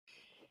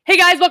Hey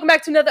guys, welcome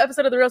back to another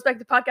episode of the Real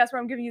Perspective Podcast, where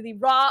I'm giving you the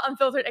raw,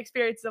 unfiltered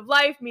experiences of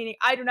life, meaning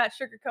I do not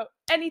sugarcoat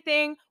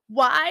anything.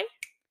 Why?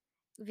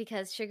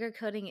 Because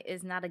sugarcoating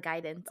is not a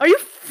guidance. Are you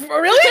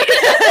really?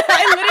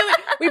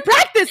 We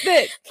practiced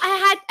this.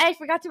 I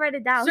forgot to write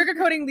it down.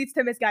 Sugarcoating leads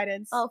to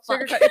misguidance. Oh,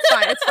 fuck. It's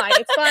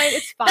fine.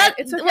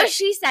 It's okay. What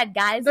she said,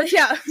 guys.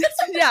 Yeah,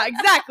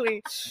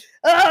 exactly.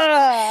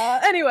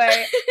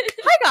 Anyway,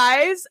 hi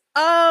guys.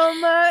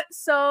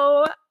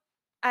 So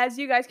as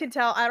you guys can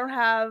tell,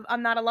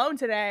 I'm not alone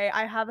today.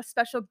 I have a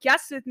special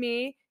guest with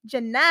me,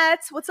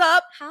 Jeanette. What's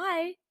up?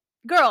 Hi.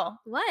 Girl.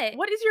 What?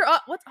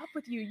 What's up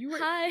with you?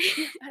 Hi.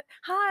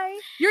 Hi.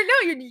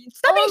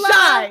 Stop being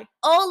shy.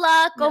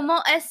 Hola,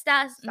 ¿cómo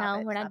estás?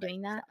 Stop We're not it.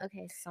 doing that.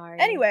 Okay,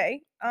 sorry.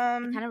 Anyway, I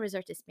kind of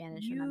resort to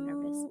Spanish when I'm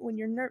nervous. When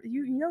you're nervous,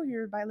 you know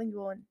you're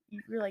bilingual and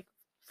you're like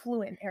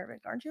fluent in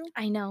Arabic, aren't you?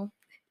 I know,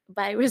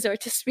 but I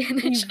resort to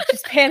Spanish. You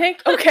just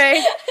panic?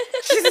 Okay.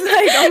 She's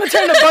like, I'm gonna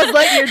turn to Buzz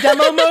Lightyear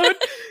demo mode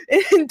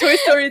in Toy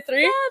Story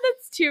 3. Oh,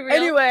 that's too real.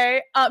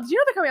 Anyway, do you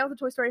know they're coming out with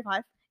Toy Story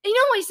 5?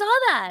 I saw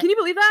that. Can you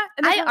believe that?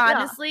 And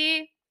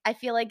I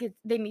feel like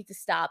they need to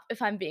stop,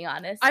 if I'm being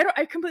honest.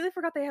 I completely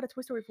forgot they had a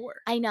Toy Story 4.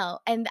 I know,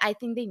 and I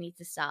think they need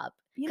to stop.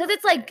 Because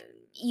it's like,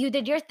 you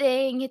did your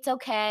thing, it's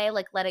okay,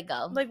 like, let it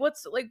go. Like,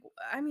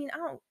 I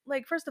don't,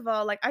 like, first of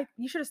all, like,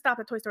 you should have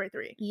stopped at Toy Story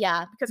 3.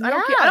 Yeah. Because I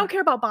don't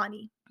care about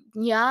Bonnie.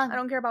 Yeah. I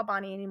don't care about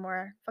Bonnie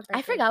anymore. Fuck that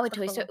I forgot what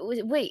Toy Story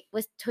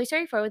was Toy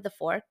Story 4 with the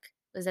fork?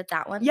 Was it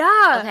that one?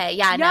 Yeah. Okay,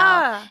 yeah,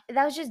 no.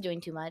 That was just doing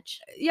too much.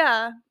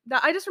 Yeah.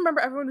 I just remember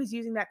everyone was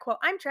using that quote,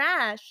 I'm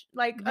trash.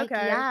 Like okay.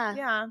 Yeah.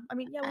 Yeah. I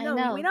mean, yeah, we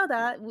I know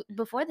that.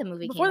 Before the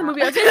movie Before came the out.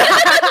 movie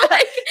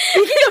like,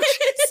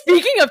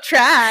 speaking of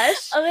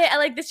trash. Okay, I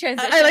like this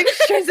transition. I like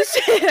this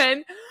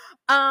transition.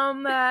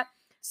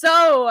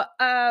 So,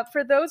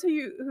 for those of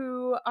you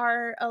who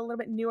are a little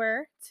bit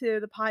newer to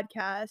the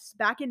podcast,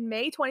 back in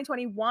May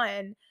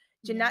 2021,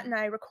 Jeanette and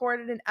I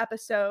recorded an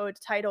episode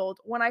titled,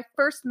 When I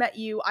First Met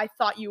You, I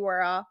Thought You Were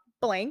a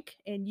blank,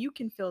 and you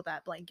can fill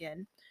that blank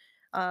in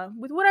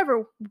with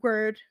whatever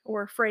word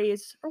or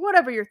phrase or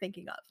whatever you're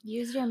thinking of.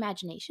 Use your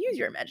imagination.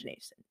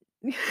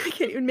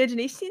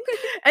 Imagination.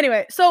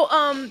 Anyway, so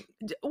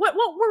what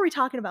were we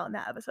talking about in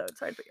that episode?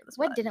 Sorry for this.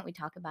 What didn't we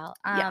talk about?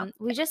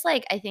 We just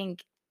we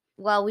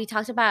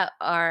talked about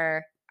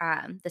our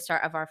the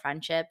start of our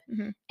friendship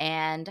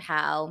and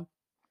how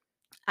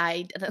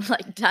I didn't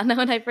like Donna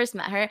when I first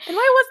met her. And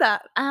why was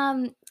that?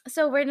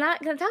 So we're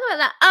not gonna talk about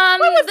that.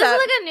 What was this that? is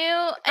like a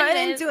new. I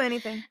didn't do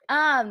anything.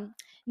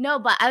 No,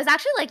 but I was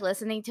actually like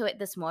listening to it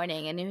this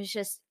morning, and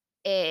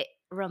it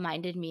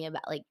reminded me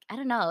about I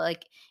don't know,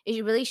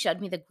 it really showed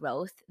me the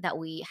growth that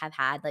we have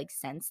had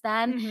since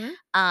then.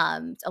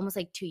 It's almost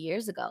 2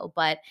 years ago,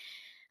 but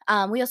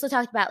we also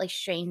talked about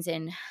strains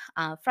in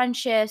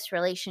friendships,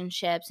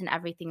 relationships, and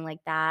everything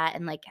like that,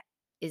 and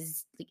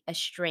is a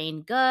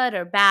strain good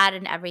or bad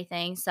and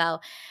everything. So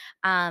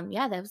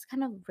that was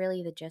kind of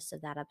really the gist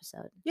of that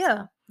episode.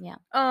 Yeah. So, yeah.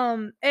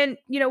 And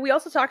we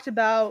also talked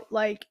about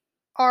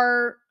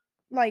our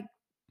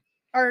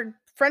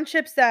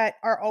friendships that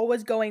are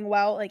always going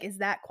well. Is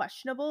that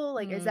questionable?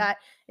 Is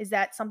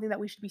that something that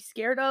we should be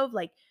scared of?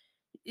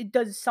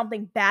 Does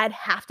something bad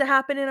have to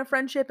happen in a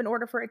friendship in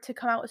order for it to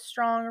come out as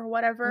strong or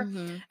whatever?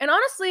 And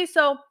honestly,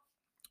 so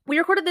we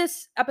recorded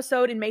this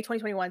episode in May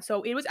 2021,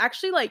 so it was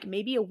actually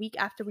maybe a week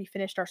after we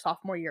finished our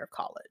sophomore year of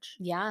college.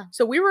 Yeah.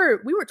 So we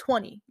were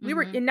 20.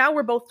 And now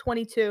we're both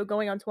 22,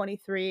 going on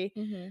 23.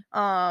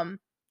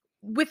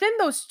 Within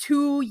those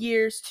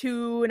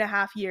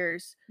 2.5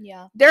 years,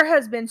 there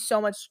has been so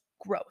much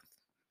growth.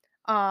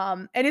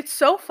 And it's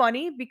so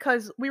funny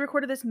because we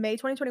recorded this May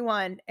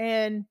 2021,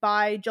 and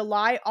by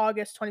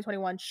August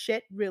 2021,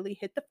 shit really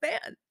hit the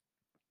fan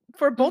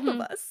for both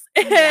of us.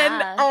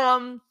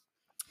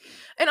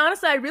 And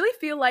honestly, I really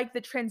feel like the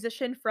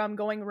transition from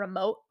going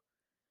remote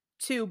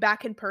to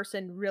back in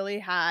person really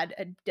had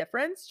a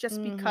difference,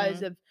 just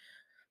because of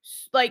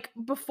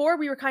before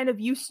we were kind of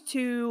used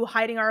to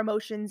hiding our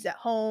emotions at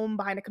home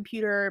behind a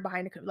computer,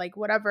 behind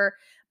whatever.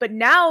 But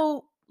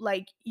now,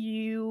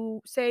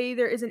 you say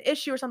there is an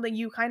issue or something,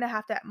 you kind of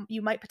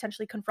you might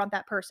potentially confront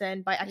that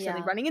person by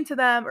accidentally running into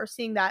them or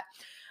seeing that.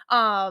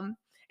 And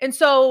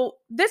so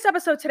this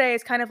episode today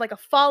is kind of like a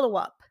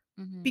follow-up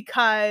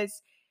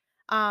because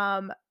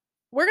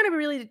we're going to be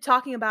really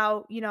talking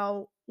about,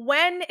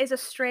 when is a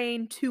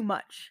strain too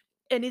much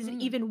and is it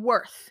even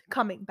worth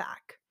coming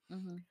back?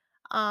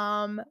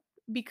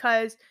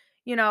 Because,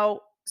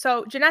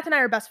 so Jeanette and I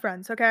are best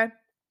friends, okay?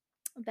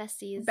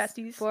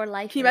 Besties. For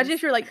life. Can you imagine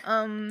if you're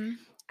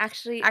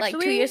Actually,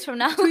 2 years from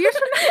now? 2 years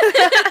from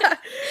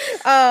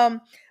now.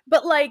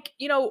 But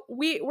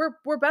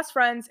we're best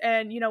friends,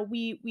 and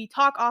we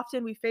talk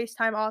often, we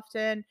FaceTime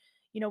often,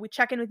 we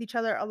check in with each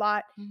other a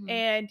lot,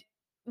 and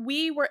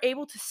we were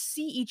able to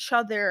see each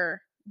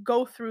other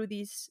go through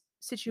these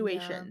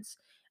situations.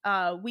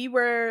 We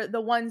were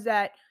the ones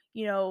that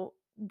I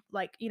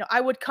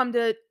would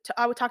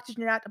I would talk to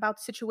Jeanette about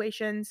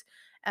situations,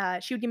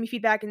 she would give me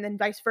feedback, and then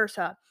vice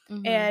versa,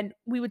 and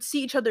we would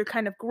see each other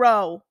kind of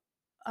grow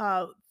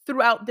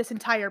throughout this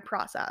entire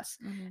process.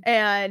 Mhm.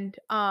 And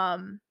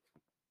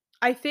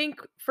I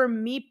think for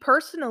me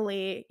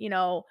personally,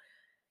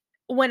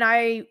 when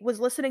I was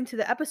listening to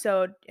the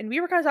episode, and we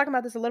were kind of talking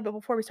about this a little bit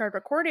before we started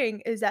recording,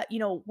 is that,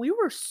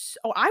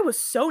 I was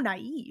so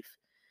naive.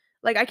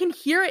 Like, I can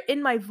hear it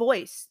in my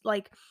voice,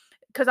 like,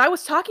 because I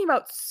was talking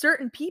about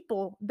certain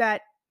people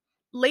that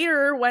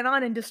later went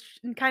on and,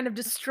 and kind of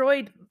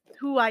destroyed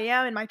who I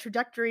am and my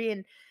trajectory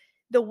and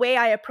the way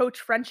I approach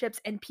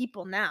friendships and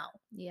people now.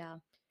 Yeah.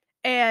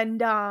 And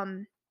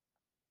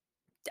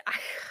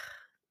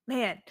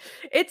man,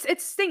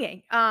 it's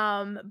stinging.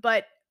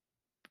 But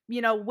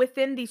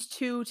within these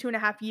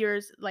 2.5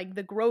 years, like,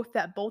 the growth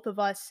that both of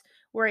us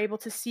were able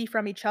to see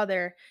from each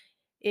other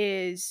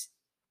is,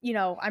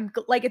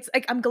 like, it's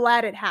like I'm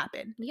glad it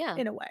happened Yeah.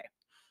 in a way.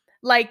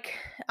 Like,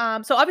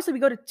 so obviously we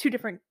go to two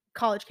different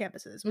college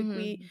campuses.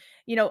 We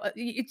Mhm.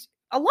 it's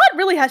a lot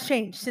really has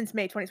changed since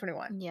May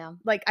 2021. Yeah.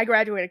 Like, I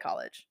graduated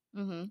college.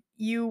 Mhm.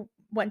 You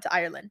went to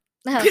Ireland.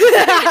 Guys,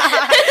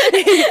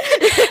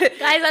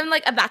 I'm,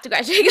 like, about to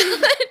graduate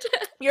college.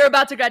 You're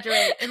about to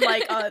graduate in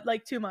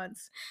like 2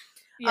 months.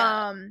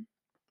 Yeah.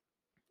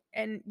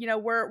 And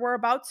we're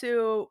about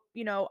to,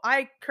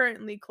 I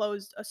currently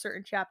closed a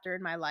certain chapter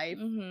in my life.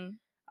 Mhm.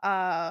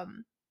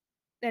 Um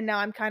and now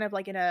I'm kind of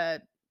like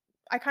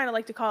I kind of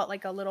like to call it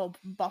like a little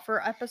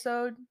buffer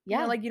episode.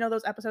 Yeah. Like,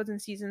 those episodes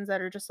and seasons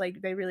that are just like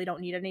they really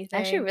don't need I actually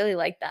anything. really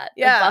like that.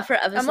 The Yeah. buffer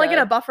I'm like in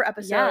a episode. buffer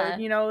episode.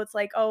 Yeah. It's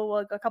like, oh,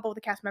 well, a couple of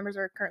the cast members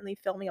are currently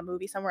filming a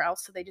movie somewhere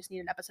else, so they just need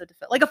an episode to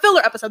fill. Like a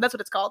filler episode, that's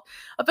what it's called.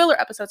 A filler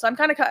episode. So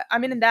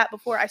I'm in that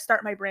before I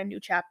start my brand new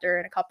chapter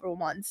in a couple of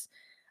months.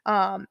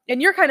 And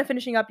you're kind of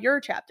finishing up your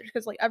chapter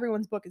because, like,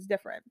 everyone's book is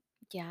different.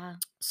 Yeah.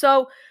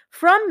 So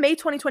from May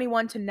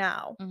 2021 to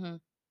now, Mhm.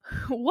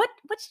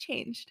 what's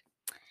changed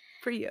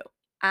for you?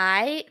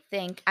 I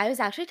think I was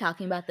actually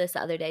talking about this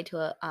the other day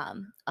to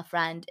a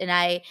friend, and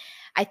I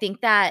think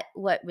that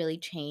what really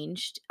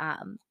changed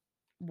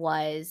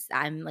was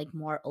I'm, like,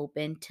 more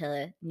open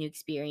to new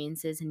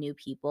experiences and new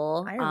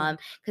people. Ireland.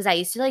 Because I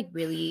used to, like,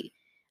 really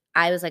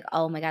I was like,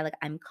 "Oh my god, like,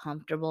 I'm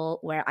comfortable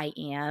where I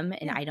am,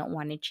 and Yeah. I don't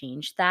wanna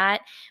change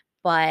that."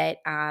 But,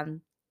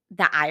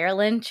 the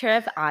Ireland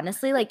trip,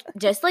 honestly, like,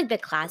 just, like, the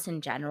class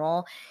in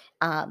general,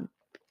 um,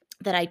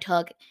 that I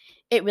took,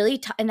 it really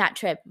and that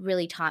trip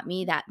really taught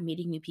me that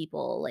meeting new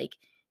people, like,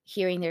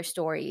 hearing their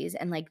stories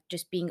and, like,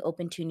 just being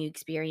open to new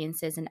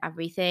experiences and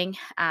everything,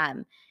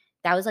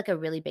 that was, like, a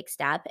really big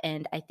step,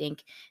 and I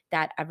think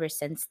that ever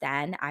since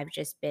then, I've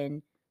just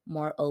been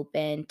more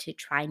open to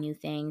try new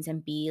things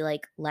and be,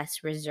 like,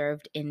 less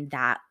reserved in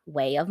that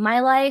way of my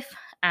life,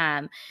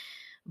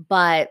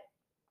 but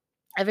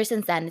ever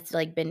since then, it's,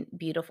 like, been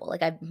beautiful.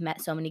 Like, I've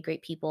met so many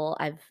great people.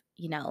 I've,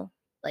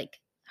 like,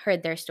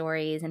 heard their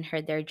stories and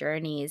heard their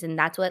journeys, and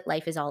that's what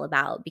life is all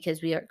about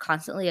because we are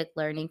constantly, like,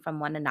 learning from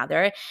one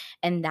another,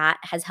 and that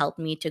has helped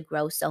me to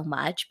grow so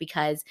much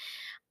because,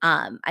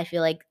 I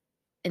feel like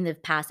in the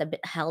past, I've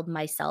held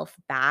myself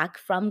back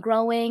from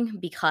growing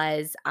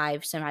because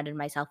I've surrounded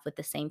myself with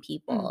the same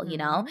people, you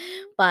know?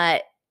 Mhm.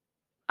 But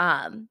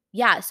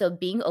yeah, so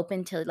being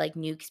open to, like,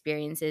 new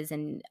experiences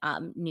and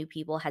new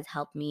people has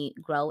helped me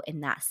grow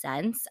in that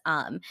sense,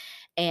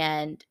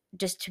 and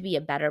just to be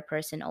a better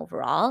person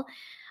overall.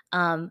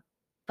 um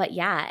but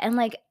yeah, and,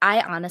 like,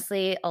 I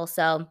honestly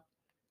also,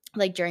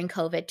 like, during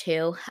COVID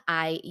too,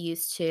 I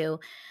used to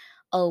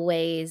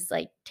always,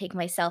 like, take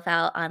myself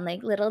out on,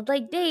 like, little,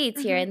 like,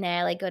 dates here Mhm. and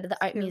there, like, go to the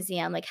art Cute.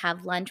 museum, like,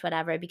 have lunch,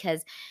 whatever,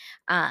 because,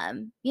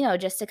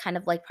 just to kind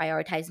of, like,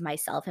 prioritize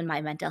myself and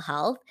my mental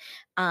health.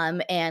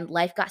 And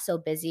life got so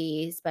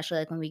busy, especially,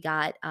 like, when we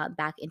got,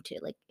 back into,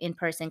 like,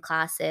 in-person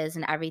classes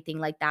and everything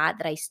like that,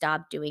 that I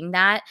stopped doing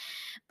that.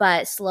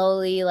 But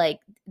slowly, like,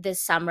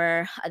 this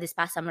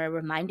past summer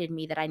reminded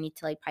me that I need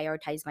to, like,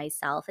 prioritize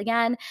myself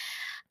again.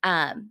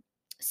 Um,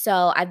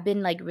 so I've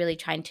been, like, really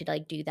trying to,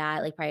 like, do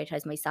that, like,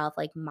 prioritize myself,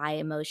 like, my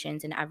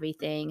emotions and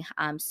everything,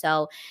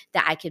 so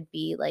that I could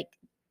be, like,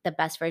 the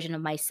best version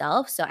of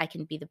myself, so I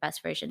can be the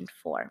best version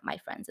for my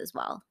friends as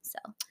well. So,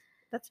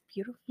 That's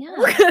beautiful. yeah.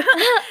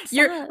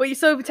 Stop.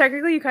 So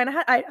technically you kinda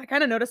had I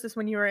kinda noticed this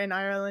when you were in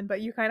Ireland,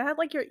 but you kinda had,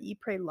 like, your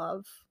Eat, Pray,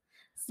 Love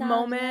Stop,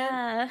 moment,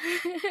 yeah.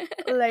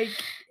 like,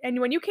 and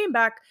when you came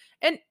back,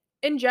 and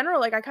in general,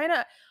 like, I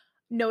kinda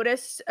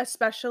noticed,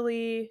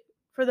 especially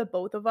for the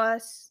both of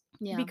us,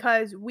 Yeah.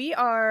 because we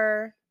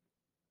are,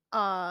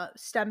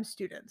 STEM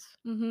students,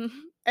 Mhm.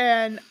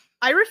 and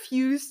I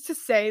refuse to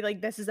say,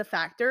 like, this is a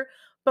factor,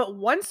 but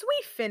once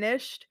we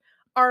finished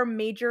our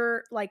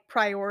major, like,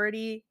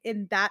 priority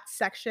in that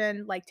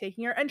section, like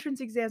taking our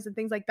entrance exams and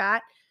things like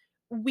that,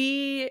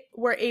 we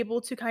were able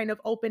to kind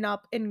of open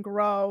up and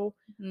grow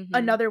Mhm.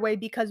 another way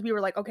because we were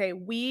like, "Okay,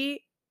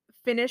 we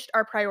finished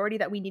our priority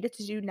that we needed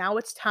to do. Now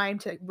it's time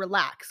to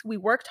relax. We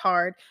worked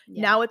hard.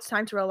 Yeah. Now it's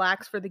time to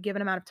relax for the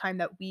given amount of time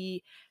that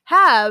we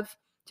have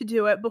to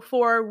do it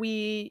before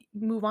we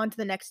move on to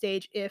the next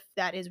stage, if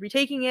that is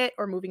retaking it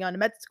or moving on to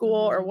med school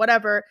or Mhm.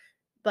 whatever,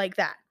 like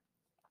that."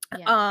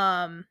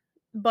 Yeah. Um,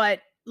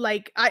 but,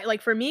 like, I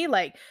like, for me,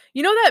 like,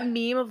 that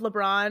meme of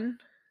LeBron,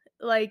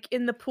 like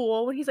in the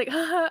pool when he's like,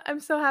 I'm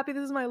so happy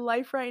this is my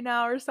life right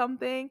now or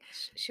something.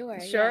 Sure,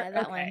 Sure. yeah,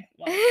 that Okay.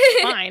 one.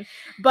 Well, fine.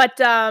 But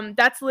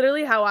that's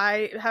literally how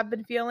I have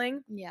been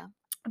feeling. Yeah.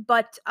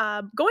 But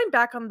going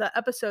back on the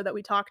episode that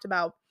we talked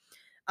about,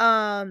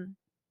 um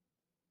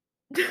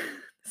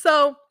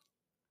so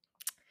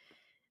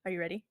are you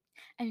ready?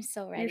 I'm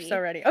so You're so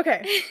ready. ready.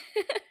 Okay.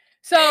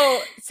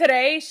 So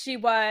today she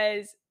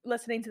was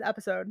listening to the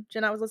episode.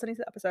 Jenna was listening to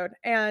the episode,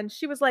 and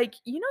she was like,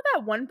 "You know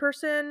that one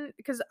person?"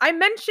 Because I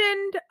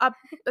mentioned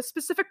a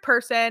specific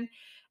person,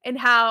 and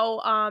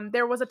how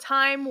there was a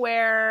time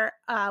where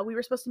we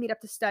were supposed to meet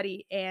up to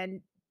study,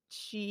 and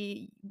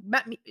she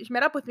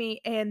met up with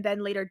me, and then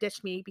later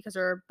ditched me because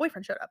her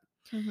boyfriend showed up.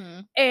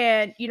 Mhm.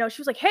 And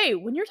she was like, "Hey,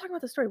 when you're talking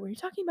about the story, were you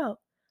talking about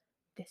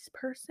this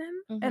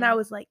person?" And I Mhm.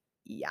 was like,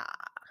 "Yeah."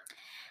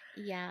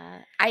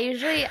 Yeah. I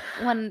usually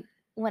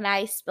when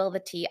I spill the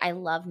tea, I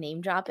love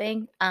name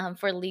dropping.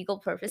 For legal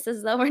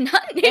purposes though, we're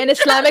not name And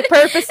Islamic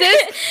purposes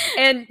dropping.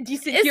 and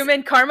decent It's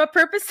human karma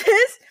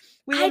purposes,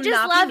 we will I just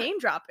not be love name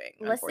dropping,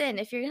 listen,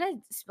 unfortunately. if you're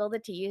gonna spill the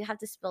tea, you have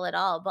to spill it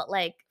all, but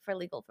like for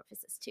legal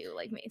purposes too,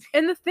 like maybe.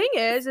 And the thing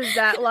is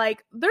that,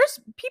 like, there's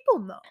people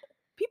know.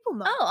 People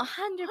know. Oh,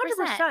 100%.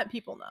 100%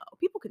 people know.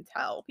 People can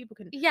tell. People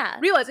can Yeah.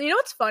 realize. And you know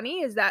what's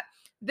funny is that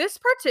this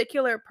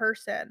particular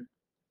person,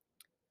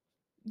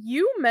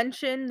 you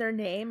mention their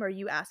name or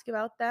you ask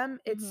about them,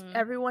 it's Mhm.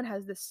 everyone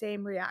has the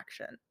same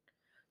reaction.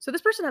 So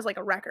this person has like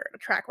a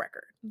track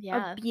record of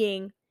Yeah.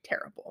 being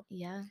terrible.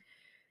 Yeah.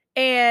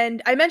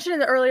 And I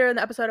mentioned earlier in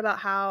the episode about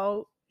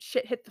how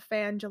shit hit the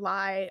fan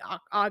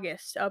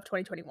August of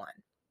 2021.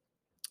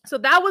 So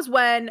that was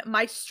when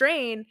my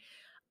strain,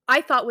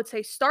 I thought would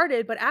say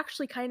started, but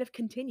actually kind of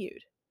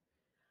continued.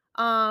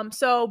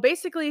 So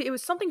basically it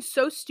was something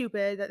so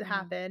stupid that Mhm.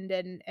 happened,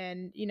 and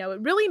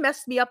it really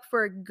messed me up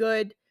for a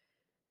good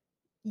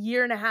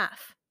year and a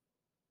half.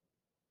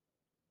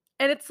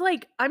 And it's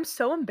like I'm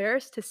so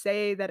embarrassed to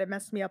say that it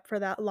messed me up for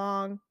that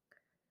long.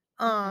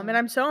 And Mhm.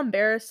 I'm so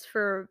embarrassed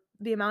for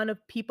the amount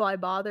of people I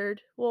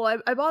bothered. Well,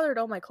 I bothered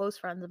all my close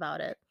friends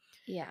about it.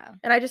 Yeah.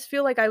 And I just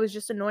feel like I was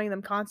just annoying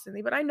them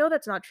constantly, but I know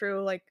that's not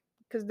true, like,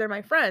 because 'cause they're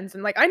my friends,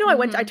 and, like, I know I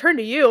Mhm. turned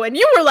to you, and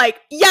you were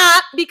like,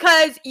 "Yeah,"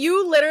 because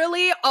you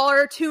literally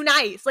are too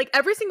nice, like,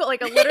 every single like,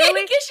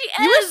 literally 'Cause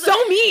she you were is.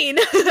 so mean.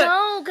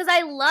 No, because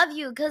I love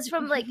you, because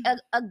from like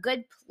a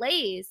good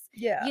place,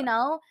 Yeah. you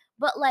know?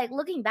 But like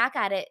looking back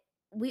at it,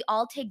 we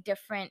all take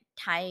different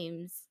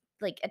times,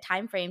 like a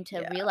time frame to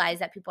Yeah. realize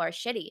that people are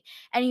shitty.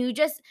 And you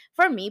just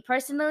for me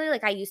personally,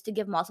 like I used to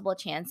give multiple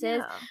chances,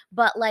 Yeah.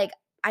 but like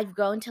I've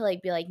grown to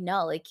like be like,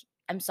 no, like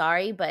I'm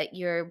sorry, but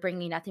you're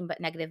bringing nothing but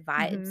negative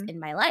vibes Mhm. in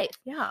my life,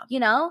 Yeah. you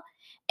know?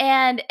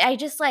 And I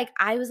just like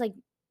I was like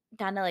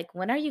Donna, like,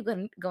 when are you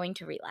going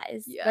to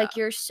realize? Yeah. Like,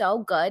 you're so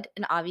good,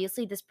 and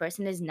obviously this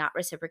person is not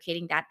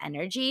reciprocating that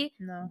energy.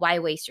 No. Why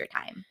waste your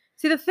time?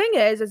 See, the thing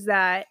is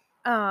that,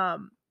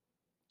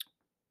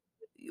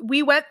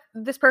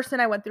 this person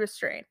I went through a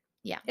strain.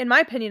 Yeah. In my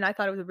opinion, I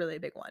thought it was a really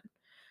big one.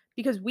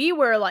 Because we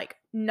were, like,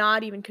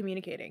 not even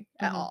communicating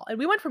at Mhm. all, and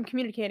we went from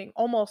communicating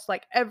almost,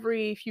 like,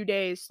 every few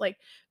days, like,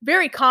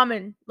 very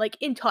common, like,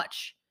 in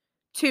touch,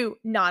 to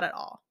not at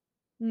all.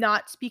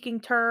 Not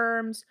speaking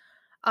terms,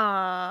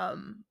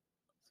 um,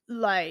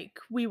 like,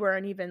 we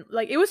weren't even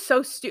like, it was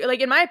so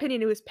like, in my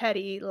opinion, it was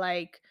petty,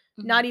 like,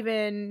 Mhm. not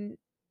even,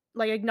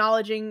 like,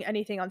 acknowledging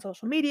anything on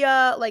social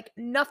media, like,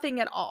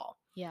 nothing at all.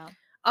 Yeah.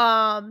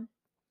 Um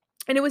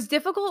and it was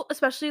difficult,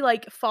 especially,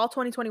 like, fall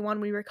 2021,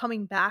 we were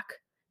coming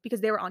back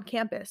because they were on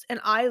campus, and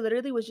I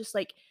literally was just,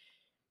 like,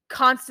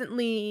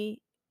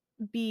 constantly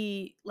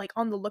be, like,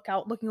 on the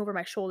lookout, looking over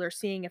my shoulder,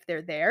 seeing if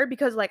they're there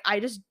because, like, I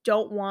just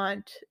don't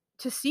want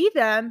to see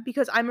them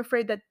because I'm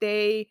afraid that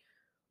they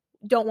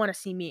don't wanna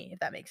see me, if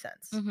that makes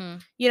sense.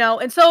 Mhm.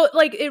 And so,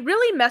 like, it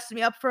really messed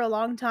me up for a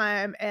long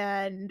time,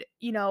 and,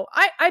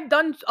 I've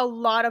done a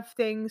lot of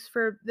things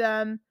for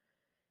them,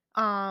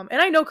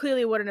 and I know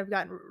clearly it wouldn't have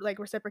gotten like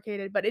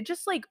reciprocated, but it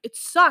just like it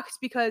sucks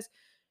because,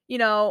 you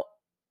know,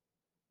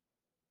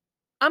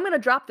 I'm gonna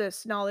drop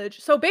this knowledge.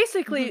 So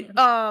basically,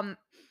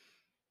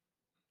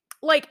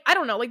 like I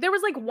don't know, like there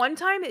was like one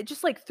time it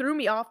just like threw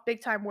me off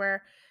big time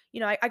where,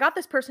 I got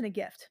this person a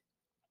gift.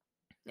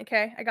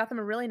 Okay, I got them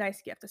a really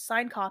nice gift, a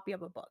signed copy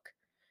of a book,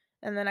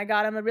 and then I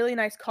got them a really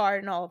nice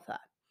card and all of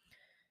that.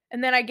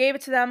 And then I gave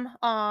it to them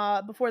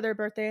before their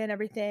birthday and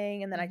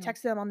everything, and then I Mhm.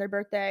 texted them on their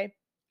birthday.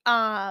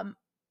 Um,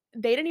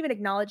 they didn't even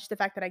acknowledge the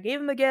fact that I gave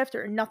them the gift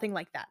or nothing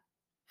like that.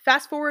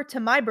 Fast forward to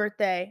my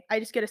birthday, I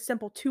just get a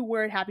simple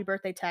 2-word happy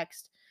birthday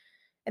text.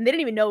 And they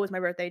didn't even know it was my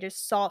birthday,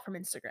 just saw it from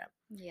Instagram.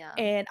 Yeah.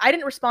 And I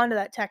didn't respond to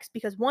that text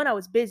because one, I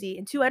was busy,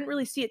 and two, I didn't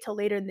really see it till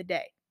later in the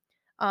day.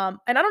 And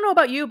I don't know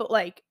about you, but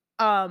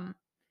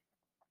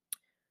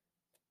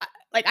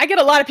I get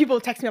a lot of people who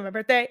text me on my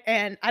birthday,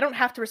 and I don't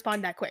have to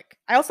respond that quick.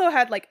 I also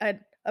had like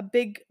a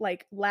big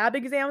like lab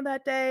exam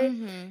that day,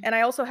 Mhm. and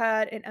I also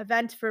had an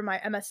event for my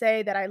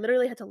MSA that I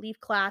literally had to leave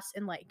class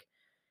in like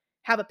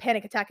have a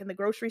panic attack in the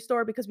grocery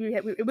store because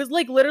it was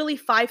like literally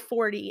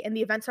 5:40 and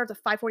the event starts at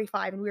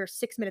 5:45 and we were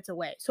 6 minutes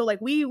away. So like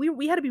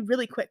we had to be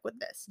really quick with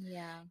this.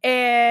 Yeah.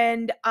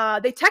 And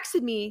they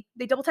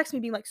double texted me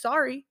being like,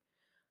 "Sorry."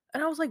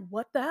 And I was like,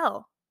 "What the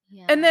hell?"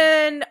 Yeah. And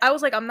then I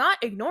was like, "I'm not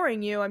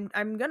ignoring you.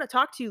 I'm gonna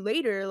talk to you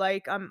later.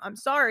 Like, I'm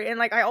sorry." And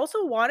like I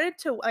also wanted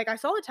to like I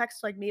saw the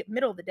text like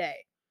middle of the day.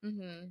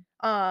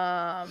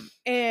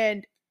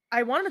 And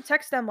I wanted to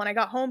text them when I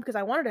got home because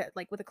I wanted to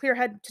like with a clear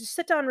head to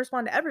sit down and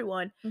respond to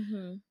everyone.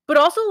 But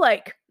also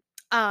like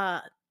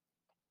I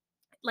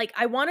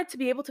wanted to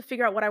be able to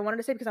figure out what I wanted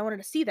to say because I wanted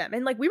to see them.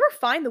 And like we were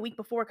fine the week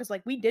before because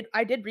like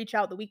I did reach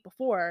out the week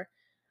before.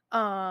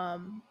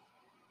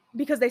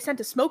 Because they sent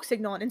a smoke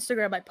signal on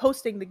Instagram by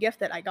posting the gift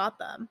that I got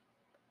them.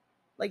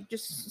 Like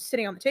just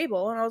sitting on the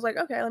table. And I was like,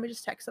 okay, let me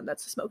just text them.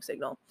 That's a smoke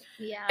signal.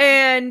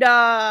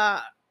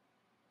 Yeah.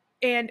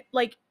 And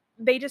like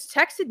they just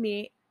texted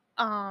me,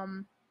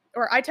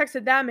 or I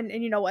texted them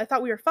and you know, I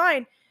thought we were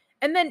fine.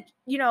 And then,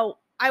 you know,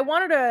 I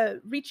wanted to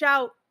reach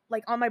out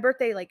like on my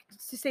birthday, like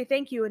to say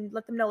thank you and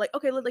let them know, like,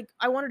 okay, like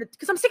I wanted to,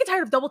 because I'm sick and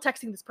tired of double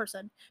texting this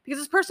person because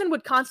this person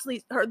would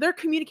constantly, their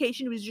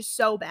communication was just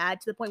so bad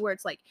to the point where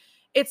it's like,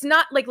 it's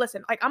not like,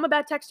 listen, like I'm a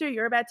bad texter,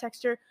 you're a bad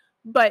texter,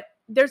 but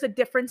there's a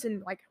difference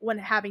in like when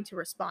having to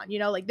respond, you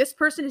know, like this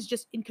person is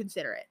just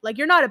inconsiderate. Like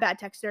you're not a bad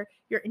texter,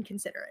 you're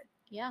inconsiderate.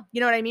 Yeah.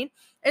 You know what I mean?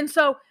 And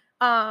so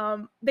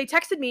they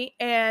texted me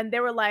and they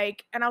were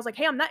like, and I was like,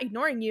 hey, I'm not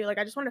ignoring you. Like,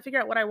 I just wanted to figure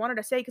out what I wanted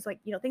to say because, like,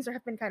 you know, things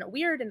have been kind of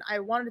weird and I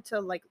wanted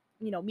to, like,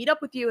 you know, meet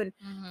up with you and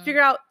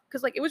figure out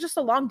because, like, it was just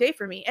a long day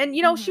for me. And,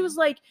 you know, she was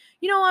like,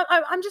 you know,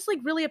 I'm just, like,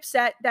 really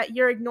upset that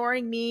you're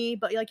ignoring me,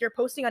 but, like, you're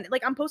posting on,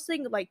 like, I'm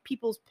posting, like,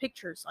 people's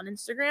pictures on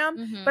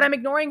Instagram, but I'm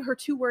ignoring her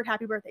 2-word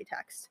happy birthday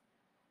text.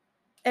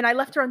 And I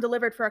left her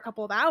undelivered for a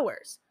couple of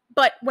hours.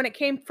 But when it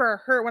came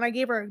for her, when I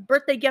gave her a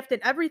birthday gift and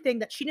everything,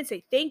 that she didn't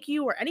say thank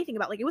you or anything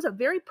about, like, it was a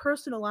very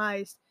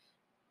personalized,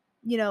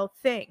 you know,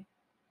 thing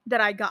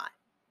that I got.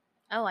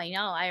 Oh, I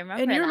know. I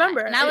remember. And you that.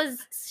 remember. And I was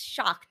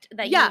shocked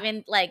that you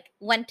even like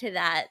went to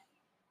that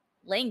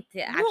length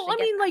to actually. Well, I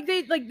mean,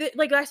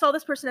 like I saw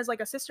this person as like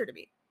a sister to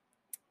me.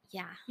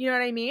 Yeah. You know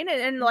what I mean?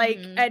 And like,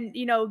 and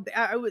you know,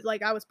 I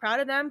was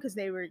proud of them because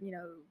they were, you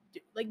know,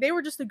 like they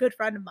were just a good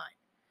friend of mine.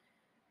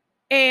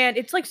 And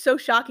it's like so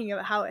shocking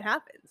about how it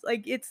happens.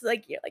 Like it's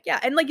like you're like, yeah,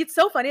 and like it's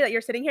so funny that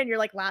you're sitting here and you're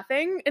like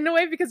laughing in a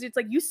way because it's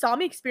like you saw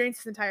me experience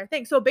this entire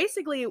thing. So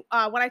basically, when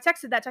I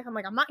texted that text, I'm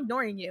like, I'm not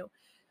ignoring you.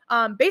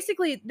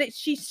 Basically, that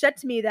she said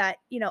to me that,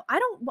 you know, I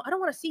don't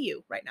want to see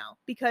you right now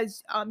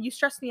because you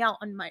stressed me out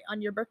on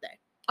your birthday.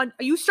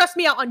 You stressed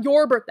me out on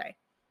your birthday.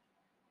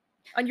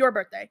 On your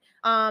birthday.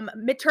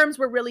 Midterms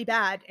were really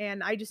bad,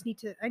 and I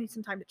need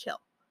some time to chill.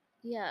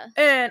 Yeah.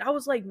 And I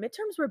was like,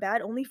 midterms were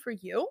bad only for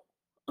you?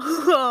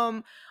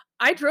 I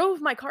drove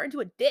my car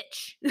into a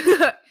ditch.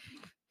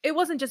 It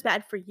wasn't just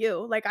bad for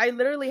you. Like I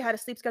literally had a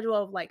sleep schedule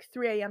of like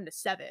 3 a.m. to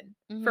 7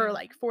 for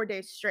like 4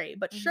 days straight.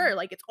 But sure,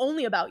 like it's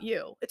only about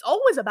you. It's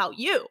always about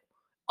you.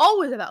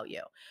 Always about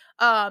you.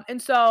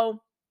 And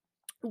so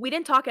we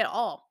didn't talk at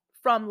all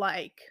from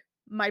like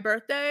my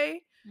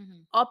birthday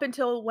up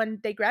until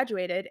when they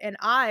graduated. And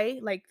I,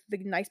 like the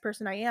nice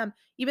person I am,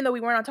 even though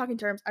we weren't on talking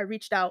terms, I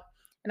reached out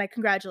and I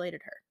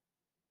congratulated her.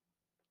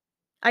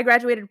 I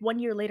graduated 1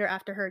 year later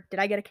after her. Did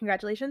I get a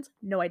congratulations?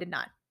 No, I did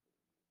not.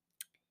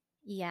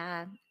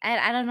 Yeah.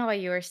 I don't know why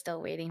you were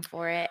still waiting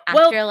for it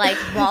after like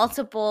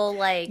multiple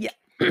like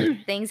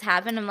things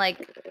happen. I'm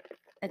like,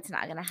 it's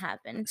not gonna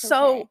happen. It's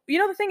so okay. You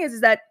know, the thing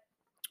is that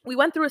we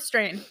went through a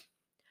strain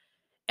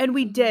and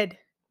we did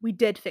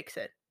fix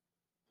it.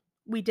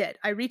 We did.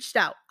 I reached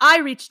out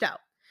after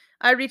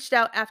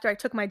I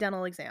took my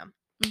dental exam.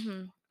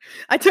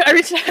 I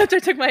reached out after I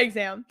took my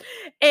exam.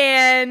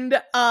 And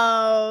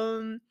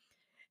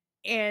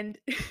there's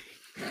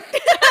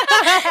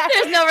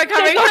no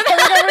recovering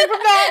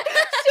from that.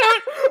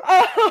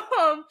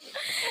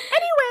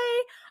 Anyway,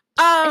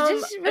 it's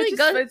just really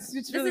good. This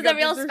is really a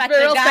real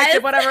spectrum, guys.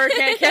 Whatever,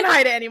 can't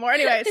hide it anymore.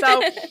 Anyway,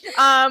 so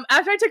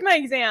after I took my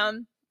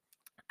exam,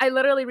 I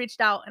literally reached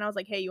out and I was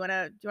like, "Hey, do you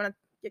wanna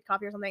get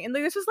coffee or something?" And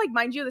like, this was like,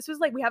 mind you, this was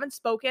like we haven't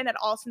spoken at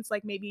all since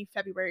like maybe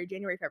February.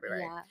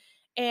 Yeah.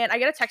 And I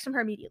get a text from her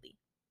immediately.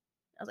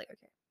 I was like,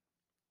 okay,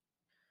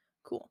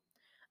 cool.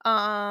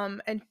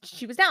 And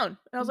she was down. And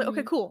I was like,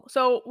 okay, cool.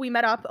 So we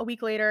met up a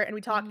week later and we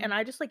talked and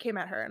I just like came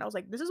at her and I was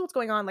like, this is what's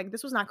going on. Like,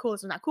 this was not cool.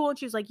 This was not cool. And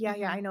she was like, yeah,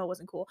 I know it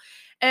wasn't cool.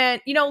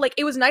 And you know, like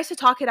it was nice to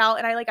talk it out.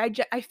 And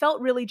I felt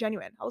really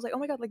genuine. I was like, oh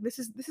my God, like this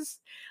is,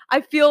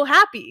 I feel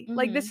happy.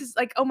 Like, this is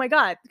like, oh my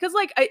God. Because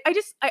like, I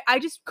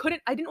just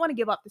couldn't, I didn't want to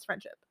give up this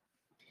friendship.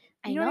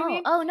 You know what I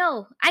mean? Oh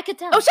no, I could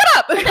tell. Oh, shut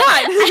up! God.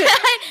 I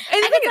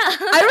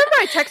remember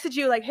I texted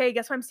you like, "Hey,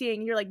 guess what I'm seeing?"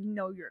 And you're like,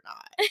 "No, you're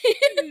not."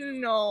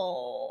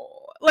 No,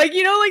 like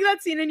you know, like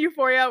that scene in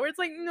Euphoria where it's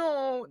like,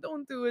 "No,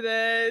 don't do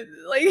this."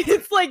 Like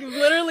it's like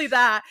literally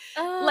that.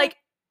 Like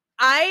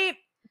I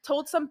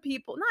told some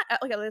people, not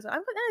okay. Listen, I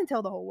didn't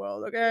tell the whole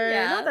world.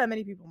 Okay, not that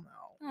many people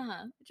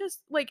know.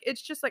 Just like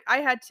it's just like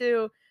I had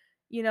to,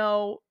 you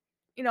know,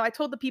 I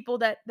told the people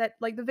that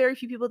like the very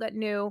few people that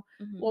knew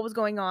Mhm. what was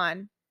going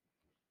on.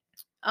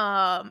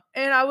 And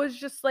I was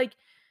just like,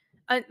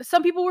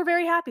 some people were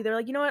very happy. They're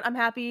like, you know what? I'm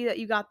happy that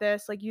you got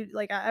this. Like you,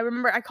 like I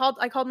remember I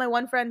called my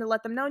one friend to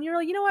let them know, and you're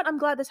like, you know what? I'm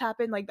glad this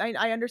happened. Like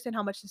I understand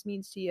how much this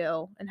means to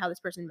you and how this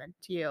person meant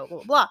to you. Blah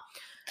blah blah.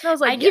 And I was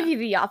like, I yeah. give you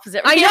the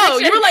opposite I know. You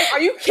reaction. were like,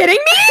 are you kidding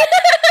me?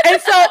 And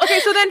so, okay,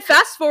 so then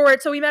fast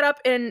forward. So we met up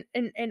in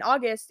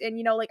August,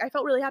 and like I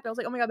felt really happy. I was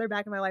like, oh my god, they're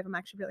back in my life. I'm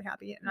actually really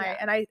happy, and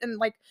Yeah. and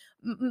like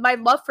my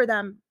love for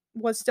them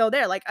was still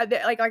there. Like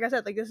like I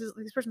said, like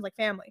this person's like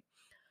family.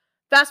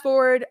 Fast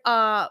forward,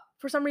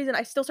 for some reason,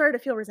 I still started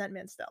to feel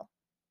resentment still.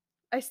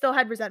 I still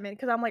had resentment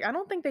because I'm like, I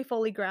don't think they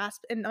fully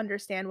grasp and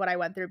understand what I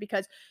went through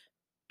because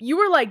you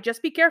were like,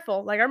 just be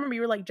careful. Like, I remember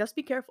you were like, just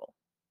be careful.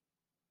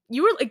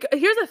 You were like,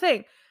 here's the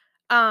thing.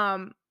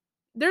 Um,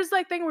 there's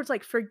like thing where it's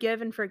like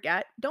forgive and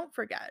forget. Don't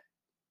forget.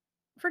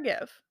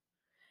 Forgive.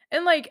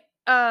 And like,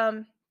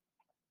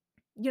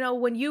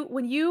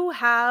 when you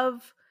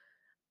have,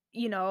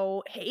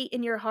 hate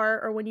in your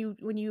heart or when you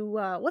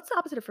what's the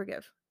opposite of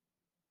forgive?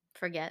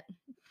 Forget.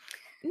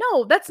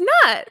 No, that's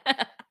not.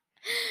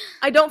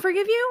 I don't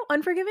forgive you?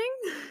 Unforgiving?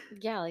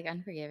 Yeah, like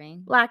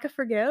unforgiving. Lack of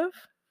forgive?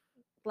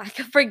 Lack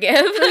of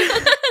forgive.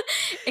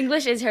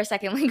 English is her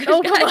second language.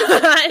 Oh, come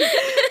guys. on.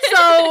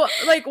 So,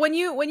 like, when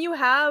you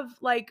have,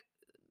 like,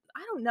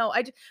 I don't know,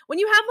 when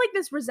you have, like,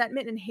 this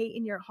resentment and hate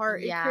in your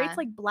heart, it creates, Yeah.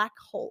 like, black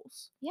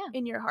holes Yeah.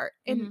 in your heart,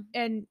 Mhm.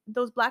 and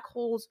those black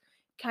holes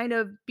kind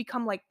of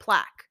become like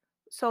plaque.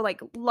 So,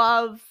 like,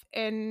 love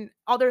and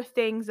other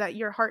things that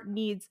your heart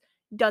needs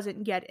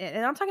doesn't get in,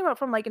 and I'm talking about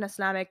from, like, an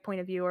Islamic point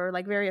of view or,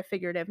 like, very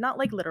figurative, not,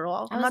 like,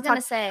 literal. I was gonna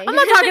say. I'm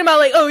not talking about,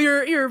 like, oh,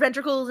 your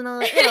ventricles and all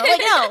that,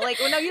 like, no, like,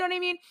 no, you know what I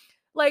mean?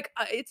 Like,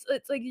 it's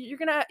like you're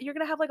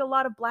gonna have, like, a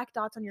lot of black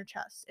dots on your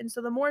chest, and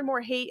so the more and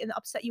more hate and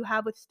upset you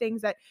have with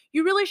things that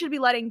you really should be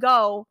letting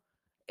go,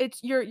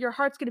 it's your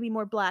heart's gonna be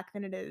more black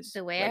than it is,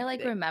 The way I like, like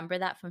the remember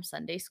that from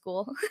Sunday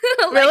school.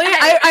 Really?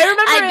 I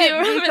remember I it do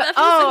remember becau that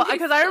from oh, Sunday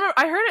because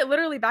I heard it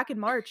literally back in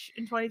March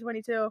in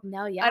 2022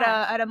 No, at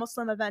yeah. a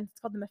Muslim event. It's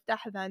called the Miftah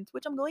event,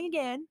 which I'm going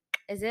again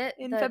Is it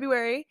in the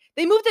February.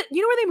 They moved it.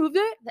 You know where they moved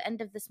it?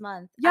 end of this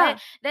month? Yeah.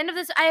 The end of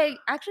this. I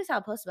actually saw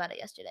a post about it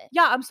yesterday.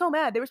 Yeah, I'm so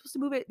mad. They were supposed to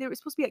move it. They were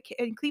supposed to be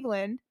in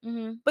Cleveland,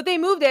 Mhm. but they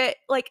moved it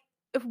like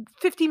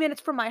 50 minutes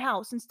from my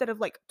house instead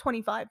of like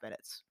 25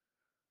 minutes.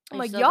 Are I'm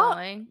you like, still y'all,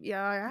 going?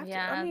 yeah, I have to. I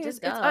Yeah, mean, just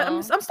I'm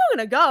go. still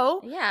gonna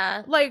go.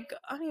 Yeah. Like,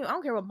 I mean, I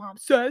don't care what mom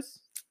says.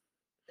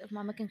 If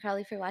Mama can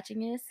Carly for watching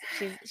this,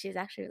 she's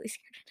actually really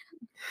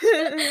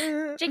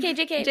JK, scared. JK,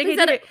 JK,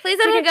 JK, please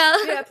let her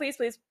go. Yeah, please,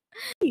 please.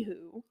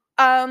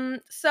 Anywho,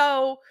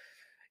 so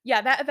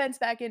yeah, that event's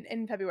back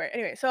in February.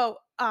 Anyway, so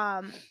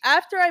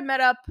after I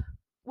met up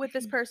with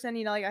this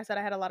person, like I said,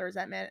 I had a lot of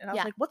resentment, and I was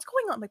Yeah. like, what's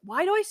going on? Like,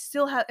 why do I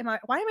still have?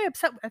 Why am I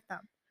upset with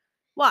them?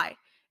 Why?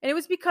 And it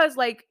was because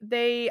like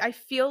I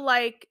feel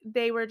like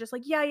they were just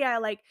like, yeah,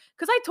 like,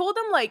 because I told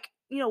them like,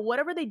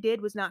 whatever they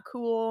did was not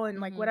cool and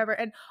like Mhm. whatever.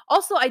 And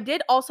also, I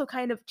did also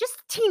kind of just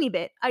a teeny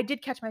bit. I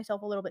did catch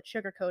myself a little bit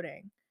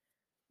sugarcoating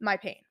my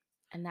pain.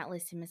 And that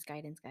leads to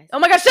misguidance, guys. Oh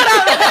my god, shut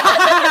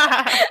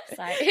up!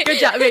 Sorry. Good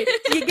job. Wait,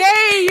 you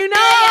gay, Yay,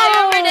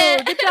 I remembered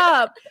it. Good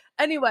job.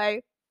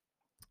 Anyway,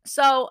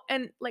 so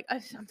and like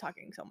I'm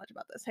talking so much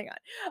about this. Hang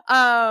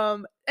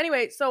on.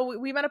 Anyway, so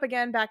we met up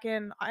again back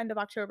in end of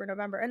October,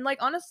 November, and like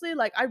honestly,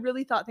 like I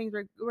really thought things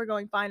were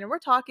going fine, and we're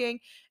talking,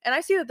 and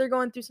I see that they're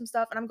going through some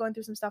stuff, and I'm going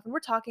through some stuff, and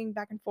we're talking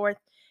back and forth,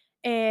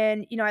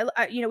 and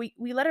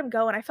we let him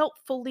go, and I felt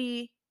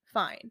fully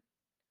fine.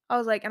 I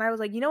was like,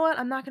 you know what?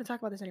 I'm not gonna talk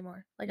about this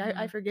anymore. Like, I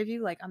Mhm. forgive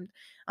you. Like,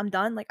 I'm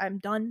done. Like, I'm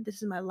done. This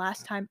is my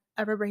last time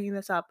ever bringing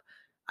this up.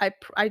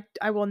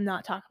 I will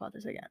not talk about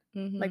this again.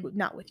 Like, Mhm.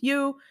 not with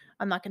you.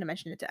 I'm not gonna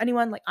mention it to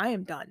anyone. Like, I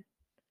am done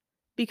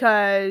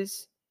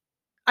because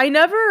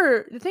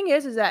the thing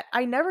is that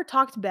I never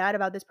talked bad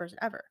about this person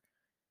ever.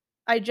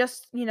 I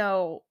just,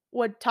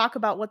 would talk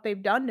about what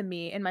they've done to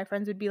me, and my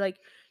friends would be like,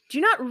 "Do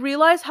you not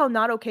realize how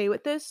not okay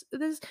with this?"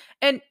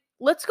 And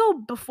let's go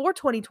before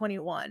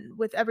 2021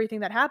 with everything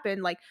that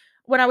happened, like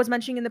when I was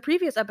mentioning in the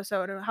previous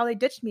episode of how they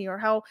ditched me, or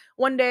how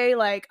one day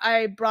like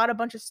I brought a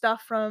bunch of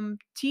stuff from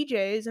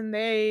TJ's and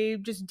they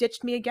just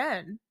ditched me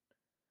again.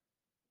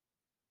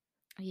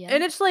 Yeah.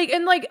 And it's like,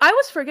 and like I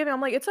was forgiving.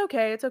 I'm like, it's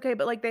okay,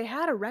 but like they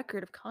had a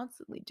record of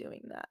constantly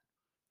doing that.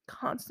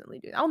 Constantly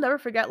do that. I'll never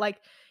forget, like,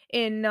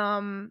 in,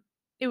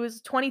 it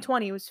was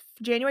 2020, it was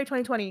January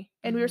 2020,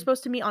 and we were Mhm.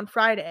 supposed to meet on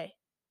Friday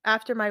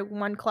after my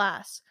one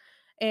class,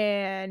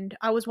 and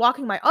I was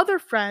walking my other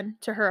friend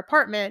to her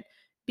apartment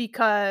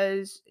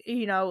because,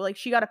 like,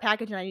 she got a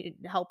package and I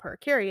needed to help her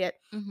carry it,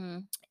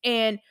 Mhm.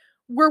 and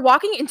we're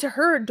walking into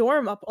her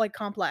dorm up, like,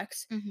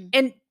 complex, Mhm.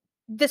 and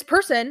this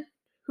person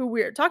who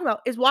we're talking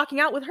about is walking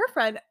out with her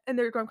friend in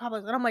their dorm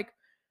complex, and I'm like,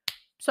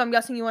 "So I'm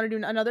guessing you wanna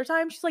do another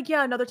time?" She's like,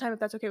 "Yeah, another time if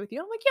that's okay with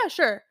you." I'm like, "Yeah,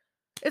 sure."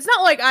 It's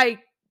not like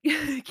I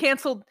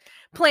canceled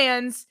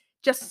plans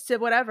just to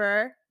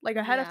whatever, like,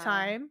 ahead of Yeah.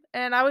 time,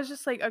 and I was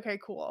just like, "Okay,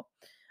 cool."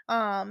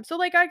 So,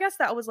 like, I guess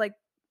that was, like,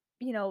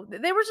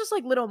 there was just,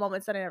 like, little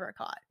moments that I never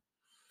caught.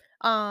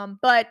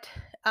 But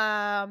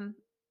um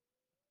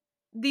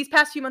these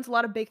past few months a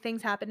lot of big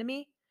things happened to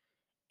me,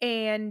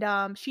 and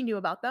she knew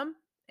about them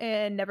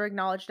and never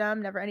acknowledged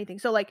them, never anything.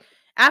 So like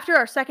after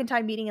our second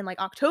time meeting in like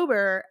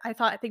October, I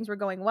thought things were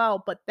going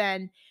well, but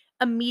then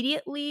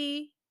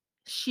immediately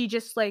she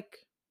just like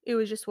it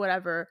was just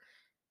whatever,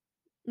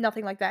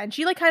 nothing like that. And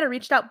she like kind of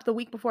reached out the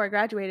week before I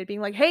graduated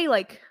being like, "Hey,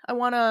 like I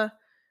want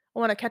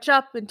to catch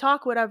up and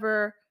talk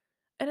whatever."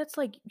 And it's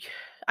like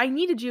I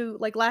needed you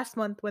like last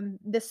month when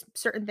this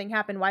certain thing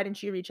happened. Why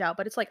didn't you reach out?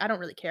 But it's like I don't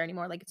really care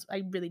anymore. Like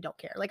I really don't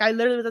care. Like I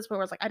literally was at this point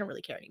where I was like I don't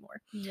really care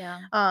anymore. Yeah.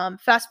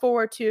 Fast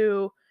forward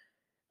to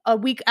a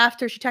week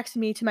after she texted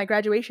me to my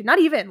graduation. Not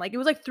even like it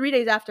was like 3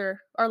 days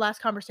after our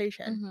last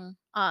conversation. Mhm.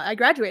 I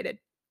graduated.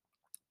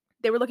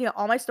 They were looking at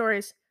all my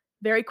stories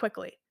very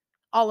quickly.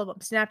 All of them,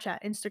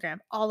 Snapchat, Instagram,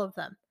 all of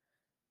them.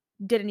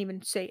 Didn't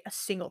even say a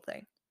single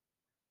thing.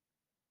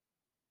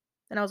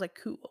 And I was like,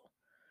 cool.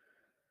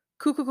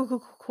 Cool, cool, cool, cool,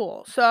 cool,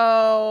 cool.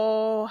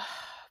 So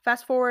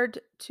fast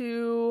forward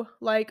to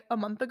like a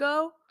month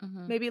ago,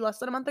 Mhm. maybe less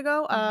than a month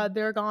ago. Mhm.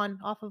 They're gone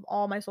off of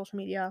all my social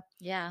media,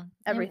 Yeah.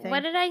 And what everything.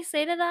 did I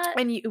say to that?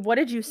 And what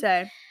did you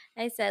say?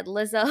 I said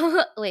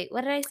Lizzo. Wait,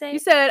 what did I You say?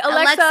 said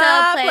Alexa,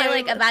 Alexa, play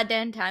play. like About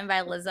Damn Time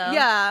by Lizzo.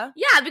 Yeah.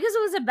 Yeah, because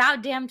it was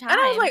about damn time. And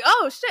I was like,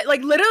 oh shit.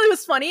 Like literally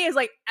what's funny is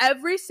like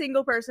every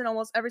single person,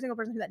 almost every single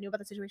person that knew about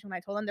the situation when I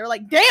told them, they were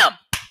like, damn,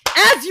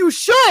 as you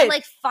should.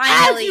 like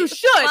finally, as you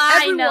should.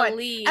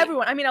 finally.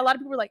 Everyone. I mean, a lot of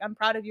people were like, I'm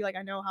proud of you. Like,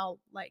 I know how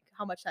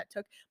much that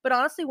took. But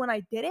honestly, when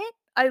I did it,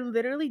 I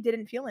literally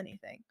didn't feel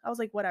anything. I was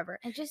like, whatever.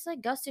 It just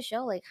like goes to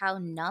show like how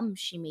numb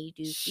she made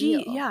you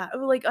feel. Yeah.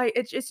 Like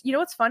it's just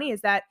what's funny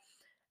is that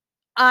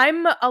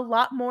I'm a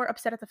lot more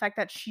upset at the fact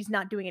that she's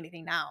not doing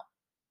anything now.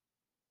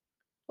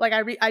 Like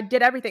I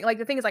did everything. Like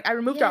the thing is, like I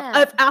removed her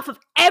off of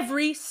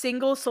every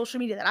single social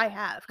media that I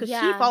have because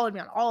she followed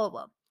me on all of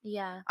them.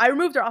 Yeah. I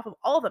removed her off of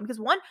all of them because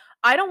one,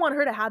 I don't want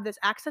her to have this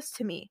access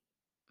to me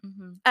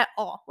Mhm. at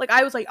all. Like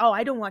I was like, oh,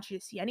 I don't want you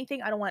to see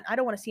anything. I don't want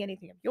to see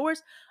anything of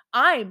yours.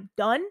 I'm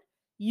done.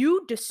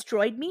 You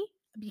destroyed me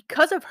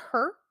because of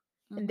her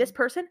and this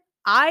person.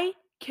 I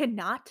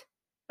cannot,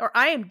 or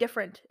I am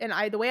different, and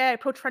the way I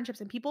approach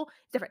friendships and people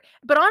is different.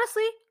 But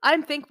honestly,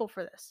 I'm thankful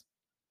for this.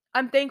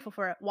 I'm thankful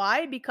for it.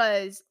 Why?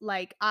 Because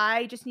like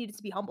I just needed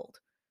to be humbled.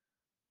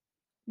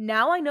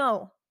 Now I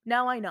know.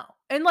 Now I know.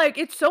 And like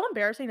it's so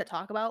embarrassing to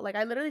talk about. Like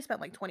I literally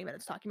spent like 20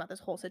 minutes talking about this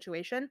whole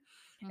situation.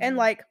 And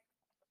like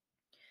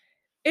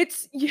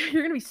it's you're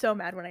going to be so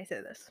mad when I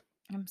say this.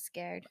 I'm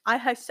scared.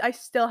 I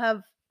still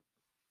have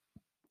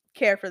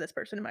care for this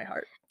person in my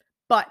heart.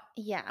 But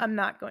yeah, I'm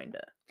not going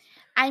to.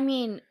 I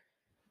mean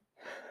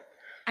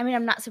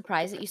I'm not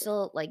surprised that you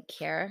still like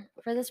care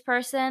for this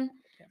person.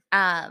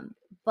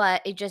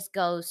 But it just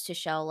goes to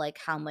show like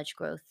how much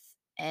growth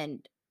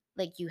and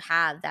like you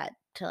have that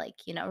to like,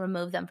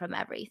 remove them from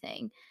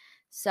everything.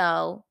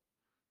 So,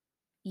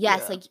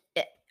 yes, like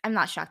I'm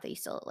not shocked that you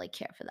still like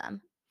care for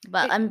them.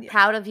 But I'm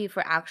proud of you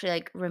for actually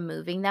like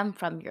removing them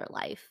from your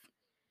life.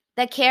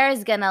 That care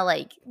is gonna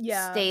like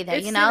stay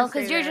there,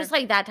 because you're just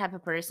like that type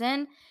of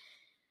person.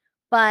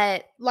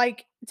 But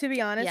like to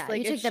be honest,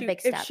 like you took the big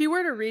step. If she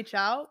were to reach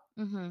out,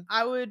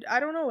 I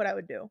don't know what I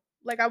would do.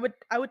 Like I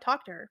would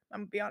talk to her.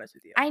 I'm gonna be honest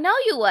with you. I know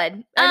you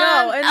would. I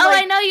know. And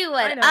I know you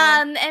would.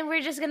 I know. And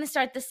we're just gonna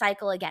start the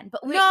cycle again.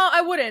 But no,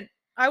 I wouldn't.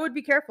 I would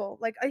be careful.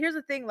 Like here's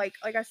the thing. Like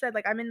I said,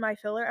 like I'm in my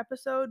filler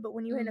episode. But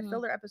when you're in a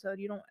filler episode,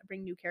 you don't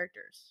bring new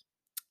characters.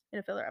 In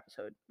a filler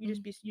episode, you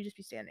just be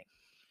standing.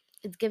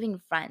 It's giving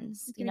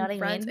friends. You know what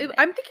I mean?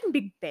 I'm thinking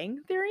Big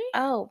Bang Theory.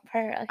 Oh,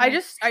 okay. I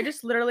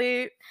just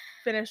literally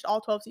finished all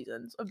 12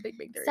 seasons of Big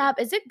Bang Theory. Stop.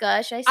 Is it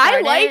good? Should I start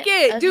I like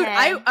it, okay. dude.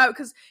 I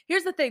because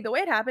here's the thing. The way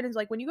it happened is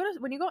like when you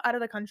go out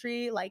of the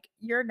country, like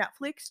your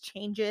Netflix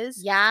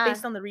changes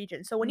based on the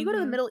region. So when you go to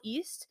the Middle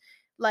East,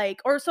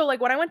 like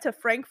when I went to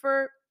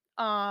Frankfurt,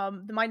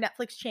 my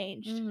Netflix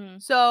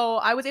changed. So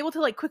I was able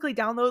to like quickly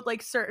download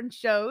like certain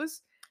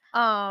shows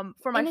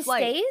for my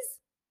flight.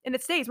 And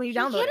it stays when you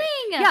download it.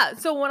 Yeah.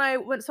 So when I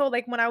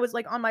was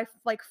like on my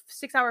like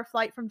 6-hour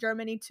flight from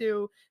Germany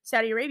to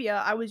Saudi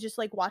Arabia, I was just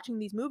like watching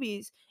these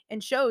movies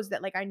and shows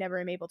that like I never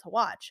am able to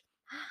watch.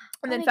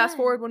 And then fast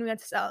forward when we went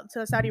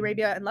to Saudi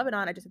Arabia and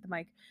Lebanon, I just hit the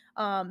mic.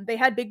 They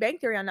had Big Bang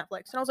Theory on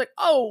Netflix, and I was like,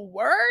 oh,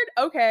 word,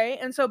 okay.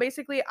 And so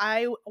basically,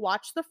 I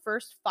watched the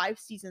first 5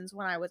 seasons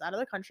when I was out of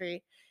the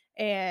country.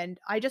 And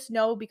I just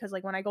know because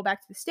like when I go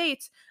back to the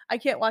States, I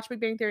can't watch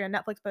Big Bang Theory on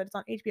Netflix, but it's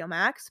on HBO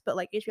Max. But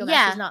like HBO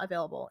Max is not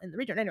available in the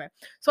region anyway.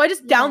 So I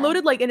just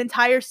downloaded like an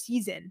entire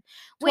season,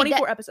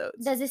 24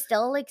 episodes. Does it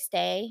still like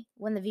stay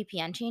when the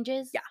VPN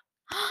changes? Yeah.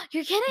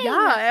 You're kidding? Yeah,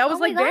 I was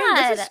like,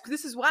 dang,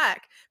 this is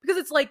whack because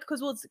it's like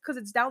because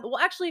it's down. Well,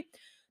 actually,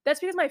 that's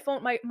because my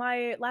phone,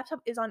 my laptop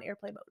is on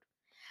airplane mode,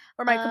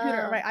 or my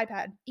computer or my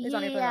iPad is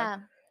on airplane mode.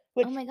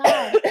 Which, oh my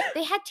god,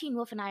 they had Teen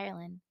Wolf in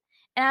Ireland.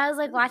 And I was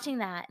like watching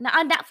that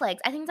on Netflix.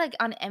 I think it's like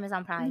on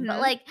Amazon Prime. But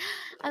like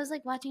I was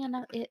like watching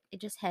on it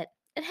just hit.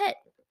 It hit.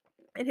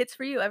 It hits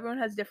for you. Everyone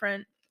has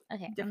different.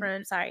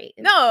 Sorry.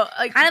 No,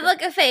 like kind of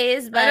like a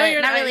phase, but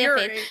not really a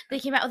phase. Right. They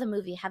came out with a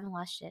movie. Haven't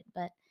watched it,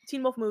 but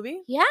Teen Wolf movie?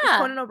 Is Yeah.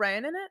 Conan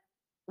O'Brien in it?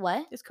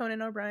 What? Is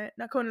Conan O'Brien?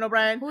 Not Conan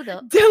O'Brien. Who the?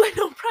 Dylan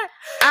O'Brien.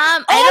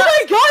 I Oh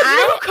my god, you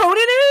know I who Conan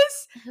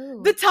is?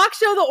 who? The talk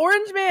show, The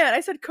Orange Man. I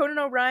said Conan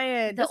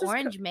O'Brien. The This is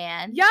Orange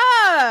Man.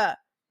 Yeah.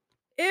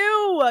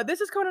 Ew.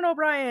 This is Conan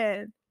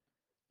O'Brien.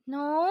 No.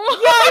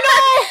 Yeah, I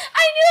know.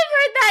 I knew I've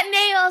heard that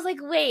name. I was like,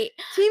 wait.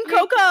 Team You're-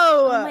 Coco.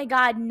 Oh my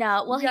god,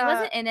 no. Well, Yeah. he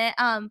wasn't in it.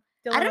 Dylan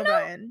I don't know.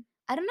 O'Brien.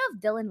 I don't know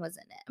if Dylan was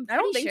in it. I'm I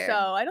don't pretty think sure.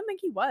 so. I don't think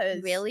he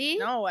was. Really?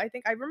 No, I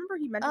remember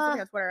he mentioned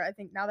something on Twitter. I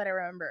think now that I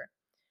remember.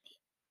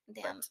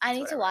 Damn, But I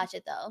need whatever. to watch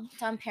it though.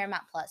 It's on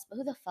Paramount Plus, but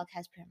who the fuck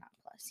has Paramount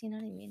Plus? You know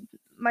what I mean?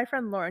 My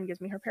friend Lauren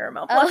gives me her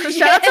Paramount Oh, Plus. So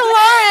shout out to yeah. Lauren.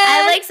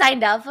 I like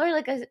signed up for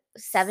like a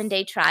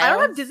 7-day trial. I don't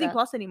have Disney so-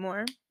 Plus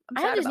anymore. I'm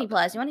I have sad Disney about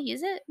Plus. You want to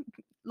use it?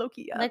 that.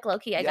 Loki, yeah. Like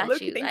Loki, I Yeah, got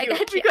Loki, you. thank I you, got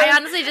you. because I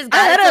honestly just I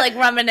got had it to a- like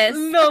reminisce.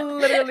 No,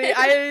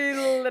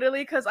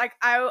 literally, because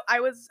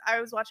I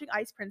was watching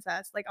Ice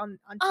Princess like on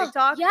Oh,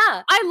 TikTok. yeah,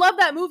 I love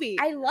that movie.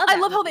 I love. I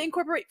that love how movie. they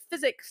incorporate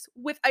physics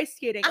with ice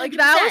skating. Like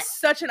that 100%. was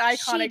such an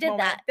iconic did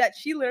moment. that.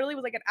 She literally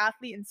was like an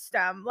athlete in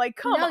STEM. Like,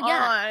 come no, on.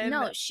 yeah,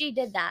 no, she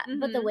did that.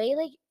 But the Mhm. way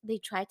like they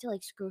tried to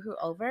like screw her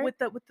over. With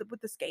the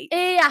skates.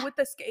 Yeah. With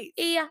the skates.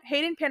 Yeah.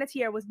 Hayden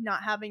Panettiere was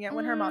not having it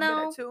when her mom did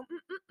No. it too.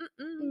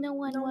 No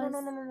one was.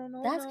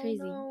 No, That's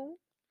crazy. no.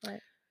 What?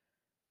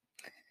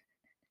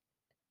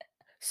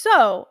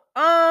 So,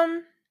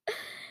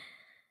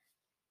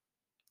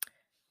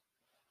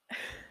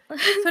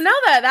 so now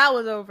that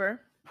was over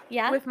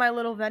Yeah. with my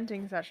little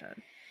venting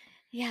session,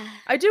 Yeah.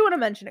 I do want to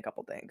mention a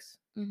couple things.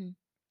 Mhm.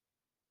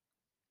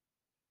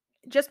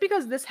 Just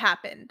because this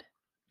happened,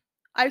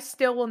 I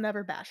still will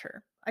never bash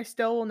her. I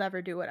still will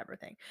never do whatever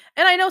thing.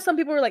 And I know some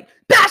people were like,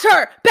 bash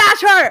her,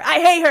 I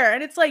hate her.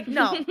 And it's like,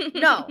 no.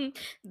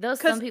 Those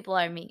 'Cause- some people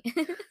are me.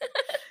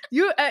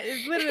 You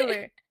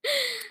literally.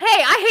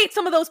 Hey, I hate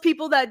some of those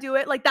people that do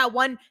it. Like that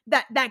one,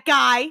 that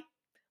guy.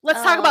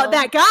 Let's talk about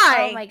that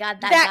guy. Oh my god,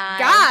 That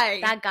guy.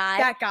 guy. That guy.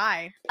 That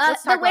guy.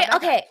 Let's talk but wait,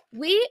 about that okay.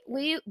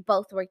 We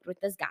both worked with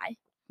this guy,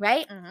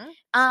 right?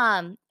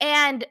 guy.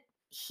 And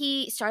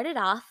he started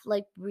off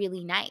like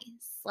really nice.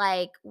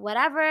 Like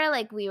whatever,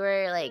 like we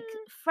were like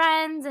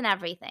friends and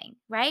everything,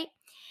 right?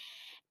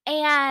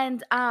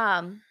 And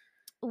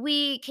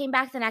we came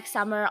back the next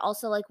summer,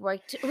 also like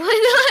worked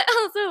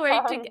also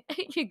worked together.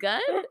 You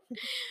good?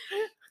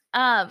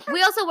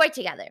 We also worked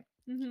together.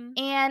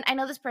 And I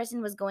know this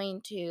person was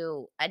going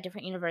to a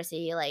different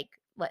university, like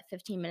what,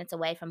 15 minutes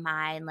away from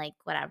mine, like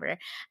whatever.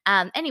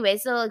 Anyway,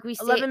 so like we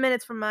stayed 11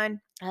 minutes from mine.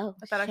 Oh,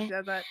 I thought I shit.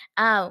 said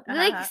that. We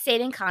like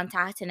stayed in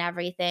contact and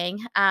everything.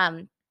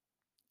 And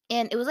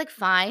it was like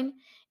fine.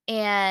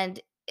 And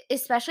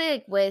especially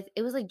like with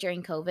it was like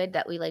during COVID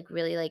that we like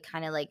really like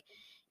kind of like,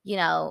 you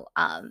know,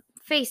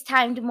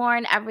 FaceTimed more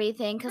and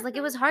everything. Cause like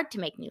it was hard to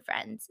make new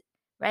friends,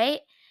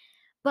 right?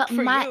 But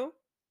For you.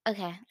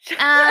 okay.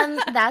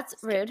 That's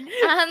rude.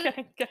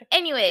 Okay.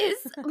 Anyways,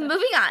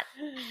 moving on.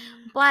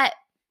 But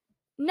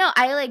no,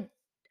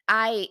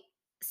 I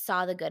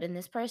saw the good in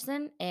this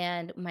person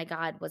and my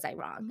god, was I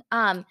wrong.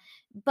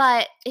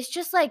 But it's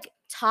just like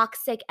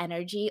toxic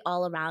energy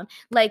all around.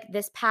 Like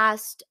this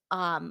past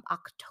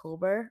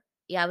October.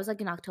 Yeah, it was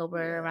like in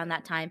October around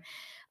that time.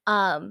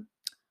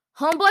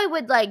 Homeboy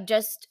would like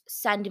just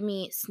send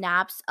me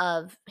snaps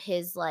of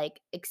his like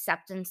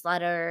acceptance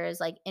letters,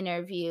 like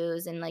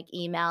interviews and like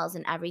emails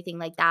and everything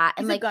like that.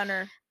 He's And a like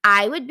gunner.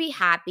 I would be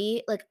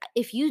happy. Like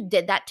if you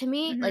did that to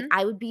me, like Mhm.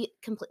 I would be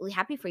completely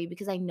happy for you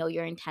because I know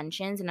your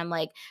intentions and I'm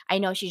like, I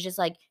know she's just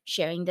like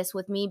sharing this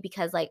with me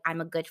because like I'm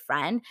a good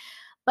friend.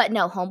 But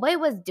no, homeboy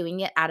was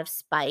doing it out of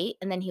spite.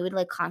 And then he would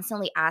like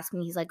constantly ask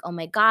me, he's like, oh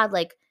my God,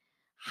 like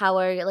how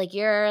are like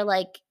your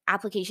like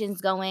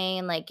applications going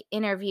and like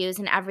interviews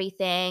and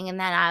everything. And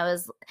then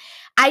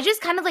I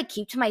just kind of like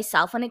keep to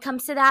myself when it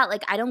comes to that.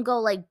 Like I don't go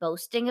like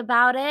boasting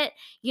about it,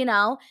 you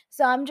know?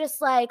 So I'm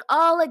just like,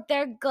 oh, like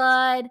they're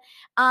good.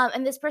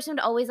 And this person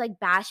would always like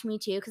bash me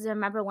too. Cause I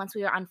remember once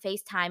we were on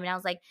FaceTime and I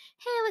was like,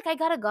 hey, like I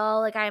gotta go.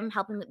 Like I'm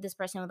helping this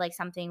person with like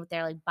something with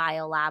their like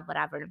bio lab,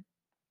 whatever.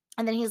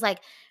 And then he's like,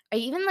 are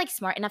you even like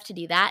smart enough to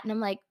do that? And I'm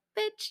like,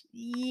 bitch,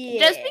 Yeah.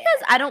 just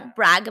because I don't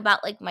brag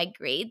about like my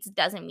grades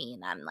doesn't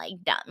mean I'm like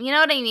dumb. You know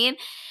what I mean?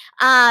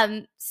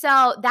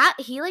 So that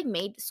he like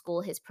made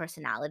school his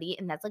personality,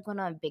 and that's like one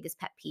of my biggest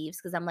pet peeves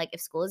because I'm like,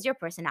 if school is your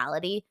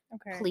personality,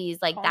 Okay. please,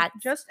 like Calm-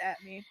 that's just at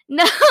me. no,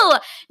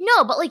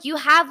 but like you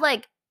have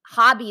like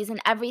hobbies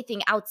and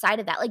everything outside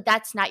of that. Like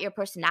that's not your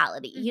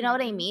personality. You know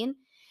what I Mhm. mean?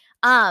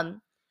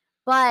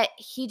 But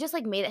he just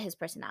like made it his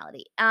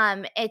personality.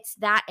 It's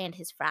that and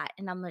his frat,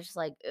 and I'm just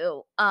like,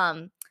 ew.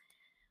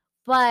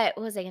 But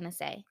what was I gonna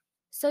say?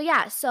 So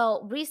yeah,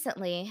 so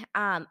recently,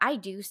 I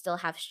do still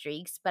have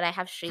streaks, but I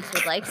have streaks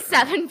with like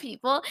 7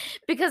 people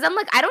because I'm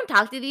like, I don't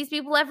talk to these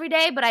people every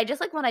day, but I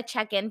just like want to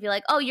check in, be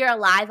like, oh, you're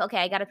alive. Okay,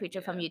 I got a picture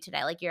from you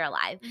today. Like you're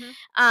alive.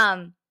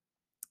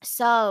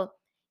 So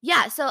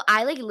yeah, so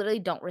I like literally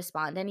don't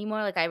respond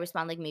anymore. Like I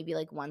respond like maybe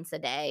like once a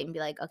day and be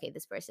like, okay,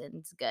 this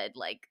person's good.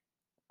 Like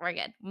we're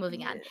good.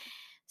 Moving on. Yeah.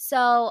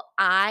 So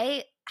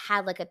I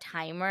had like a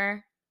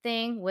timer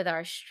thing with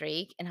our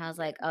streak, and I was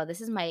like, "Oh,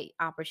 this is my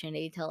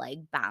opportunity to like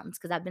bounce,"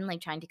 because I've been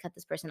like trying to cut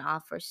this person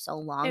off for so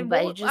long, And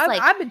but what it's just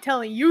like, I've been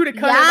telling you to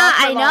cut him yeah, off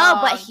for I know,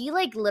 but long. he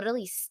like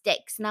literally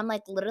sticks, and I'm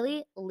like,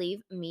 literally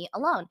leave me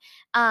alone.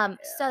 So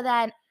Yeah.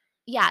 then,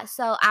 yeah,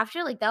 so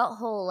after like that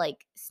whole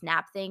like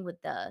snap thing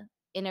with the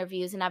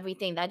interviews and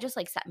everything, that just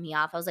like set me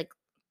off. I was like,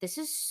 this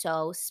is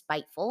so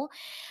spiteful.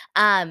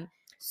 Um,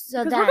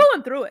 so Because we're then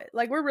going through it.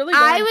 Like, we're really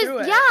I going was, through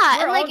it. yeah,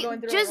 We're and all like going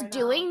through it just right now.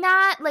 doing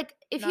that, like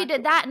if he Not did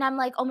cool. that and I'm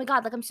like, oh my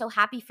God, like I'm so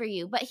happy for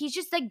you. But he's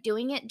just like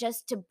doing it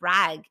just to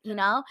brag, you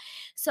know?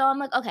 So I'm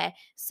like, okay.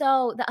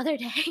 So the other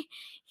day,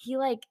 he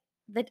like,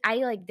 that I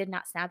like did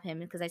not snap him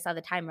because I saw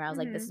the timer. I was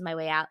like, this Mhm. is my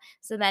way out.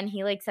 So then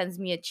he like sends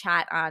me a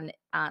chat on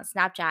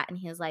Snapchat and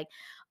he was like,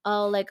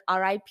 oh, like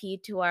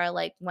RIP to our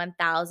like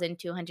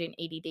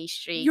 1,280-day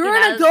streak. You're And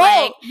an I was like,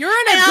 adult. You're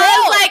an and adult.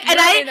 I was like, and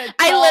You're an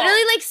I adult.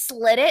 literally like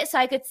slid it so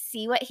I could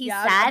see what he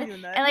Yeah, said I'm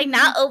doing that. and like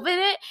not open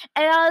it.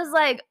 And I was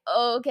like,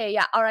 oh, okay,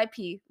 yeah,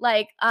 RIP.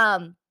 Like,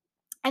 and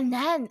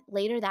then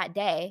later that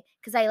day,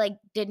 because I like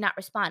did not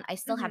respond, I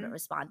still haven't Mhm.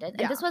 responded.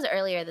 Yeah. And this was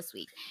earlier this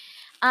week.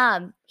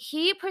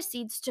 He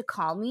proceeds to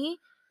call me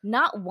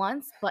not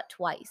once but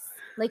twice.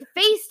 Like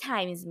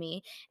FaceTimes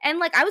me. And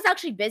like I was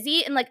actually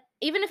busy. And like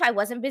even if I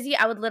wasn't busy,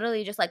 I would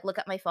literally just like look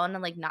at my phone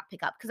and like not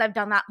pick up. Cause I've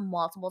done that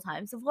multiple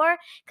times before.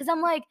 Cause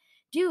I'm like,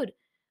 dude,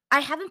 I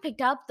haven't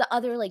picked up the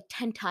other like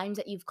 10 times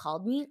that you've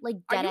called me. Like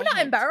Are get you a not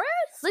hint. embarrassed?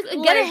 Like get a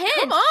Like,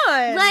 come hint.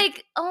 on.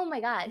 Like, oh my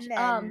gosh.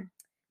 Men.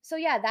 So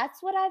yeah,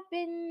 that's what I've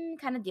been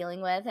kind of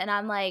dealing with. And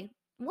I'm like,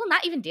 well,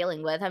 not even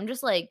dealing with. I'm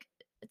just like,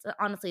 it's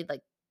honestly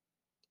like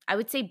I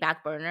would say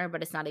back burner,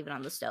 but it's not even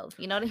on the stove.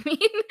 You know what I mean?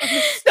 On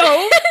the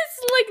stove?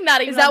 It's like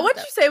not even Is that on the what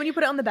stove. you say when you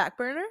put it on the back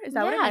burner? Is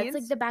that what it Yeah, means?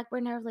 it's like the back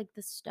burner of like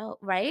the stove,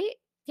 right?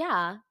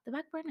 Yeah, the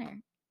back burner.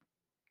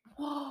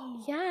 Whoa.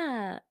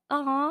 Yeah.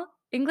 Uh-huh.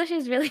 English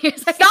is really your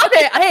second Stop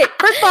it. Hey, language.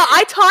 first of all,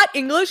 I taught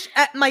English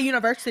at my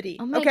university.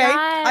 Oh my Okay?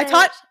 I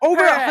taught gosh.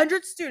 over Her-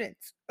 100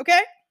 students. Okay?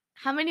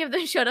 How many of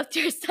them showed up to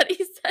your study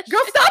session?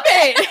 Girl, stop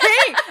it.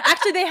 Hey,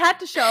 actually, they had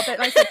to show up at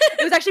my study.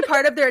 It was actually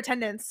part of their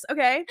attendance.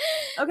 Okay?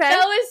 Okay?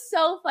 That was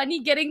so funny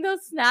getting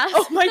those snaps.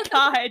 Oh my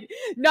God.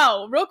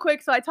 No, real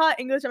quick. So I taught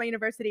English at my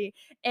university,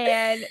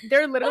 and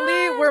there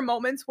literally were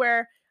moments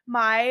where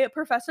my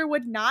professor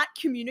would not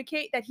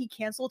communicate that he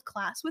canceled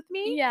class with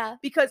me Yeah.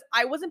 because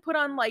I wasn't put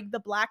on like the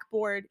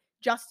blackboard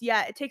just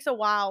yet. It takes a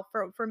while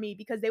for me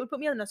because they would put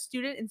me on a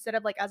student instead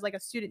of like as like a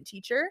student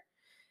teacher.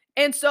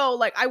 And so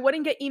like I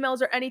wouldn't get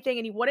emails or anything,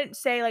 and he wouldn't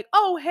say like,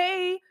 "Oh,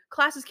 hey,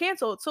 class is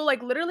canceled." So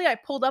like literally I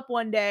pulled up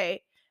one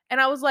day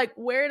and I was like,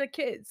 "Where are the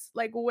kids?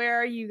 Like,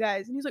 where are you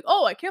guys?" And he's like,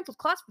 "Oh, I canceled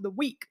class for the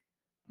week."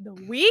 The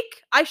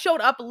week? I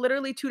showed up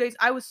literally 2 days.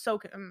 I was so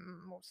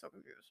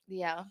confused.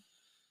 Yeah.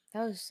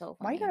 That was so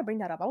Why funny. you gotta bring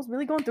that up? I was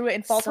really going through it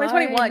in fall Sorry,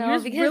 2021. no, You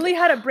just because- really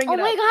had to bring Oh it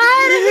up. my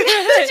God.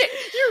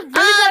 You really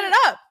brought it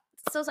up.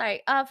 So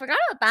sorry. Forgot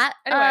about that.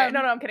 Anyway, no,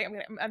 I'm kidding.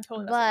 I'm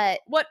totally messing with you. But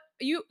What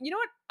you know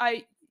what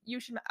I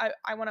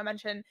want to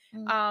mention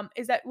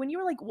is that when you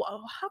were like,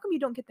 "Whoa, how come you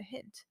don't get the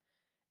hint?"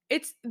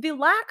 It's the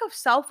lack of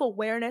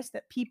self-awareness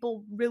that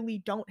people really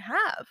don't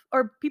have,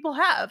 or people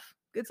have.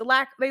 It's a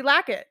lack. They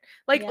lack it.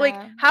 Like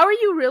Yeah. how are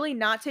you really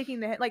not taking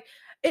the hint? Like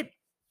it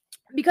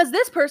because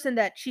this person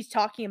that she's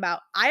talking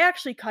about, I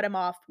actually cut him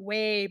off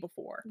way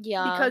before.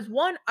 Yeah. Because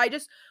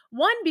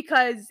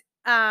because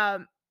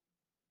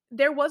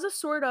there was a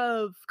sort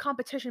of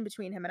competition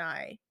between him and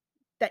I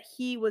that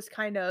he was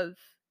kind of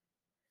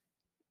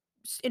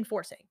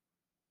enforcing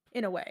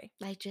in a way.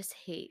 I just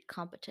hate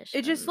competition.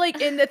 It just like,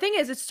 and the thing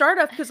is, it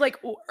started off because like,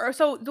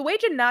 so the way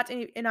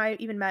Jannat and I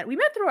even met, we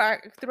met through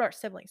our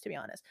siblings, to be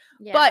honest.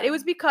 Yeah. But it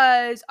was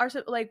because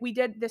we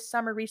did this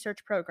summer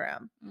research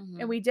program,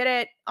 and we did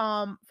it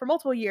for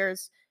multiple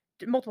years,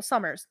 multiple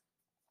summers.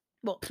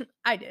 Well,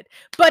 I did,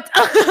 but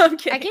I'm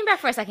kidding. I came back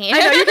for a second. I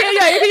know you can.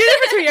 Yeah, you can use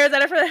it for 2 years.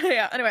 And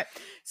yeah. Anyway,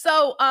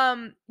 so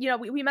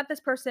we met this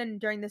person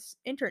during this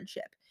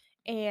internship,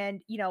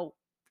 and your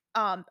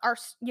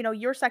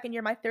second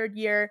year, my third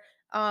year.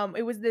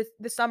 It was the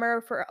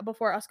summer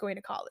before us going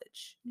to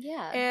college.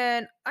 Yeah.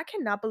 And I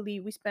cannot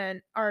believe we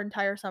spent our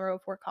entire summer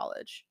before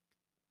college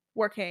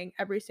working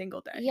every single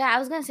day. Yeah, I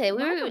was gonna say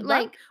we were Why-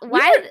 like,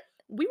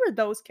 we were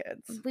those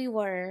kids. we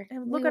were.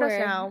 And we look at us were.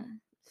 now,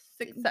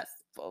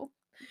 successful.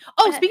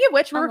 Oh, speaking of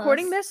which, we're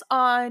recording almost. this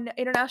on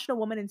International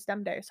Women in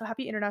STEM Day. So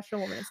happy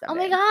International Women in STEM Oh Day.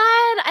 my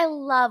God, I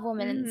love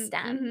Women in Mhm,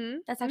 STEM. mhm,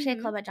 That's actually mhm.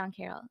 a club at John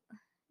Carroll.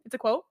 It's a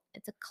quote.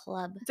 It's a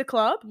club. It's a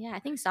club. Yeah, I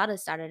think Sada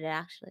started it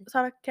actually. Is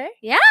that okay?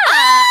 Yeah.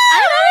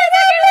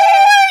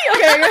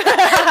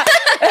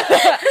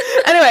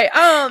 Anyway,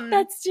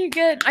 That's too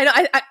good. I know.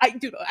 I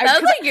dude.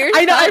 That was like yours.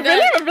 I know. I'm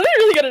so good.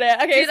 really good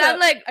at it. Okay, Dude, so I'm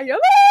like, yeah,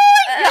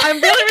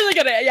 I'm really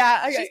good at it.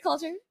 Yeah. Okay. she's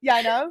culture. Yeah,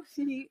 I know.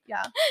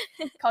 Yeah.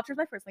 Culture is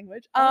my first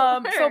language.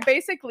 Oh, So her.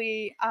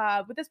 basically,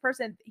 with this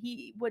person,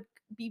 he would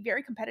be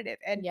very competitive,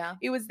 and Yeah.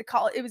 it was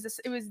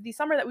the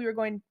summer that we were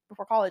going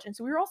before college, and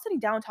so we were all sitting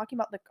down talking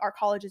about our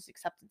college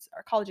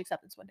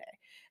acceptance one day,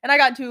 and I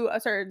got into a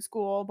certain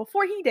school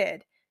before he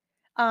did.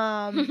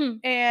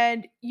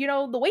 And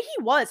the way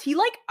he was,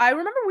 I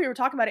remember we were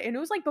talking about it, and it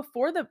was like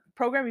before the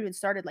program even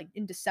started, like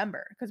in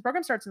December, because the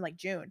program starts in like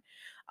June.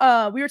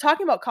 We were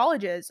talking about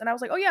colleges, and I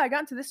was like, oh yeah, I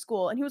got into this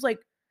school, and he was like,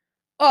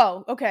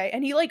 oh, okay.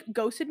 And he like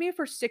ghosted me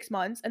for 6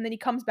 months, and then he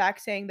comes back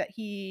saying that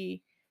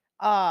he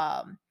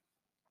um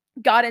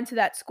got into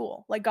that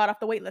school, like got off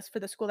the wait list for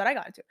the school that I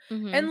got into.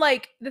 And Mhm.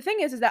 like the thing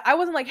is that I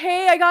wasn't like,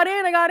 hey, I got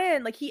in, I got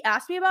in. Like he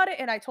asked me about it,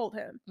 and I told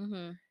him.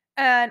 Mhm.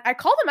 And I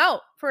called him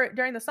out for it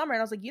during the summer,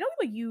 and I was like,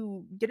 like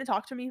you didn't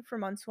talk to me for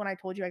months when I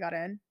told you I got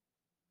in.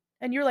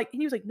 And he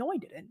was like, no, I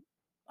didn't.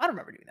 I don't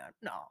remember doing that.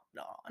 No,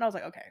 no. And I was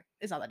like, okay,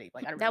 it's not that deep.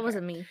 Like I don't That really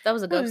care. wasn't me. That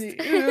was a ghost.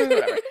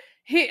 Whatever.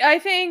 I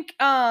think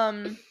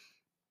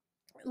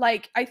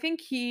I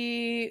think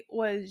he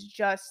was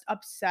just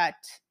upset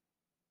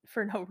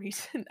for no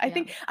reason. Yeah. I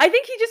think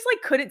he just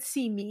like couldn't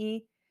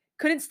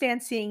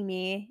stand seeing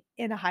me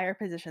in a higher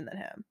position than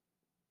him.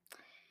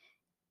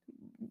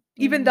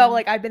 Even though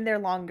like I've been there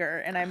longer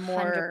and I'm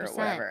more 100%.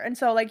 whatever. And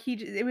so like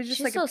it was just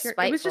She's like so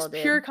it was just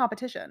spiteful, pure dude.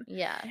 competition.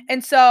 Yeah.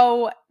 And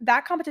so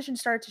that competition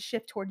started to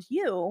shift towards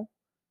you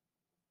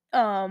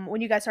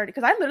when you guys started,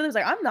 because I literally was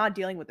like, I'm not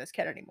dealing with this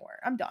kid anymore.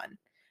 I'm done.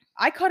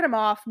 I cut him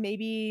off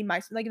maybe in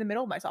the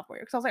middle of my sophomore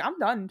year, because I was like,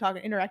 I'm done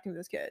interacting with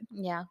this kid.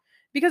 Yeah.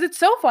 Because it's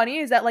so funny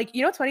is that like,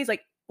 what's funny is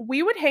like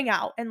we would hang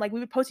out and like we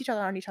would post each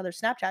other on each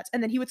other's Snapchats,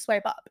 and then he would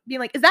swipe up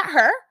being like, is that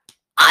her?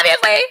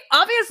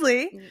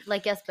 Obviously.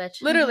 Like, yes,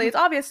 bitch. Literally, it's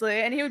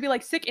obviously. And he would be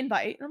like, sick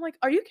invite. And I'm like,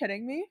 are you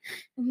kidding me?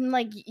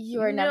 Like, you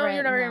were never. No,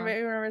 you No.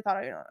 never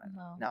thought of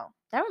No.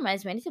 That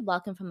reminds me, I need to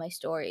block him from my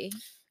story.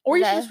 Or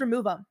you should just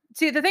remove him.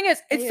 See, the thing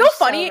is, it's You're so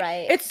funny. so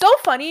right. It's so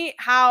funny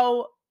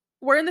how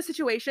we're in the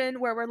situation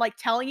where we're like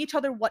telling each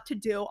other what to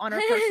do on our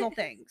personal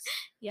things.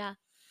 Yeah.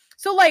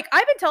 So like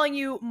I've been telling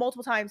you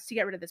multiple times to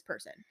get rid of this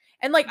person.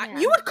 And like Yeah.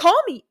 you would call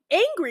me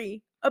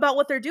angry about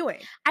what they're doing.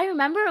 I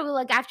remember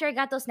like after I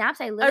got those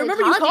snaps, I literally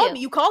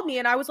you called me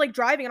and I was like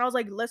driving, and I was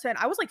like, listen,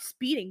 I was like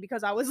speeding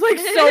because I was like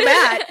so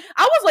mad.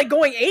 I was like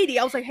going 80.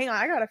 I was like, hang on,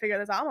 I gotta figure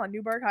this out. I'm on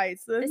Newburgh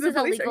Heights. This is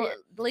illegal.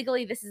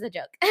 Legally, this is a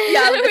joke.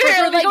 Yeah, like, for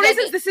like, legal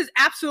reasons, this is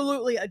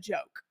absolutely a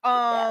joke.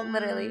 Yeah,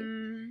 literally.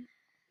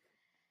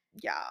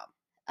 Yeah.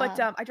 But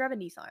I drive a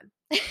Nissan.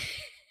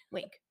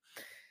 Link.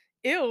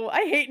 Ew,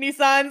 I hate Nissans.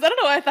 I don't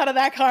know why I thought of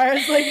that car.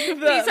 It's like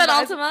Nissan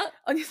Altima.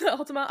 Nissan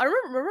Altima. I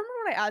remember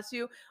when I asked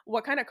you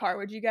what kind of car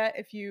would you get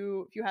if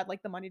you had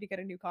like the money to get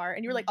a new car,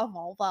 and you were like, a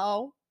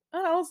Volvo.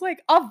 And I was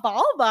like, a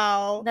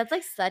Volvo. That's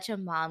like such a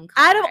mom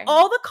car. Out of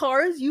all the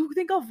cars, you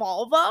think a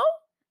Volvo?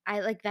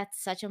 I like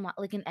that's such a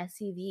like an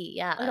SUV.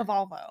 Yeah, like a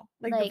Volvo,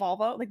 like the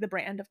Volvo, like the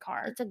brand of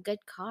car. It's a good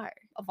car.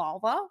 A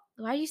Volvo.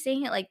 Why are you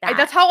saying it like that?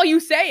 That's how you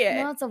say it.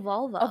 No, it's a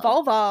Volvo. A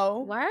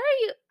Volvo. Why are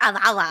you a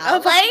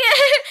Volvo? Like,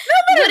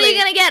 what are you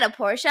gonna get? A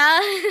Porsche?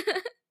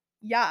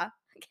 Yeah.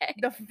 Okay.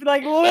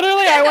 Like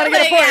literally, I want to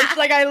get a Porsche. Yeah.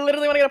 Like I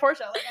literally want to get a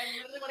Porsche. Like I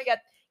literally want to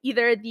get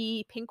either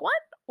the pink one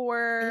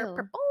or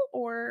purple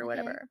or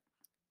whatever.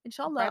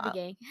 Inshallah. Barbie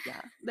gang. Yeah,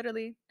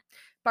 literally.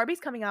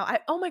 Barbie's coming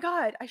out. Oh my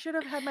god, I should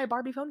have had my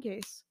Barbie phone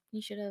case.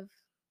 You should have.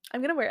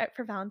 I'm gonna wear it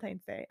for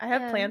Valentine's Day. I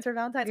have plans for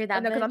Valentine's Day.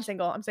 No, because I'm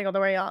single. Don't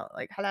worry, y'all.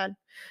 Like halal.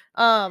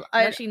 No,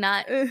 she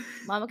not.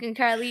 Mama can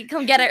Carly,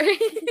 come get her.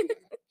 She's in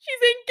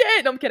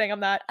kid. No, I'm kidding.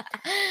 I'm not.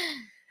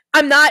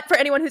 I'm not. For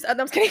anyone who's.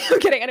 I'm kidding. I'm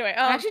kidding. Anyway,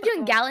 I'm actually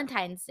doing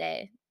Galentine's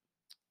Day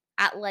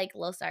at like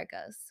Los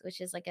Arcos, which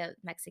is like a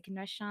Mexican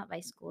restaurant by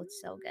school. It's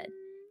so good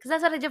because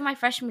that's what I did my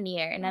freshman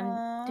year, and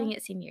I'm doing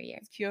it senior year.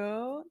 It's cute.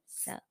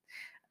 So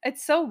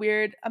it's so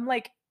weird. I'm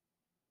like,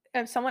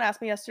 if someone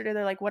asked me yesterday,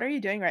 they're like, "What are you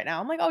doing right now?"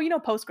 I'm like, "Oh,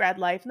 post grad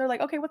life," and they're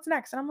like, "Okay, what's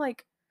next?" And I'm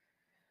like,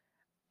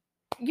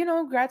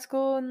 grad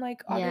school in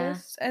like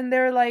August, and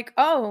they're like,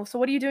 "Oh, so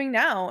what are you doing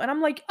now?" And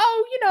I'm like,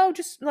 "Oh,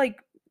 just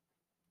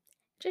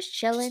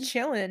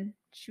chilling."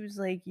 She was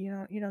like,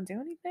 "You don't do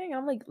anything?" And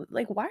I'm like,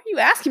 "Why are you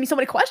asking me so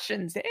many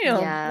questions?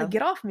 Damn, like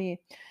get off me."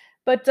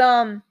 But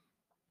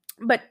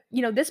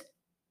this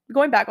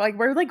going back, like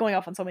we're like going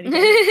off on so many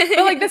things.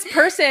 But like this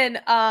person,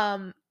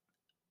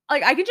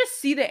 like I can just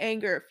see the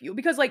anger of you,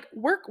 because like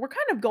we're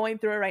kind of going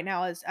through it right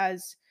now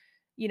as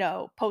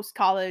post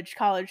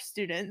college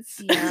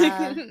students.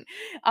 Yeah.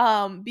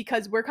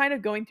 Because we're kind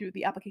of going through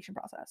the application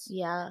process.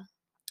 Yeah.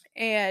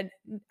 And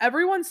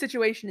everyone's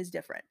situation is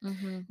different.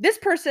 Mm-hmm. This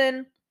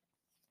person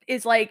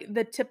is like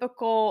the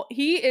typical,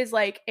 he is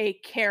like a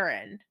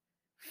Karen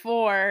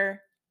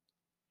for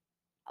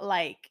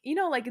like,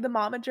 like the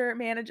momager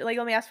manager, like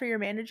let me ask for your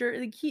manager.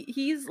 Like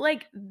he's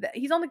like,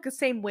 he's on like the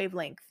same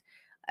wavelength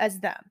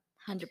as them.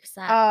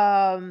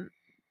 100%.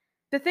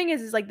 The thing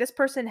is like this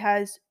person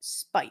has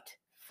spite,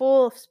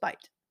 full of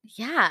spite.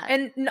 Yeah.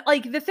 And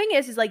like the thing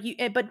is like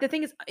but the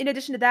thing is, in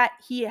addition to that,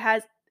 he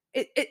has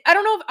I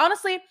don't know if,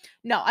 honestly,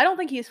 no, I don't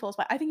think he is full of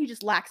spite. I think he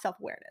just lacks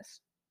self-awareness.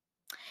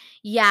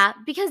 Yeah,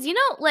 because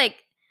like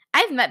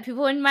I've met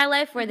people in my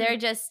life where they're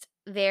just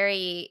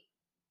very,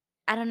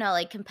 I don't know,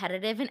 like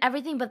competitive and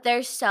everything, but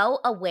they're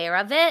so aware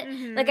of it.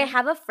 Mm-hmm. Like I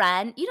have a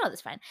friend,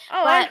 this friend.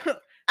 Oh, but,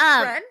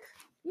 friend?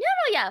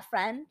 No, yeah,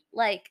 friend,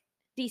 like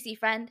DC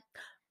friend,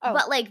 oh.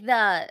 But like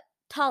the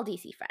tall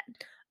DC friend.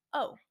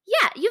 Oh,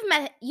 Yeah,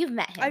 you've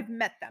met him. I've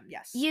met them,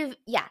 yes.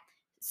 Yeah.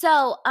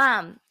 So,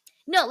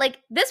 no, like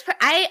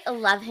I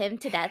love him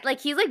to death. Like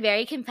he's like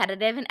very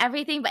competitive and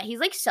everything, but he's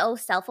like so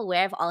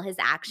self-aware of all his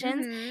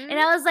actions. And Mhm.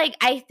 I was like,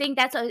 I think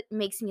that's what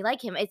makes me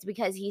like him. It's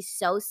because he's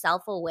so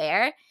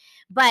self-aware,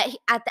 but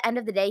at the end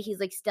of the day, he's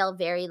like still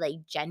very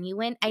like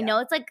genuine. I Yeah. know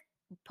it's like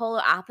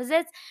polar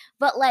opposites,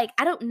 but like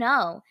I don't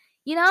know.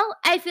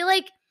 I feel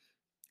like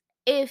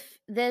if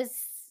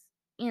this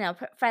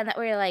friend that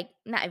we're like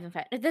not even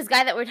friend, if this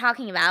guy that we're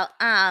talking about,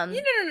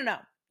 No.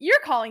 You're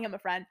calling him a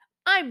friend.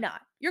 I'm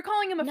not. You're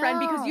calling him a friend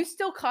because you no.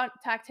 still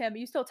contact him,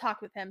 you still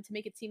talk with him to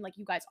make it seem like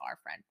you guys are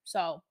friends.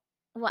 So,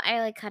 Well, I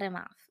like cut him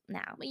off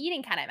now. well, you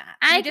didn't cut him off.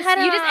 I cut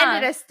him You just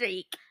ended off. a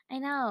streak. I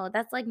know.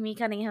 That's like me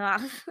cutting him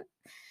off.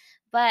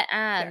 But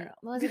Girl.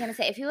 what was I gonna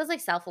say? If he was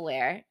like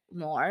self-aware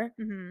more,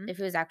 Mhm. if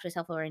he was actually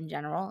self-aware in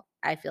general,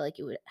 I feel like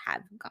it would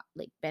have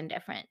been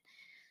different.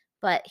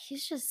 But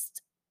he's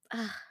just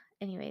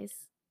anyways,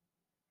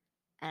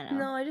 I don't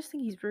know. No, I just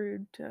think he's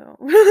rude too.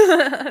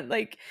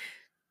 like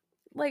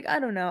I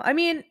don't know. I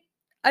mean,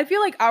 I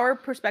feel like our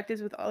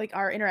perspectives with like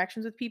our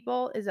interactions with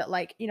people is that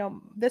like,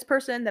 this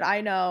person that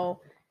I know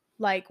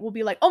like will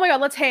be like, "Oh my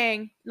god, let's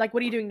hang. Like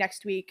what are you doing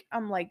next week?"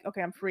 I'm like,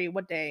 "Okay, I'm free.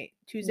 What day?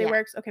 Tuesday Yeah.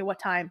 works. Okay, what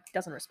time?"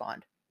 Doesn't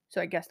respond.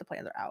 So I guess the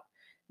plans are out.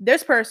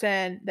 This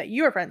person that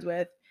you are friends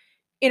with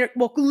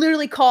will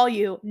literally call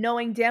you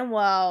knowing damn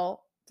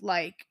well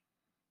like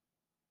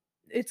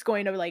it's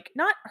going to like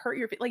not hurt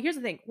your like here's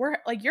the thing. We're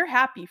like you're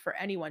happy for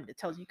anyone that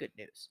tells you good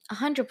news.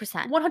 100%.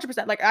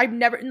 100%. Like I've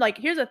never like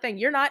here's the thing.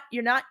 You're not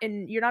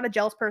a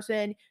jealous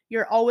person.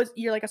 You're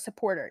like a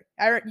supporter.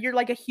 You're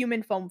like a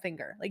human foam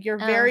finger. Like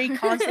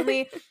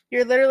Oh.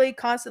 you're literally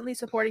constantly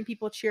supporting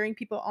people, cheering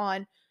people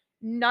on.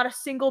 Not a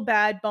single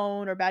bad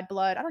bone or bad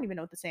blood. I don't even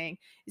know what the saying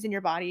is in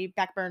your body.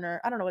 Back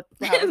burner. I don't know what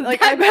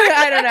like I,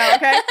 I don't know,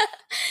 okay?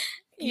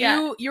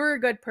 Yeah. You're a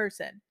good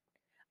person.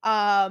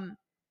 Um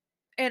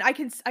and I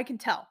can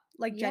tell,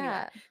 like, genuine.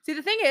 Yeah. See,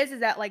 the thing is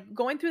that, like,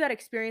 going through that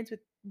experience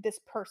with this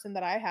person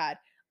that I had,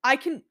 I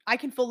can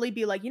fully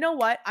be like, "You know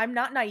what? I'm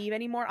not naive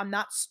anymore. I'm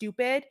not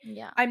stupid.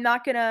 Yeah. I'm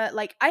not gonna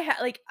like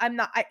I'm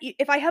not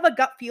if I have a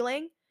gut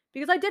feeling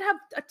because I did have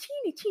a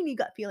teeny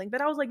gut feeling,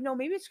 but I was like, "No,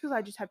 maybe it's because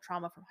I just have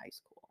trauma from high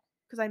school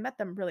because I met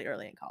them really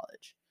early in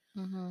college."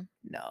 Mhm.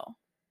 No.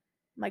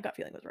 My gut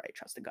feeling was right.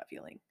 Trust the gut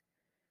feeling.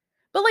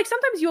 But, like,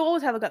 sometimes you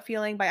always have a gut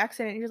feeling by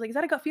accident. You're just like, "Is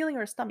that a gut feeling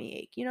or a stomach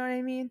ache?" You know what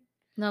I mean?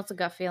 No, it's a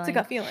gut It's a feeling.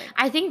 gut feeling.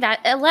 I think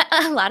that a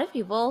lot of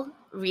people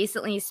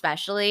recently,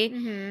 especially,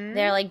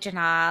 they're Mhm. like,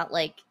 Jana,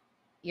 like,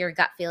 your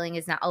gut feeling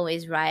is not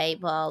always right,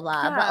 blah,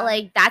 blah, blah. But, Yeah.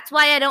 like, that's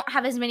why I don't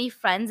have as many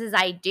friends as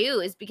I do,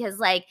 is because,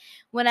 like,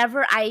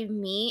 whenever I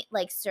meet,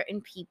 like, certain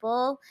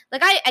people,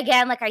 like,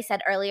 again, like I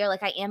said earlier,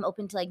 like, I am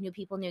open to, like, new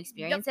people, new Yep.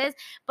 experiences.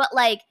 But,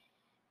 like,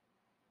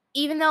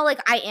 even though, like,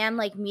 I am,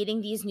 like,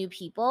 meeting these new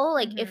people,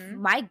 like, if Mhm.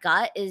 my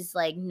gut is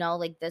like, "No,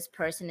 like, this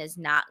person is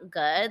not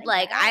good," Like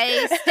like, that.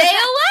 I stay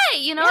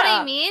away, you know what I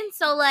Yeah. mean?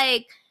 So,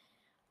 like,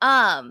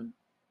 um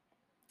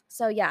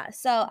so, yeah.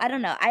 So, I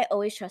don't know, I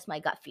always trust my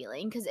gut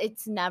feeling because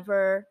it's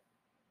never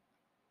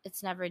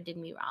did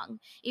me wrong.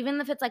 Even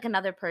if it's, like,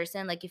 another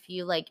person, like, if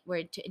you, like,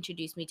 were to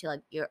introduce me to,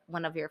 like, your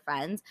one of your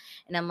friends,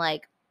 and I'm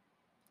like,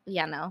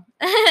 "Yeah, no."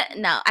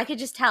 No, I could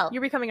just tell.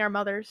 You're becoming our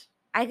mothers.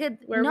 I could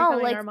We're no,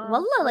 becoming like, our moms.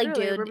 wallah, like,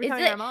 Literally, we're dude, is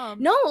becoming our it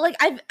moms. no, like,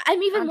 I'm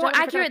even I'm more trying to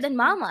accurate protect than you.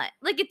 mama.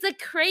 Like, it's, like,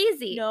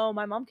 crazy. No,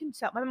 my mom can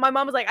tell. My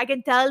mom was like, "I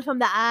can tell from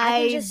the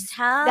I can just eyes. The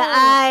tell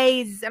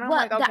eyes." And I'm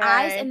what like, the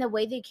eyes "Okay." and the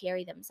way they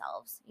carry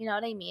themselves, you know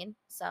what I mean?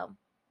 So,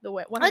 The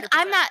way like, 100%.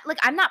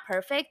 I'm not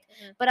perfect,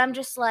 Mhm. but I'm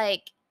just,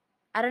 like,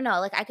 I don't know,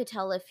 like, I could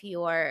tell if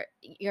your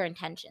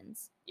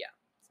intentions. Yeah.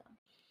 So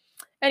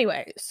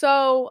Anyway,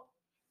 so,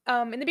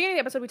 in the beginning of the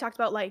episode, we talked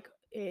about, like,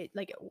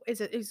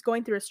 is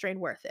going through a strain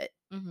worth it?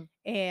 mhm.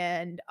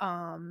 And,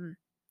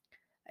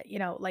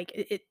 like,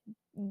 it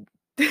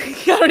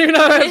I don't even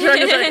know what I was trying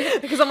to say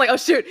because I'm like, "Oh,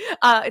 shoot."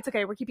 It's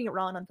okay. We're keeping it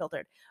raw and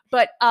unfiltered.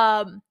 But,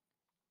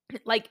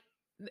 like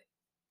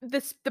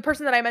the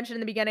person that I mentioned in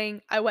the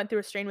beginning, I went through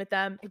a strain with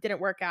them. It didn't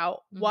work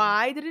out. Mhm.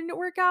 Why didn't it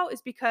work out?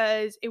 Is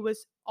because it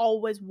was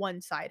always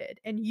one-sided.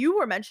 And you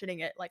were mentioning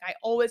it. Like I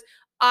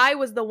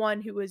was the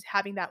one who was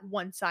having that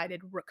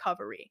one-sided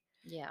recovery.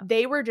 Yeah.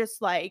 They were just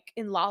like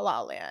in la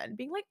la land,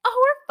 being like,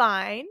 "Oh, we're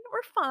fine.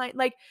 We're fine."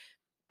 Like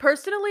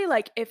personally,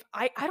 like if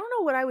I don't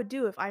know what I would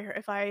do if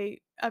I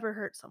ever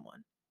hurt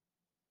someone.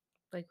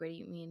 Like, what do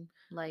you mean?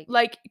 Like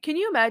Like, can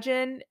you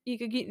imagine you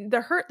could get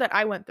the hurt that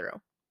I went through?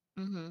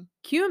 mhm.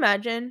 Can you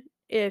imagine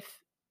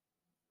if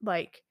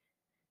like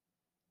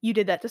you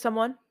did that to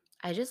someone?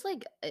 I just,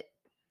 like,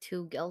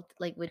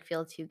 would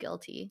feel too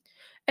guilty.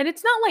 And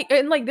it's not like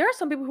and, like, there are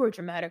some people who are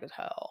dramatic as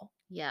hell.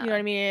 You know what Yeah.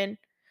 I mean?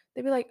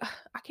 They'd be like, "Ugh,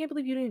 I can't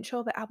believe you didn't show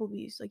up at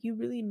Applebee's. Like, you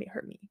really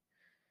hurt me."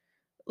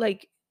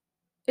 Like,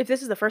 if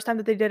this is the first time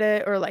that they did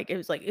it or, like, it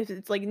was, like if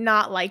it's, like,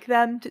 not like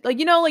them to like,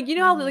 you know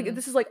how, like, Mhm.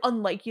 this is, like,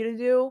 unlike you to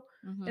do?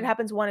 It Mhm.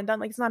 happens one and done,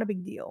 like, it's not a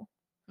big deal.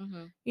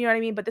 Mhm. You know what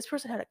I mean? But this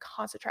person had a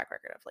constant track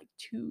record of, like,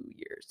 2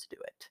 years to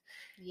do it.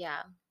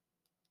 Yeah.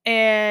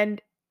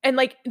 And And,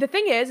 like, the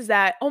thing is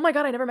that oh my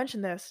god, I never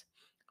mentioned this.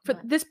 For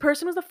What? this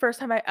person was the first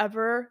time I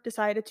ever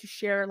decided to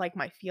share, like,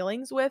 my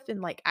feelings with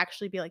and, like,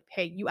 actually be like,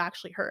 "Hey, you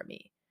actually hurt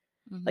me."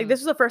 Like, Mhm. this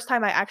was the first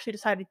time I actually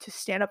decided to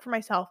stand up for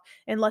myself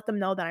and let them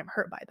know that I'm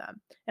hurt by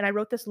them. And I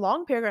wrote this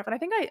long paragraph, and I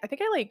think I,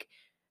 like,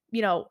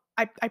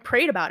 I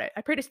prayed about it.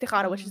 I prayed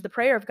istikhara, which is Mhm. the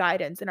prayer of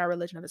guidance in our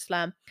religion of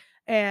Islam.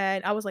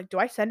 And I was like, "Do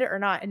I send it or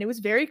not?" And it was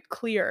very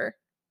clear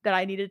that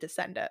I needed to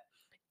send it.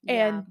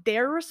 Yeah. And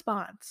their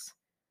response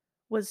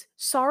was,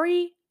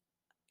 "Sorry,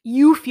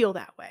 you feel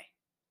that way."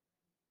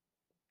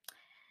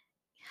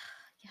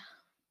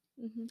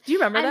 Yeah. Mhm. Do you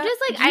remember I'm that?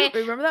 just like Do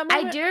you remember that I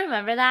moment? do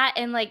remember that,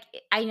 and, like,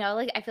 I know,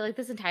 like, I feel like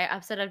this entire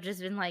episode I've just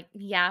been like,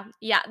 "Yeah,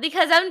 yeah,"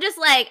 because I'm just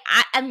like,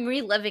 I'm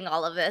reliving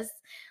all of this,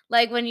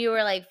 like, when you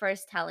were, like,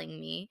 first telling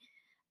me,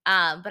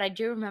 but I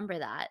do remember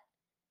that.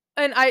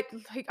 And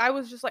I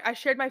was just like I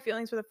shared my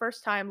feelings for the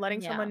first time,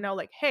 letting Yeah. someone know,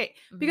 like, "Hey,"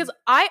 because Mhm.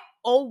 I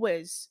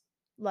always,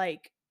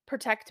 like,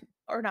 protect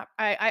or not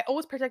I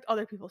always protect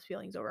other people's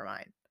feelings over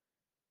mine.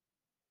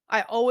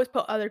 I always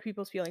put other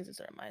people's feelings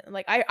instead of mine.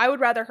 Like, I would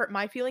rather hurt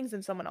my feelings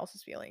than someone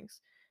else's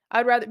feelings.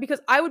 I'd rather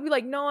because I would be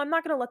like, "No, I'm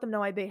not gonna let them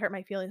know they hurt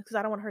my feelings because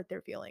I don't wanna hurt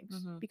their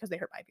feelings Mhm. because they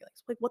hurt my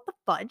feelings." Like, what the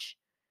fudge?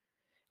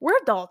 We're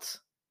adults.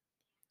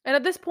 And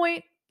at this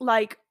point,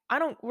 like, I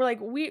don't we're like,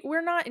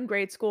 we're not in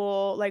grade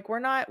school, like,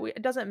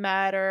 it doesn't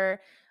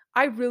matter.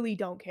 I really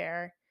don't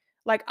care.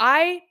 Like,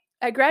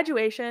 at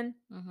graduation,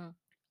 Mhm.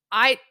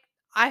 I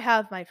I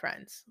have my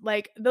friends.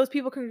 Like, those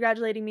people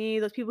congratulating me,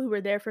 those people who were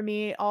there for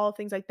me, all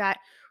things like that.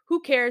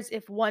 Who cares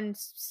if one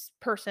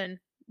person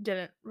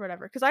didn't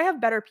whatever? Because I have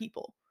better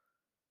people.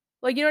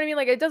 Like, you know what I mean?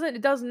 Like,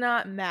 it does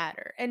not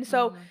matter. And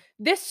so Mhm.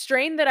 this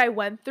strain that I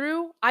went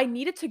through, I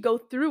needed to go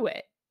through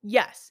it.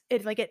 Yes,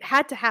 it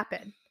had to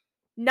happen.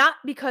 Not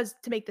because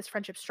to make this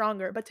friendship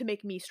stronger, but to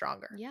make me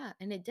stronger. Yeah,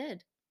 and it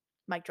did.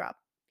 Mic drop.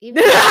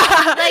 Even though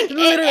like, I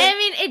Literally.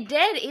 mean, it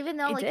did, even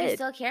though, It like, you did.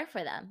 still care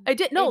for them. I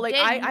did no, It like,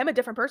 did I'm a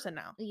different person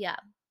now. yeah.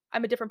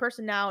 I'm a different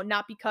person now,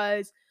 not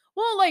because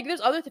well, like,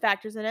 there's other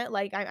factors in it.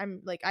 Like,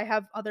 I'm like, I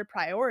have other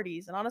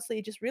priorities, and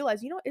honestly, just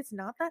realized, it's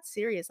not that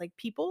serious. Like,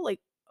 people, like,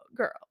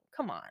 girl,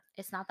 come on,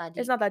 It's not that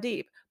it's deep. not that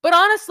deep. But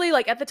honestly,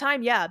 like at the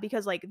time, yeah,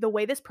 because like the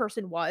way this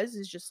person was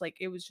is just like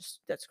it was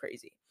just that's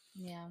crazy.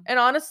 Yeah. And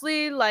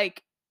honestly,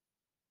 like,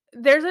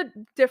 there's a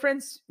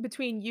difference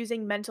between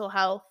using mental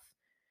health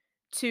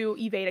to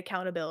evade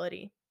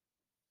accountability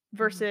Mhm.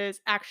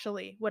 versus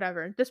actually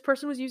whatever. This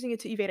person was using it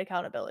to evade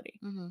accountability.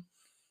 Mhm.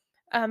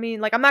 I mean,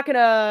 like, I'm not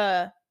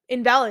gonna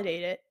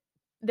invalidate it,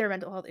 their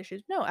mental health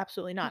issues. No,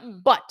 absolutely not.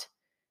 Mm-mm. But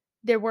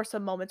there were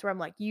some moments where I'm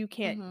like, you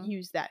can't Mhm.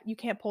 use that. You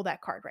can't pull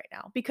that card right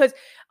now. Because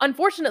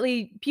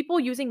unfortunately, people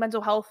using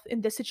mental health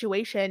in this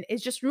situation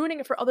is just ruining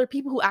it for other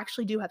people who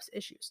actually do have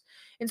issues.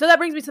 And so that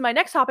brings me to my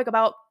next topic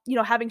about,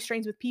 having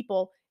strains with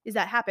people is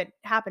that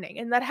happening.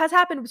 And that has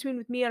happened between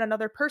with me and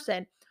another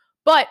person.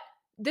 But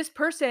this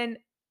person,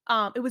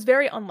 it was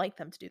very unlike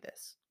them to do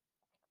this.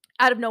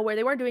 Out of nowhere.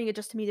 They weren't doing it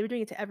just to me, they were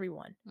doing it to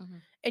everyone.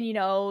 Mhm.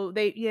 And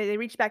they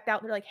reached back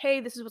out. They're like, "Hey,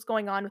 this is what's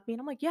going on with me." And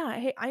I'm like, "Yeah,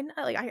 hey, I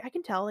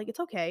can tell. Like, it's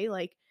okay.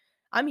 Like,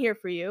 I'm here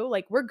for you.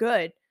 Like, we're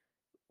good.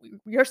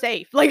 You're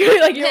safe. Like,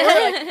 we're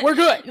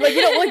good. Like,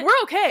 like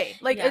we're okay.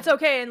 Like, Yeah. it's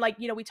okay." And like,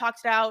 we talked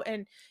it out,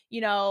 and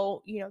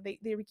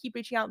they would keep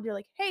reaching out and be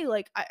like, "Hey,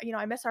 like,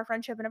 I miss our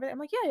friendship and everything." I'm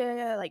like, "Yeah, yeah,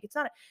 yeah. Like,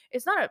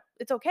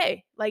 it's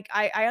okay. Like,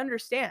 I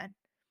understand."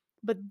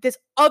 But this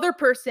other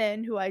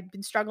person who I'd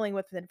been struggling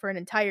with it for an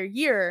entire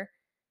year,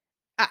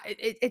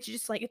 it's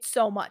just like it's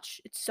so much.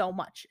 It's so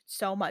much. It's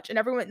so much. And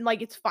everyone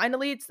like it's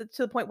to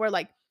the point where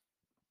like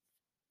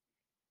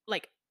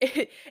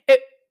it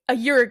a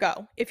year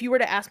ago, if you were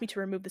to ask me to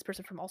remove this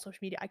person from all social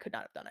media, I could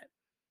not have done it.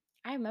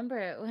 I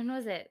remember when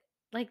was it?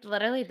 Like,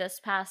 literally this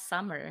past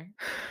summer.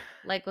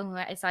 Like, when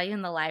I saw you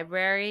in the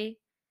library,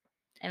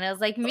 and it was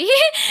like me.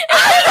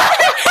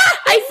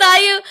 I saw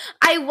you.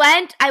 I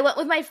went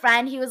with my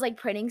friend, he was, like,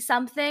 printing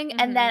something,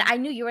 and then Mhm. I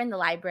knew you were in the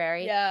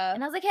library, Yeah.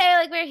 and I was like, "Hey,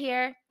 like, we're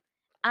here."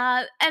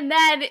 And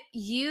then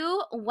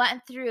you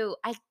went through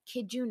I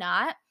kid you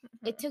not,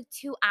 it Mhm. took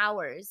 2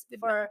 hours Did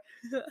not.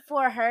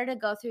 for her to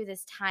go through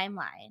this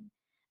timeline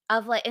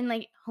of, like and,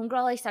 like,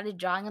 homegirl, like, started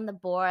drawing on the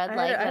board, like,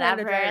 I had a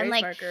whatever, dry and, erase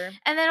like marker.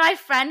 and then my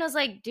friend was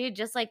like, "Dude,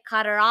 just, like,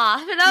 cut her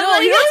off." And I'm No,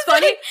 like you know what's it's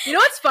funny? like You know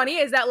what's funny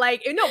is that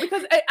like no,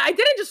 because I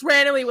didn't just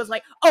randomly was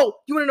like, "Oh,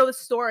 you want to know the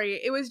story?"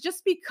 It was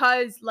just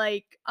because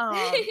like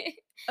a It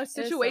was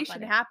so situation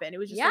funny. happened. It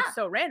was just like Yeah.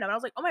 so random. I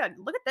was like, "Oh my god,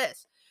 look at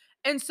this."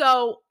 And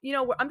so,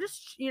 I'm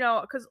just,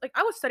 cuz like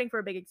I was studying for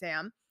a big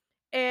exam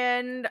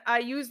and I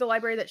used the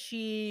library that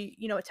she,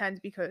 attends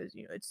because,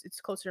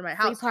 it's closer to my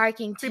Free house.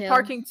 parking Free too.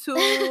 parking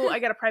too. I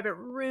got a private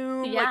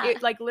room. Like Yeah.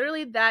 it like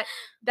literally that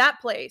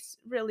place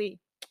really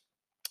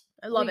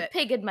I love We it.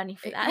 pay good money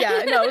for that.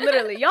 Yeah, no,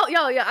 literally. Y'all,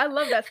 yeah, I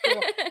love that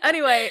school.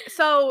 Anyway,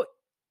 so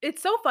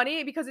it's so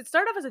funny because it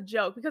started off as a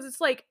joke because it's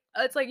like,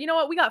 you know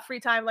what, we got free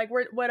time, like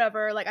we're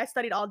whatever. Like I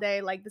studied all day,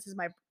 like this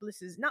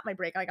is not my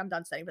break. Like I'm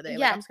done studying for the day.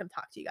 Like I'm Yeah. just gonna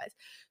talk to you guys.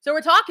 So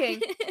we're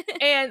talking,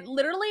 and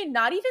literally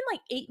not even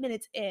like 8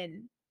 minutes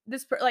in,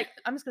 like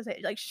I'm just gonna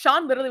say, like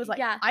Sean literally was like,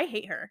 Yeah. I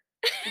hate her.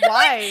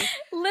 Why?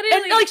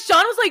 Literally. And like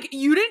Sean was like,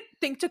 you didn't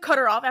think to cut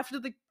her off after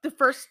the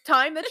first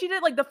time that she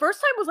did. Like the first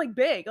time was like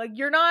big. Like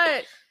you're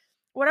not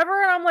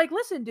whatever. And I'm like,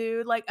 listen,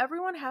 dude. Like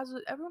everyone has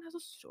a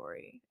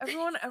story.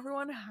 Everyone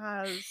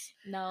has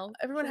no.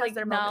 everyone She's has like,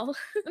 their no. moments.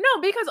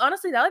 No, because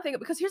honestly, now I think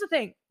because here's the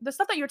thing: the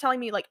stuff that you're telling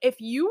me, like if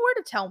you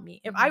were to tell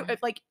me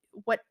if like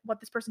what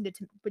this person did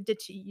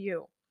to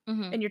you.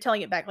 Mhm. And you're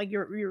telling it back, like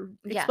you're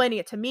Yeah. explaining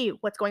it to me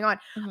what's going on.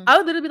 Mhm. I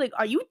would literally be like,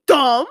 "Are you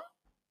dumb?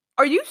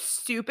 Are you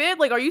stupid?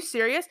 Like, are you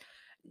serious?"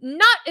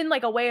 Not in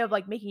like a way of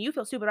like making you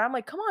feel stupid. I'm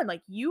like, come on,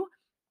 like you,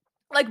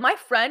 like my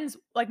friends,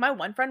 like my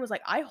one friend was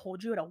like, I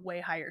hold you at a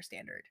way higher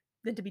standard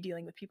than to be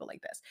dealing with people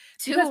like this.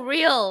 Because Too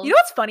real. you know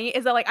what's funny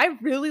is that like I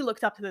really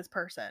looked up to this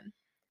person.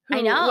 Who,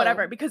 I know.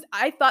 whatever, because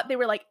I thought they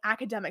were like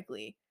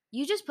academically.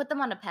 You just put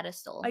them on a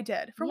pedestal. I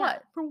did. For Yeah.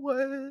 what? For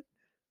what?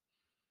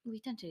 We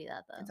tend to do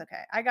that though. It's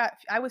okay.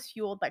 I was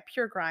fueled by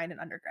pure grind in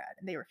undergrad,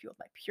 and they were fueled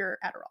by pure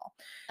Adderall.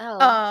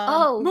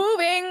 Oh.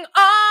 Moving on.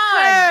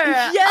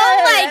 Yeah.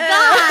 Oh my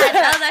god,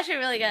 that was actually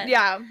really good.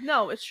 Yeah,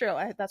 no, it's true.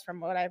 That's from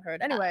what I've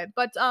heard. Anyway,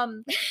 but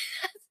the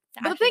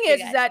thing true,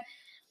 is guys. that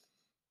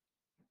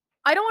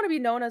I don't want to be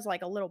known as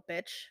like a little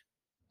bitch.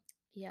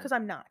 Yeah. Because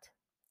I'm not.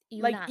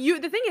 You're like not.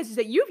 the thing is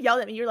that you've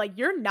yelled at me. You're like,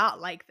 you're not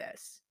like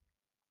this.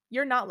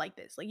 You're not like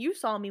this. Like you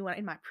saw me when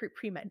in my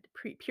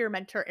peer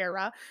mentor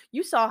era.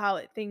 You saw how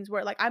things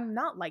were. Like I'm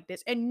not like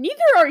this, and neither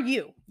are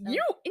you.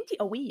 You inti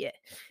owiye.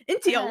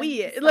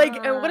 Like,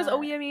 and what does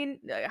owiye mean?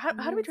 How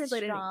do we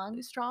translate strong.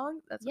 it?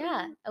 Strong. That's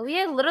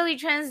owiye literally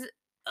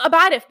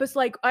about it, but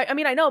like I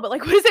mean I know, but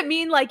like what does it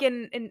mean? Like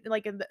in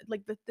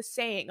the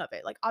saying of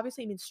it. Like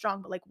obviously it means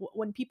strong, but like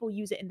when people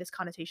use it in this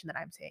connotation that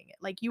I'm saying it,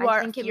 like you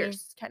are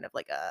fierce, kind of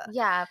like a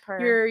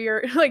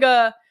you're like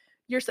a.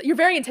 You're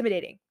very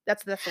intimidating.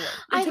 That's the word.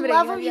 I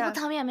love when people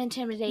tell me I'm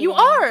intimidating. You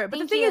are, but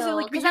the thing is,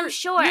 like, because I'm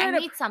sure I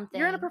need something.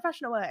 You're in a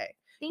professional way.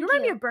 You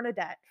remind me of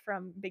Bernadette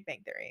from Big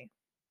Bang Theory.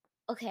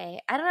 Okay,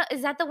 I don't know.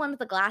 Is that the one with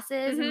the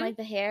glasses and like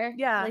the hair?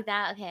 Yeah, like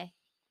that. Okay.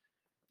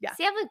 Yeah.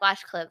 See, I've like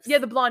watched clips. Yeah,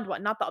 the blonde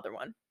one, not the other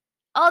one.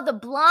 Oh, the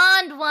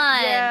blonde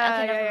one. Yeah.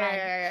 Okay, never mind.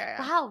 Yeah.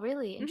 Wow,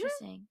 really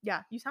interesting.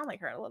 Yeah, you sound like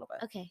her a little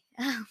bit. Okay.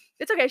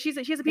 It's okay. She has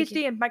a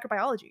PhD in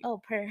microbiology.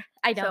 Oh,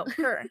 I don't. So,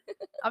 per.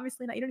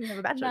 Obviously not. You don't even have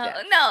a bachelor's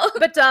yet. No.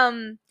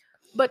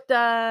 But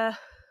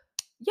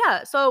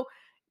yeah. So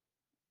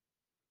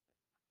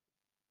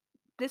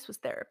this was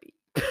therapy.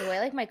 The way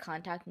like my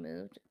contact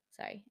moved.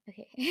 Sorry.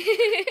 Okay.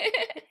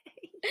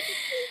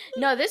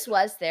 No, this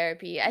was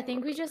therapy. I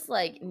think we just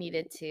like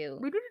needed to.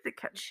 We needed to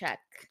check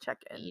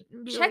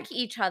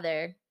each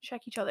other.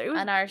 Check each other. It was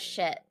on our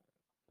shit.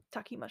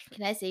 Talking much.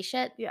 Can I say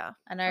shit? Yeah.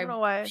 On our I don't know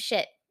why.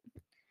 shit.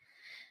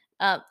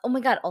 Oh my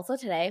god! Also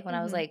today, when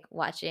I was like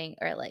watching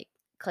or like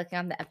clicking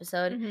on the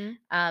episode,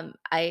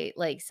 I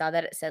like saw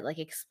that it said like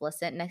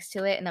explicit next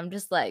to it, and I'm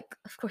just like,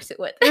 of course it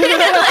would. Of course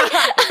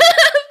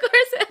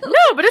it would.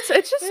 No, but it's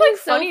just like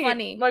so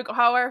funny, like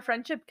how our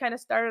friendship kind of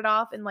started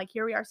off, and like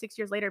here we are 6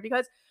 years later.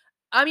 Because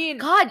I mean,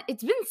 God,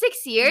 it's been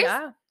 6 years.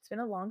 Yeah, it's been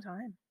a long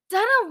time.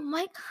 Oh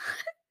my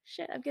god,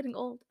 shit! I'm getting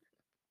old.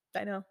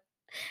 I know.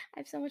 I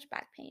have so much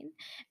back pain.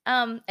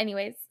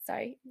 Anyways,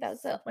 sorry.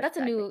 That's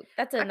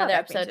another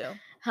episode. Too.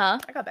 Huh?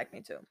 I got back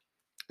pain too.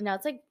 No,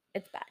 it's like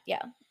it's bad.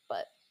 Yeah.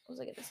 But what was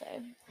I gonna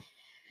say?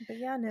 But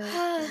yeah, no.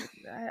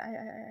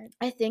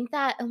 I think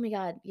that oh my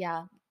god,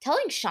 yeah.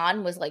 Telling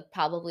Sean was like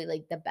probably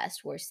like the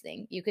worst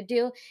thing you could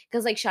do.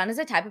 Because like Sean is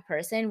the type of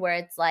person where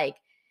it's like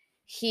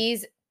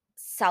he's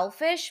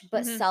selfish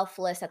but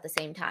selfless at the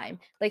same time.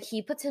 Like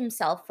he puts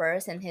himself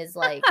first and his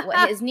like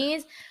what his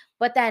needs,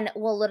 but then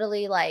will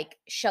literally like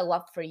show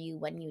up for you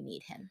when you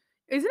need him.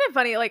 Isn't it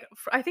funny? Like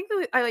I think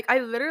that I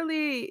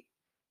literally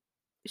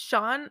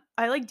Sean,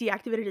 I like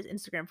deactivated his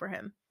Instagram for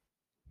him.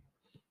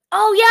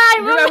 Oh yeah,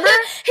 I remember.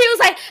 He was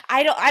like,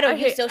 I don't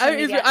use social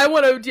media. I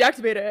want to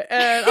deactivate it,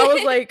 and I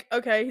was like,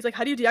 okay. He's like,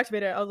 how do you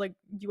deactivate it? I was like,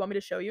 do you want me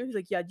to show you? He's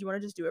like, yeah. Do you want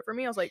to just do it for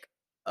me? I was like,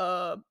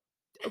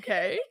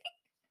 okay.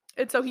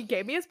 And so he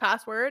gave me his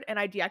password, and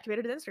I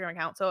deactivated his Instagram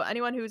account. So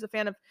anyone who's a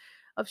fan of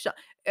Sean,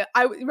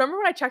 I remember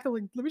when I checked, I'm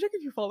like, let me check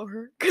if you follow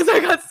her, because I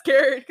got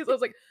scared, because I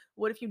was like,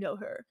 what if you know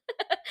her?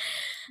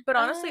 But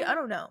honestly, I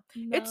don't know.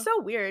 No. It's so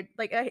weird.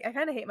 Like I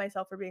kind of hate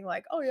myself for being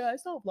like, oh yeah, I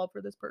still have love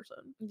for this person.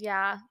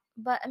 Yeah,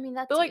 but I mean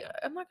that's. But like,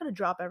 I'm not gonna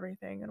drop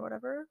everything and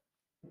whatever.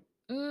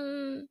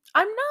 I'm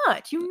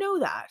not. You know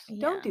that. Yeah.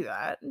 Don't do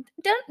that.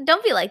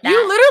 Don't be like that.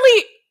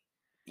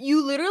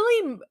 You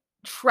literally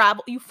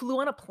travel. You flew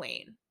on a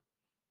plane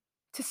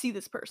to see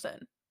this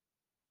person.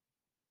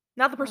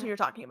 Not the person you're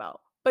talking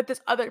about, but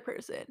this other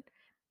person.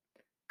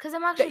 Because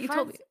I'm actually friends.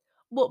 Told me.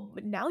 Well,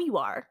 but now you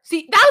are.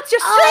 See, that's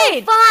just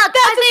strange. Oh, fuck.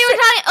 I thought you were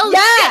talking. Oh,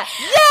 yeah.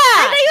 Shit. Yeah.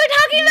 I thought you were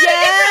talking about a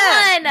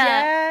different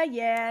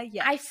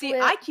one.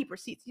 Yeah. I keep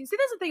receipts. You see,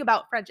 that's the thing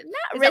about friendship.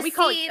 Not receipts. We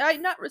call it,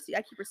 not receipt.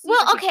 I keep receipts.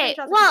 Well, okay.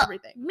 Well,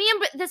 me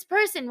and this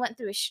person went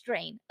through a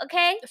strain.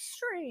 Okay.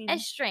 A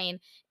strain.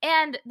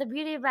 And the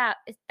beauty about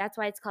that's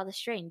why it's called a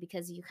strain,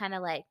 because you kind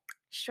of like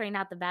strain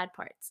out the bad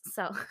parts.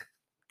 So,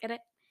 get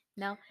it?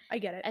 No, I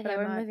get it. Okay,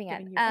 we're moving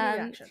on.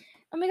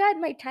 Oh my god,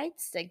 my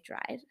tights like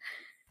dried.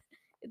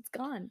 It's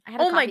gone. I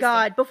had a Oh my coffee stick.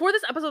 god! Before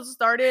this episode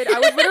started, I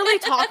was literally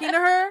talking to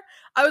her.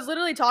 I was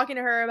literally talking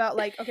to her about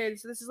like, okay,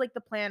 so this is like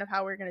the plan of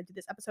how we're gonna do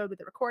this episode with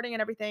the recording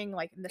and everything,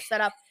 like in the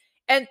setup.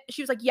 And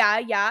she was like,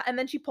 yeah. And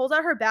then she pulls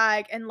out her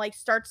bag and like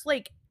starts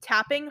like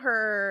tapping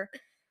her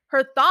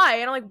thigh,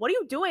 and I'm like, what are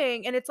you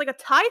doing? And it's like a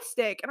Tide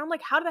stick, and I'm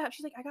like, how did that?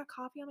 She's like, I got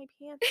coffee on my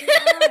pants.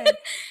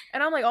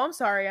 And I'm like, oh, I'm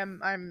sorry,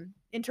 I'm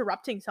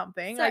interrupting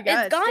something. So I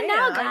guess it's gone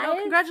now, guys. I know.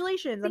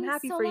 Congratulations, I'm Thanks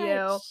happy so for you.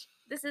 much.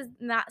 This is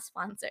not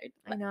sponsored.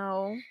 I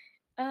know.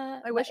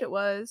 I but wish it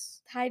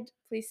was. Tide,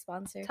 please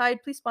sponsor.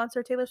 Tide, please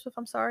sponsor Taylor Swift.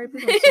 I'm sorry,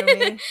 please don't sue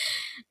me.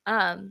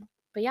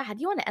 But yeah, how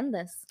do you want to end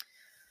this?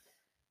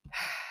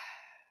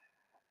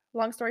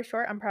 Long story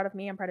short, I'm proud of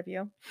me. I'm proud of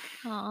you.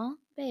 Aw,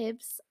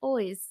 babes,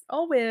 always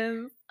proud of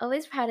you.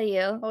 Always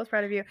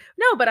proud of you.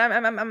 No, but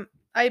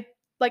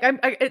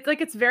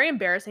it's very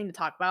embarrassing to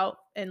talk about,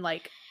 and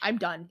like I'm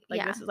done.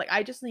 Like this is like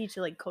I just need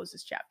to like close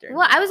this chapter.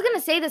 Well, I was gonna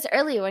say this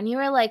earlier when you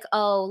were like,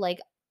 oh, like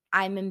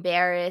I'm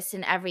embarrassed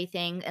and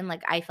everything, and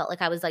like I felt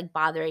like I was like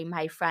bothering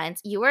my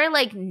friends. You were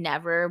like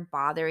never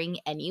bothering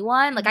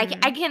anyone. Like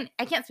I can't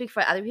speak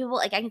for other people.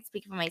 Like I can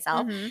speak for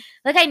myself.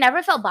 Like I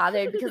never felt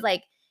bothered because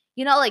like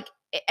like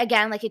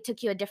again, like it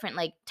took you a different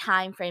like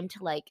time frame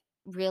to like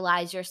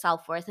realize your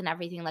self-worth and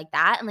everything like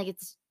that, and like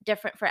it's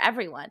different for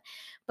everyone,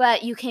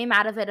 but you came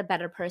out of it a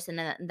better person,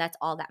 and that's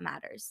all that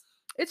matters.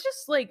 It's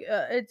just like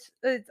it's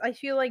I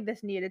feel like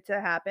this needed to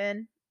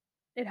happen.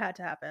 It had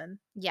to happen.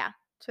 Yeah.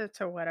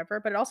 To whatever,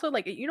 but also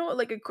like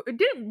like it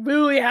didn't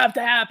really have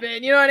to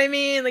happen. You know what I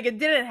mean? Like it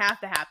didn't have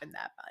to happen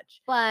that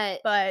much.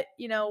 But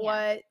you know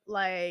what?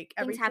 Like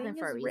things happen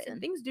for a reason. reason.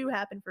 Things do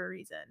happen for a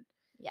reason.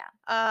 Yeah.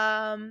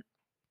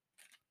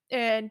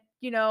 And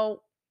the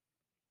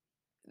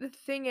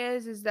thing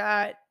is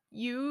that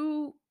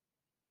you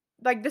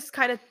like this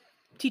kind of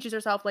teaches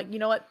yourself like, you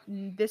know what?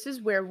 This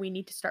is where we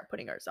need to start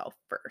putting ourselves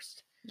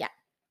first. Yeah.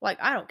 Like,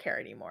 I don't care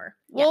anymore.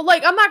 Yeah. Well,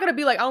 like, I'm not going to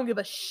be like, I don't give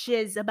a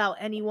shiz about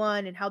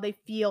anyone and how they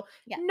feel.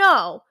 Yeah.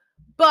 No.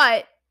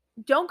 But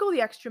don't go the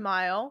extra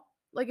mile.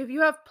 Like, if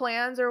you have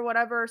plans or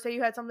whatever, say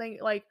you had something,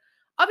 like,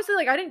 obviously,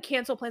 like, I didn't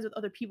cancel plans with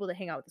other people to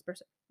hang out with this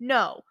person.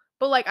 No.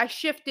 But, like, I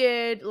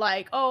shifted,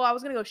 like, oh, I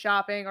was going to go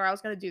shopping or I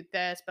was going to do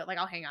this, but, like,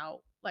 I'll hang out.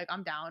 Like,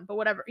 I'm down. But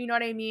whatever. You know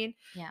what I mean?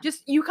 Yeah.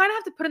 Just, you kind of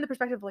have to put in the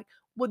perspective of, like,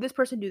 would this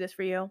person do this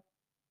for you?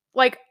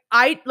 Like,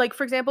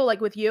 for example,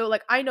 like, with you,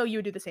 like, I know you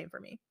would do the same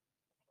for me.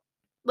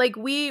 Like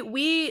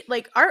we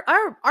like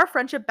our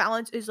friendship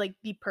balance is like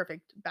the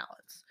perfect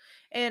balance.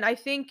 And I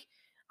think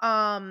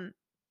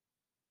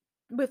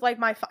with like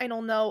my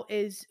final note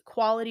is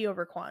quality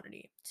over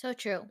quantity. So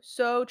true.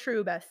 So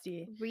true,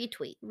 bestie.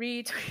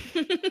 Retweet.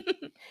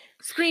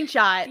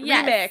 Screenshot.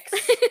 Yes.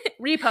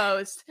 Remix.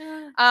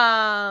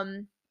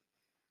 Repost.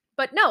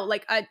 But no,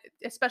 like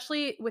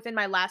especially within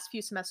my last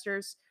few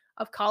semesters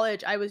of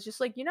college, I was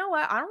just like, you know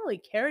what? I don't really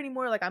care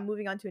anymore. Like I'm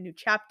moving on to a new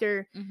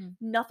chapter.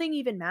 Nothing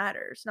even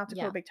matters. Not to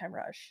quote Big Time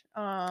Rush.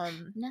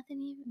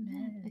 Nothing even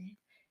matters.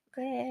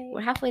 Okay.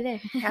 We're halfway there.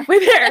 Halfway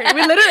there.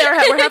 We literally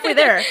we're halfway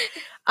there.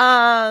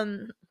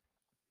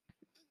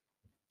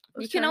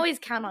 You can always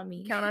count on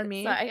me. Count on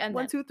me. Sorry,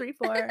 1, 2, 3,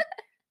 4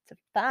 to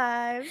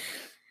 5.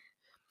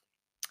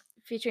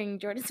 Featuring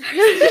Jordan Sparks.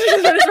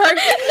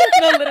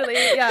 No, literally,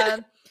 yeah.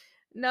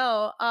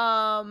 No,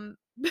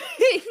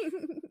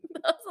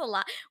 that was a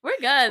lot. We're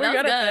good. We're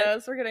good at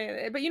this. We're good at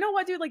it. But you know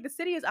what, dude? Like the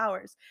city is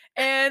ours,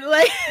 and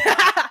like,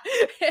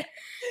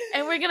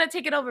 and we're gonna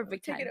take it over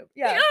big time.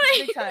 Yeah,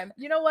 big time.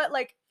 You know what?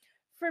 Like,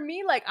 for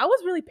me, like I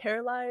was really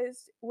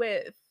paralyzed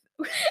with.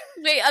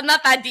 Wait, I'm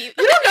not that deep.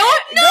 You don't know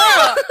it?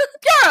 No,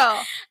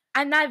 girl.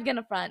 I'm not even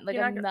gonna front. Like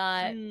I'm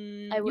not.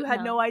 You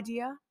had no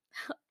idea,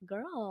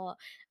 girl.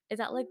 Is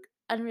that like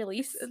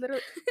unreleased?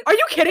 Literally. Are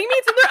you kidding me?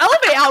 It's in their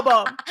Elevate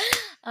album.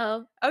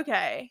 Oh.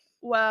 Okay.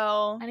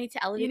 Well, I need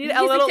to elevate. You need to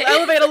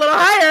elevate a little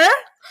higher.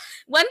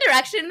 One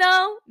Direction,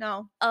 though.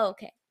 No. Oh,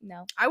 okay.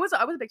 No. I was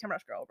a Big Time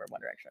Rush girl over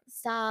One Direction.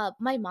 Stop.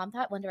 My mom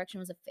thought One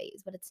Direction was a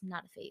phase, but it's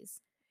not a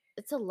phase.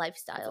 It's a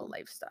lifestyle.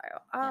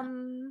 Yeah.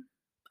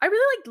 I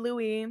really liked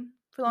Louis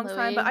for a long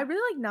time, but I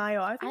really like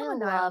Niall. I think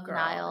I'm a Niall girl.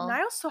 Niall.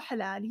 Niall's so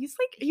halal. He's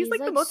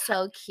like the most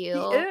so cute.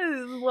 He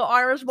is a little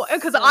Irish boy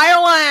because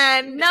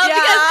Ireland. No,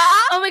 because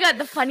oh my god,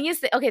 the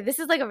funniest thing. Okay, this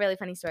is like a really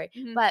funny story.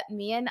 But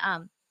me and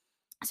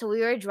so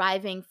we were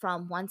driving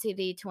from one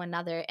city to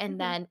another,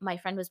 and then my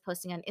friend was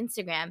posting on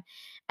Instagram,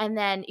 and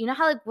then you know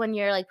how like when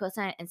you're like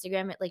posting on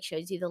Instagram, it like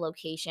shows you the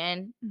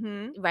location,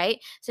 right?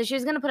 So she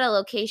was gonna put a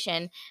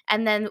location,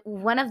 and then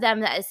one of them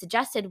that is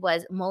suggested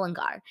was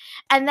Mullingar,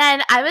 and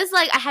then I was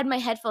like, I had my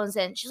headphones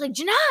in, she's like,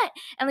 Jeanette,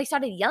 and like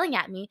started yelling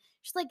at me.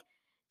 She's like,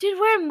 dude,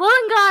 we're in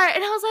Mullingar,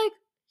 and I was like,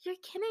 you're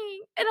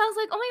kidding, and I was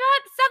like, oh my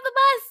god, stop the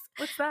bus.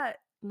 What's that?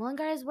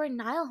 Mullingar is where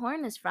Niall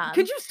Horan is from.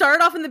 Could you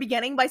start off in the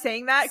beginning by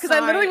saying that? Because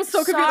I literally was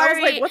so confused. I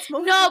was like, what's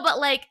Mullingar? No, but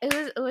like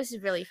it was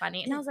really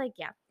funny. And I was like,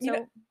 yeah.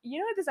 So you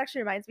know what this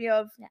actually reminds me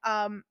of?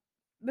 Yeah.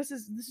 This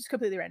is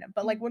completely random.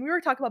 But like when we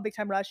were talking about Big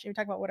Time Rush and we were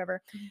talking about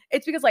whatever,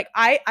 it's because like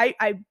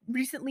I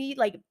recently,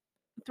 like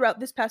throughout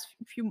this past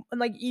few,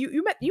 like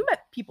you met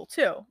people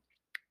too.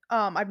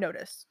 I've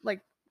noticed,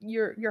 like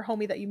your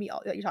homie that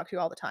that you talk to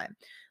all the time.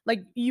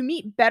 Like, you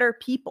meet better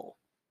people.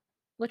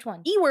 Which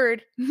one?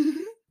 E-word.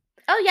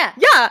 Oh, yeah.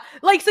 Yeah,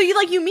 like, so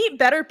you meet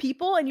better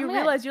people and Oh you my god.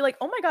 realize you're like,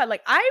 "Oh my god,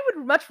 like, I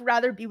would much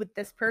rather be with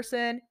this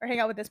person or hang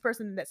out with this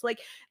person than this." Like,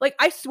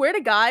 I swear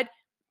to God,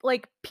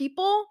 like,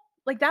 people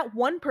like, that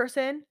one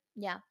person,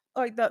 Yeah.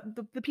 like,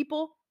 the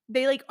people,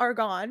 they, like, are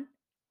gone,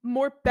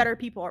 more better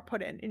people are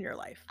put in your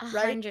life,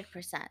 right?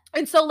 100%.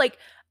 And so, like,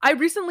 I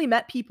recently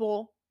met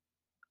people,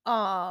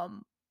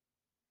 um,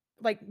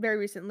 like, very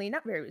recently,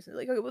 not very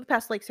recently, like, over the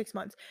past, like, 6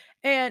 months,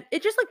 and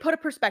it just, like, put a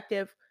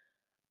perspective,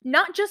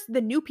 not just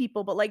the new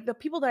people, but, like, the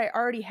people that I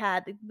already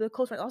had, the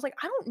close friends. I was like,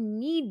 "I don't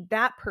need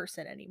that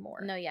person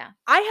anymore. No, yeah.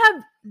 I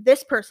have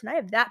this person, I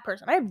have that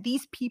person, I have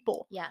these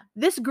people, Yeah.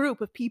 this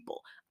group of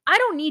people. I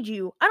don't need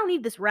you. I don't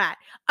need this rat.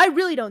 I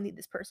really don't need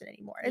this person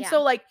anymore." And Yeah.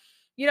 so, like,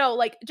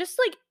 like, just,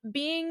 like,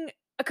 being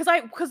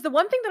because the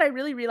one thing that I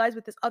really realized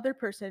with this other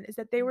person is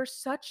that they were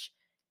such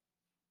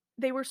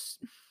they were s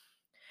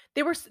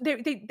they were s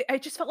they I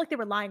just felt like they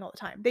were lying all the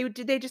time. They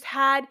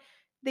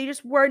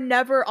just were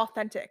never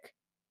authentic.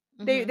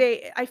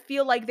 Mhm. I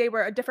feel like they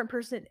were a different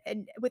person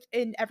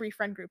within every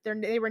friend group.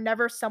 They were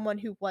never someone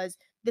who was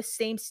the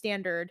same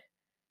standard,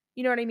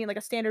 you know what I mean? Like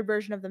a standard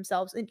version of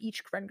themselves in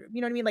each friend group.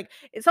 You know what I mean? Like,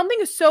 something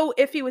is so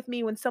iffy with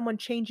me when someone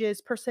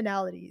changes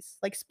personalities,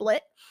 like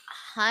split,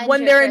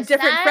 when they're in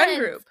different friend 100%.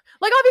 group.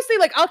 Like, obviously,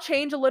 like, I'll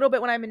change a little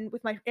bit when I'm in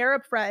with my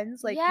Arab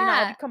friends. Like, I'll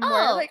Yeah. become more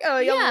Oh, like, oh,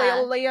 yeah.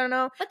 yalla, you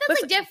know. But But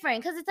that's, like,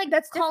 different because it's, like,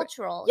 that's different.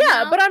 cultural, you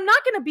Yeah, know? but I'm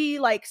not gonna be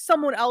like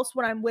someone else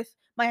when I'm with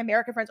my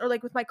American friends or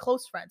like with my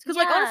close friends. Because,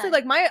 like, honestly, Yeah.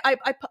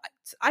 like,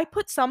 I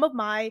put some of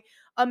my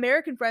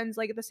American friends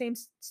like at the same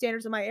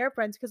standards of my Arab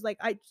friends because, like,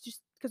 I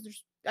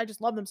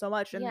just love them so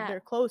much and Yeah. they're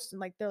close and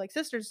like they're like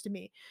sisters to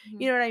me. You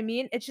Mhm. know what I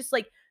mean? It's just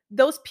like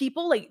those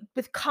people like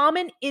with Mhm.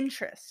 common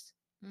interest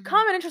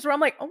where I'm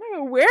like, oh my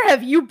god, where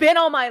have you been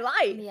all my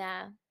life?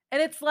 Yeah.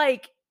 And it's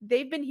like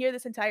they've been here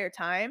this entire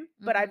time,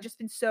 but I've Mhm. just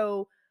been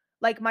so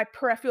like my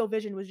peripheral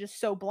vision was just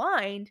so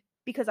blind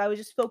because I was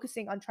just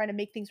focusing on trying to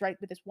make things right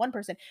with this one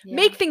person. Yeah.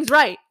 Make things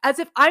right as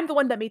if I'm the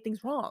one that made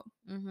things wrong,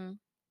 Mhm.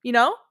 you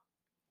know?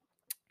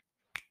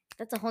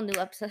 That's a whole new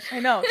episode. I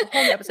know, it's a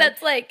whole new episode.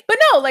 That's like But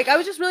no, like I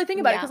was just really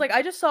thinking about it yeah. because like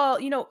I just saw,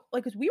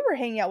 like because we were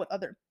hanging out with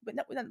other, but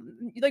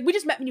like we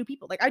just met new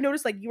people. Like I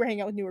noticed like you were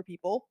hanging out with newer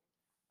people,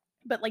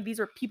 but like these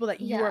are people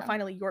that you are Yeah.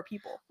 finally your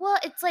people. Well,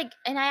 it's like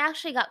and I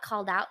actually got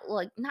called out,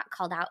 like not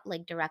called out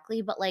like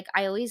directly, but like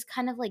I always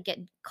kind of like get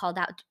called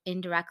out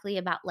indirectly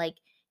about like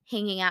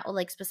hanging out with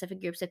like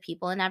specific groups of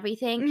people and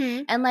everything.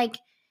 Hmm. And like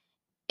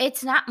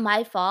it's not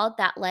my fault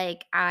that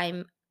like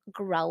I'm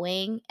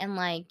growing and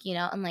like,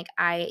 and like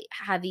I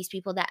have these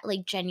people that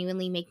like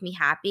genuinely make me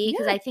happy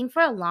because Yeah, I think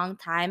for a long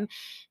time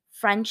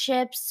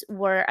friendships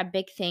were a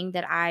big thing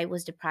that I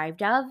was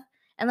deprived of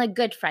and like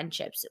good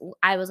friendships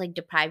I was like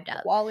deprived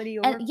of. quality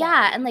And over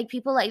yeah, and quantity. like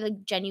people like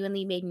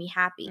genuinely made me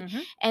happy. Hmm.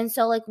 And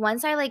so like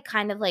once I like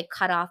kind of like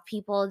cut off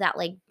people that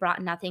like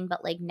brought nothing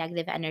but like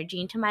negative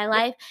energy into my Yep.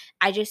 life,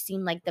 I just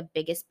seemed like the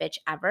biggest bitch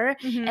ever.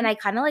 And Hmm. I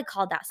kind of like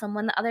called out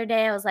someone the other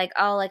day. I was like,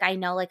 "Oh, like I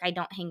know like I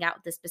don't hang out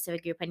with this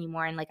specific group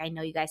anymore and like I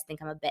know you guys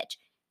think I'm a bitch."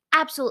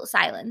 Absolute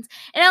silence.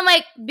 And I'm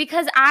like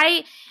because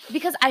I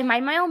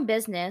mind my own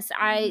business.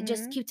 I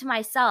just Hmm. keep to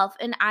myself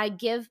and I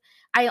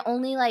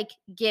only like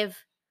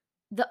give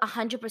the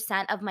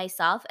 100% of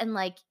myself and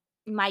like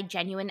my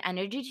genuine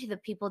energy to the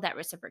people that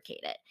reciprocate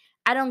it.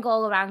 I don't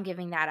go around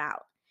giving that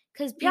out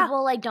cuz Yeah,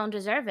 people like don't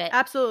deserve it.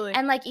 absolutely.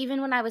 And like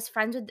even when I was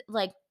friends with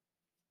like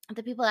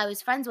the people I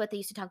was friends with, they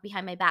used to talk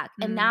behind my back.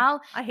 And Mm,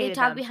 now I they hated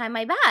talk them. behind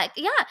my back.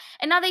 Yeah.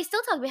 And now they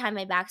still talk behind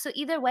my back. So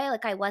either way,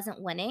 like I wasn't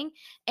winning.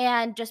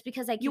 And just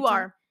because I You keep to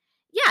are.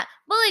 yeah,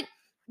 but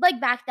like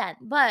back then.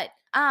 But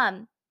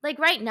like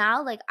right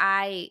now, like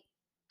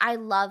I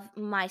love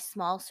my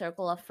small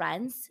circle of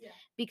friends Yeah.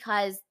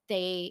 because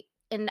they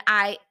and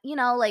I,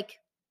 like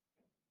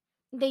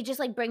they just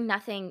like bring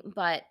nothing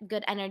but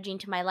good energy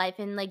into my life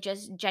and like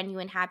just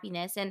genuine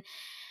happiness. And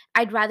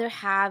I'd rather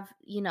have,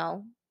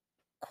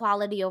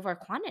 quality over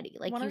quantity,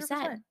 like you said.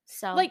 100%.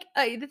 So, Like,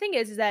 the thing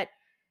is that,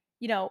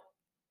 you know,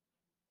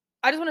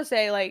 I just wanna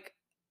say, like,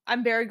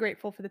 I'm very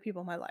grateful for the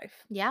people in my life.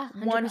 yeah,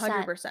 100%.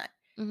 100%.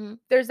 Mhm.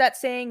 There's that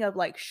saying of,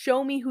 like,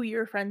 "Show me who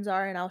your friends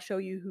are, and I'll show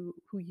you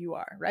who you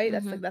are," right?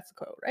 Mhm. That's the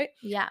quote, right?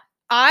 Yeah.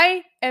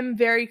 I am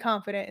very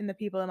confident in the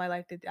people in my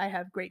life that I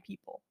have great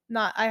people.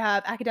 Not I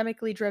have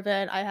academically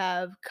driven, I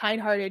have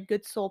kind-hearted,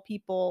 good soul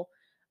people,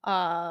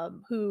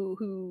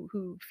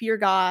 who fear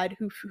God,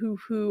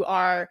 who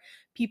are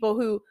people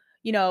who,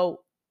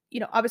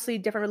 obviously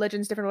different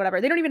religions, different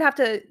whatever. They don't even have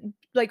to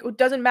like it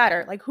doesn't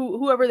matter, like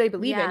whoever they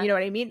believe in, you Yeah. know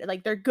what I mean?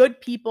 Like they're good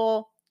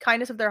people,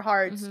 kindness of their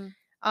hearts, Mhm.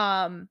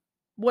 um,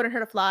 wouldn't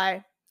hurt a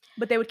fly,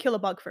 but they would kill a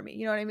bug for me,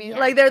 you know what I mean? Yeah.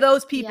 Like they're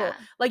those people. Yeah.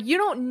 Like you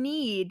don't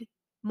need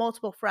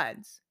multiple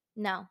friends.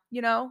 No.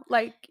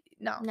 Like,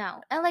 no.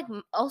 No. And like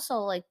also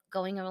like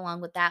going along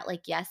with that,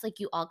 like yes, like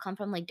you all come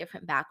from like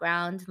different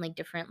backgrounds and like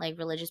different like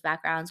religious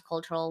backgrounds,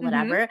 cultural, Mhm.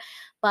 whatever.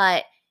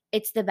 But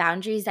it's the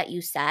boundaries that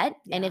you set,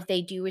 and Yeah. if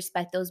they do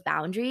respect those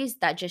boundaries,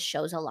 that just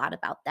shows a lot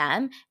about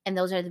them, and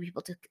those are the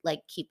people to,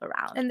 like, keep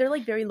around. And they're,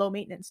 like, very low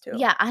maintenance too.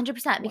 Yeah,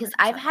 100% because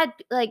I've 100%. had,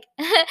 like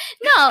no,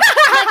 I've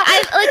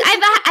I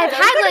know what had,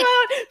 you're like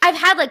talking about. I've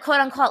had, like, quote,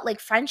 unquote, like,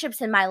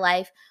 friendships in my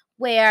life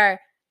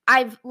where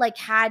I've, like,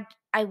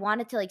 I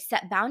wanted to, like,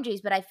 set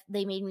boundaries, but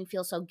they made me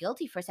feel so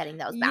guilty for setting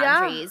those Yeah.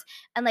 boundaries,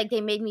 and, like, they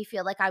made me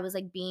feel like I was,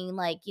 like, being,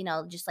 like,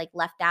 just, like,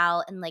 left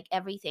out and, like,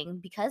 everything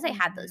because I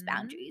had those Mhm.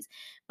 boundaries.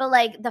 But,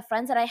 like, the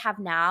friends that I have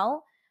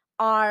now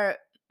are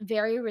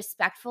very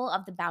respectful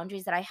of the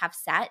boundaries that I have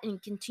set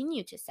and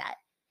continue to set,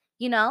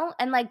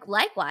 And, like,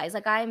 likewise,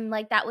 like, I'm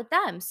like that with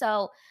them.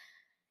 So,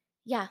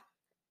 yeah,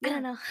 I Yeah.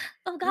 don't know.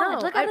 Oh god, No,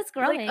 look at us I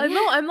growing.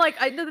 know, I'm like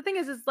I no, the thing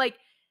is like,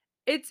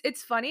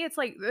 it's funny, it's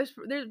like there's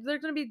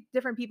gonna be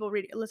different people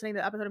listening to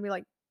the episode and be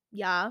like,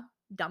 "Yeah,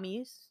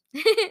 dummies."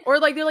 Or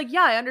like, they're like,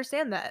 "Yeah, I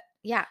understand that."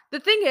 Yeah, The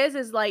thing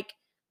is like,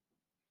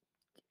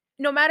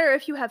 no matter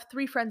if you have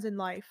 3 friends in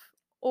life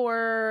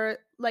or,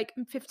 like,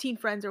 15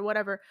 friends or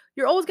whatever,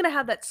 you're always gonna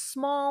have that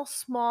small,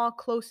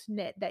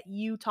 close-knit that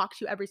you talk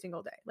to every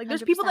single day. Like,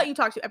 there's people that 100%. you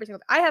talk to every single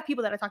day. I have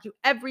people that I talk to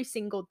every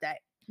single day,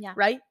 Yeah,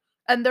 right?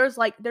 And they're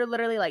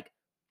literally, like,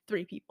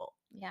 3 people.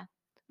 yeah.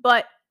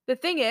 But the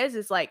thing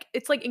is, like,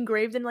 it's, like,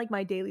 engraved in, like,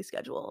 my daily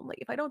schedule. I'm like,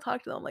 if I don't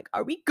talk to them, I'm like,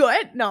 "Are we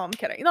good?" No, I'm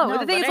kidding. No, No,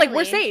 the thing is, like,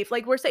 literally.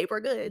 we're safe, we're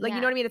good. Like, you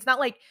know Yeah. what I mean? It's not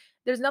like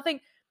there's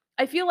nothing.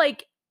 I feel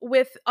like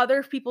with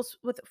other people's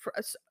with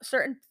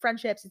certain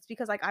friendships, it's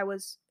because, like,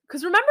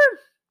 because remember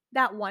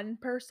that one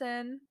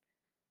person,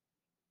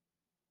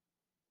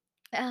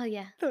 Oh,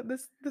 yeah.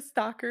 the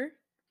stalker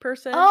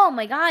person? Oh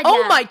my god,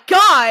 Oh yeah. my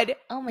god!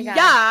 Oh my god.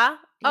 Yeah.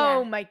 Yeah.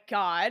 Oh my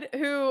god.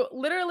 Who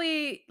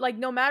literally, like,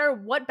 no matter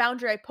what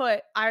boundary I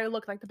put, I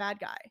look like the bad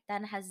guy.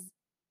 That has,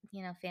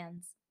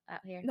 fans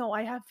out here. No,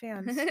 I have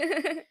fans.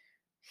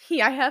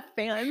 Yeah, I have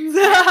fans.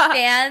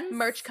 Fans.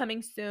 Merch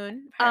coming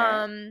soon.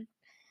 Per.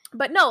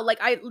 But no, like,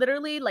 I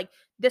literally, like,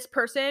 this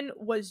person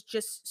was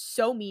just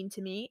so mean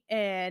to me,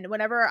 and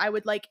whenever I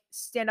would, like,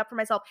 stand up for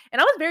myself, and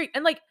I was very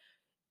and, like,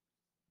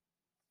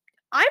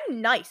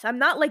 I'm nice. I'm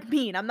not, like,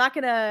 mean. I'm not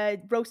gonna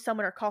roast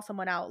someone or call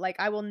someone out. Like,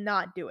 I will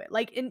not do it.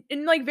 Like,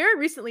 like, very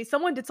recently,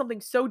 someone did something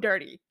so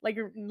dirty. Like,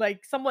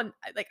 someone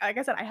like I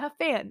said, I have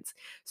fans.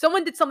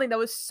 Someone did something that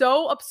was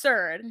so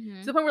absurd to the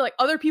Mhm. point where, like,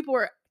 other people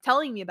were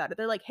telling me about it.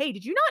 They're like, "Hey,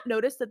 did you not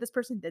notice that this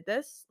person did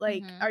this?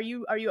 Like, Mhm.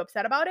 are you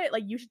upset about it?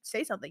 Like, you should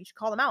say something. You should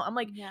call them out." I'm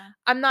like, Yeah.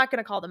 "I'm not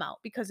gonna call them out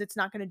because it's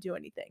not gonna do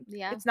anything.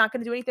 Yeah. It's not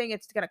gonna do anything.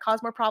 It's gonna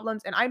cause more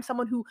problems." And I'm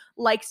someone who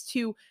likes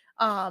to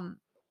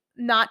um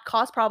not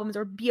cause problems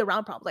or be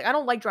around problems. Like, I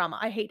don't like drama.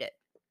 I hate it.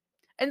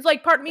 And it's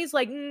like part of me is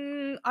like,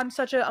 I'm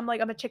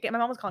a chicken. My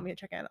mom was calling me a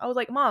chicken. I was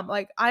like, "Mom,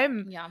 like,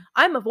 Yeah.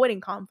 I'm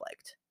avoiding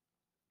conflict."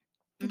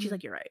 And she's Mhm.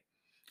 like, "You're right."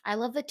 I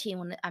love the tea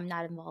when I'm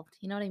not involved.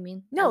 You know what I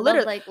mean? I No, love,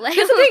 literally. like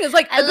That's the thing is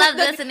like I love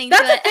listening to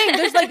that's the it. thing.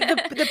 There's like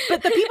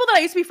the people that I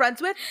used to be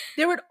friends with,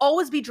 there would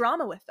always be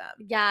drama with them.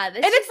 Yeah, And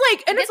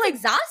it's like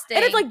exhausting.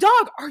 and it's like,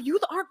 "Dog, aren't you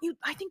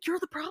I think you're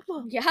the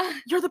problem. Yeah,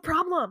 You're the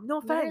problem. No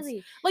offense."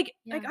 literally. Like,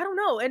 Yeah. I don't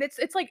know. And it's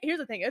like, here's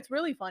the thing. It's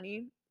really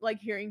funny, like,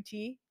 hearing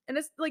tea. And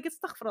it's like, it's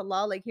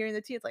astaghfirullah, like, hearing the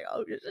tea, it's like,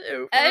 "Oh,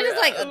 I was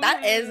just like,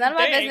 that is none of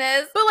my dang."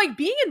 business. But, like,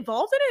 being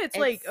involved in it, it's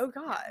like, It's "Oh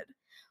yeah. god."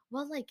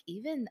 Well, like,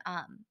 even,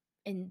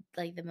 in,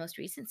 like, the most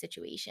recent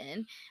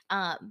situation,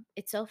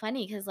 it's so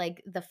funny because,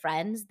 like, the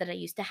friends that I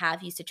used to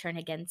have used to turn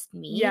against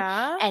me,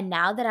 Yeah. and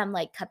now that I'm,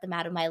 like, cut them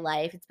out of my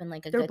life, it's been,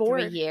 like, a They're good 3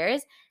 bored.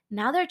 years,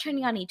 now they're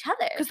turning on each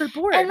other. 'Cause they're And,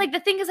 bored. like, the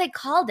thing is I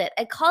called it.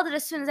 I called it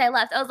as soon as I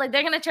left. I was like,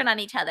 "They're gonna turn on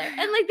each other."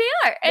 And, like, they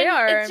are. They And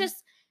are. it's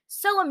just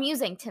so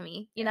amusing to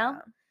me, you know?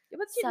 Yeah.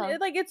 But So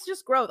like, it's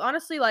just growth.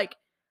 Honestly, like,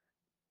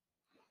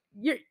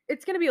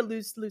 it's gonna be a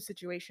lose-lose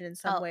situation in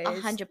some oh, ways. Like,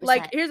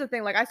 100%. here's the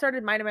thing, like, I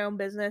started minding my own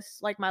business,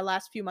 like, my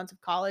last few months of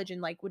college, and,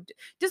 like, would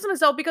distance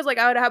myself because, like,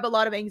 I would have a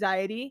lot of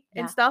anxiety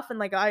and Yeah. stuff, and,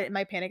 like,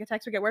 my panic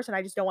attacks would get worse, and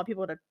I just don't want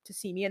people to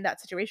see me in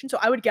that situation, so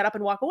I would get up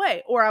and walk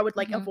away, or I would,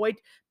 like, Mhm.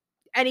 avoid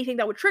anything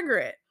that would trigger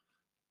it.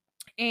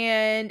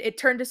 And it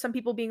turned to some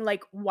people being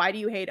like, "Why do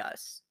you hate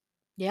us?"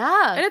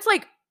 Yeah. And it's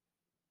like,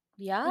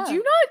 do Yeah.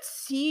 you not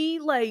see,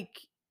 like,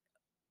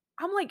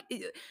 I'm like,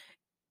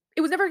 it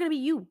was never gonna be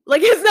you.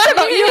 Like, it's not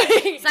about you.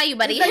 It's not you,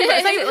 buddy.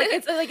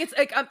 It's not you.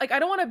 Like, I'm like, I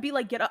don't want to be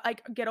like,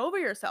 get over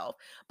yourself.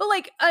 But,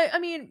 like, I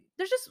mean,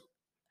 there's just,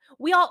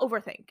 we all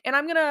overthink, and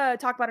I'm gonna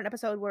talk about an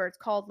episode where it's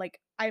called, like,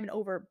 I'm not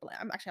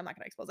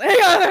gonna expose it.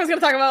 I was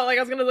gonna talk about, like,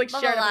 I was gonna, like, Blah,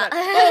 share blah, an blah.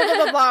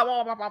 episode. Blah blah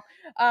blah blah blah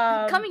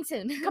blah. Coming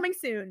soon. Coming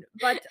soon.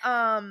 But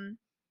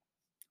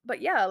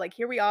yeah, like,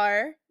 here we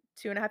are,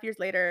 2.5 years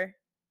later.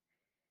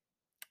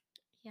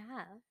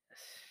 Yeah.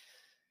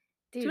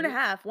 Two and a Dude,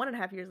 half,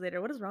 1.5 years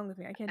later. What is wrong with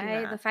me? I can't do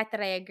the math. fact that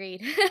I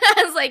agreed.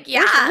 I was like, Worst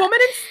yeah. woman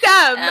in STEM.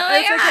 Oh my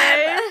It's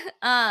okay.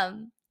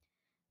 God.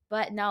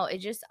 But no, it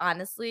just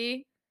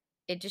honestly,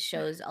 it just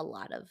shows a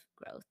lot of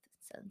growth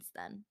since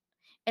then.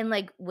 And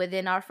like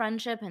within our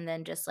friendship and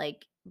then just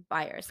like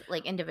by us,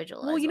 like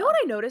individual Well, as you know what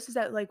well. I noticed is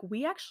that, like,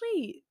 we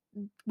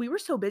were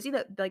so busy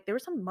that, like, there were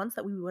some months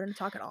that we wouldn't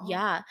talk at all.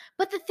 Yeah.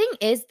 But the thing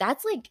is,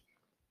 that's like,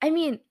 I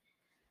mean,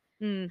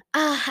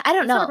 I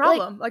don't It's know. not a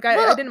problem. Like, I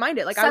well, didn't mind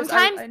it. Like,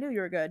 sometimes I knew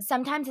you were good.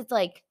 sometimes it's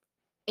like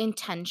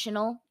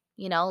intentional,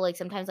 you know, like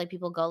sometimes like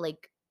people go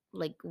like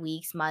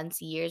weeks,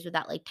 months, years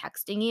without like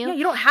texting Yeah, you.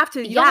 you don't have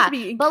to. You don't have Yeah,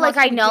 to be in but like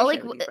constant I know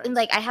communication with your friends.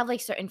 like I have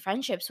like certain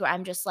friendships where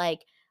I'm just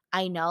like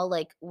I know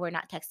like we're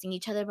not texting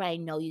each other, but I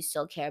know you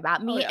still care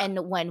about Oh me, yeah, and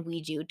when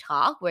we do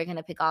talk, we're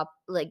gonna pick up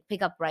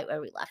right where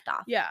we left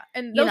off. yeah.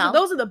 And You know,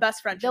 those are the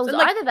best friendships. those And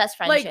like are the best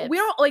we friendships.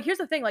 don't like. Here's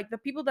the thing. Like the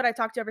people that I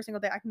talk to every single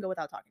day, I can go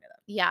without talking to them.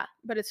 Yeah,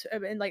 But it's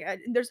and like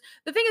there's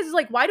the thing is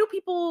like why do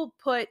people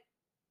put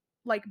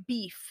like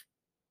beef?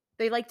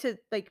 They like to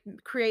like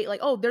create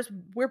like, oh,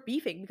 we're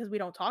beefing because we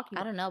don't talk I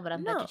anymore. don't know, but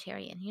I'm No.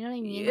 vegetarian. You know what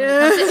I mean?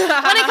 Yeah.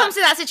 When it comes to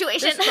that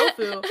situation. There's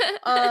tofu.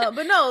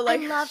 But no, I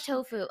like love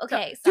tofu.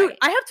 Okay, dude, sorry.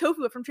 I have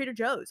tofu from Trader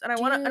Joe's and I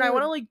wanna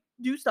Dude, like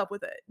do stuff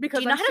with it do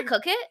because you know how to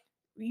cook it?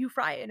 you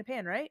fry it in a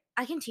pan, right?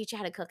 I can teach you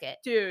how to cook it.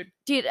 Dude,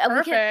 Dude,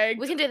 perfect.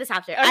 we can do this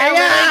after. Okay, I'll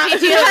literally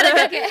teach you how to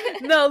cook yeah.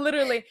 it. No,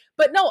 literally.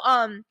 But no,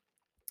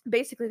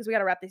 basically because we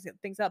gotta wrap these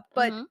things up.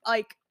 But Mhm.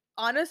 like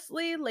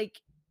honestly,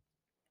 like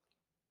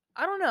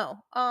I don't know.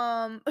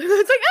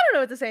 It's like I don't know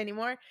what to say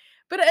anymore.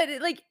 But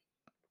like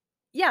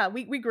yeah,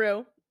 we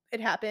grew. It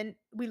happened.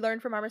 We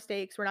learned from our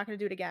mistakes. We're not going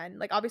to do it again.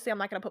 Like obviously I'm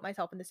not going to put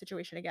myself in this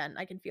situation again.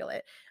 I can feel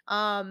it.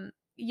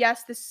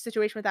 Yes, this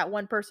situation with that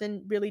one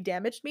person really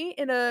damaged me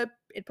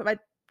it put my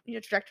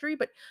trajectory,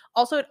 but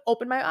also it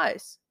opened my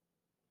eyes.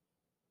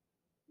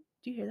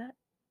 Do you hear that?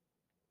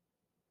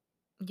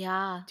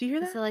 Yeah. Do you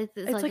hear It's that? like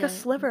it's It's like like a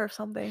sliver of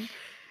something.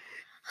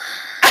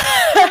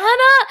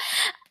 Hannah,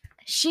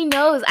 she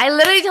knows. I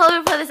literally told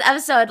her before this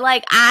episode,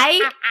 like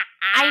I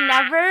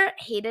never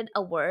hated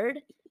a word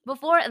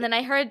before, and then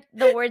I heard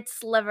the word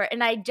sliver,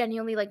 and I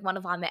genuinely like want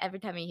to vomit every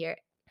time I hear it.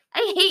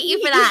 I hate you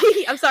for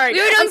that. I'm sorry. We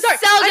were doing I'm sorry.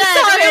 so good.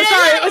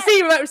 I'm sorry.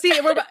 We were doing- See,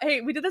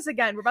 hey, we did this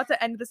again. We're about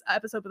to end this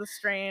episode with a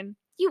strain.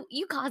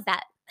 You caused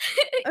that.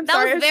 I'm That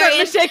sorry. was I'm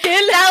very starting to shake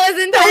in. That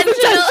was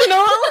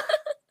intentional.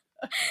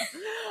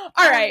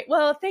 All right.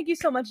 Well, thank you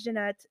so much,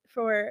 Jeanette,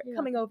 for You're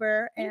coming welcome.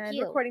 over Thank and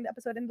you. recording the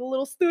episode in the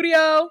little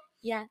studio,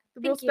 Yeah.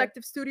 the Thank you.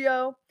 respective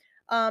studio.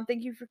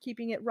 Thank you for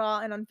keeping it raw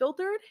and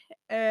unfiltered.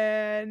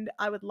 And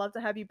I would love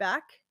to have you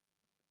back.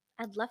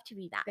 I'd love to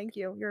be back. Thank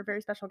you. You're a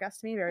very special guest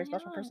to me, very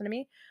special know. person to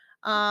me.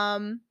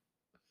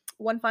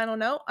 One final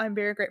note, I'm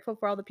very grateful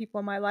for all the people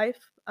in my life.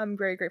 I'm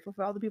very grateful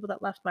for all the people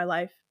that left my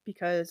life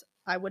because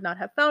I would not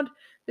have found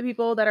the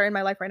people that are in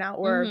my life right now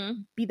or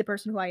be the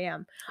person who I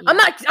am. Yeah.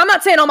 I'm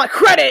not saying all my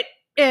credit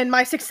and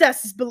my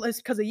success is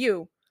because of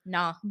you.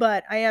 No.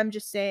 But I am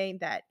just saying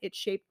that it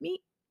shaped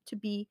me to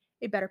be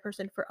a better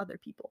person for other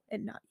people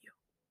and not you.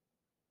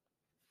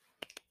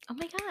 Oh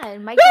my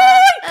god, my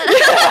God.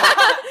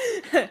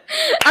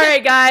 All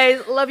right,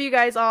 guys. Love you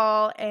guys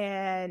all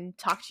and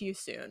talk to you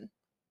soon.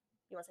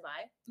 You want to say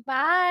bye?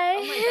 Bye.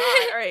 Oh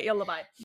my god. All right, yalla, bye.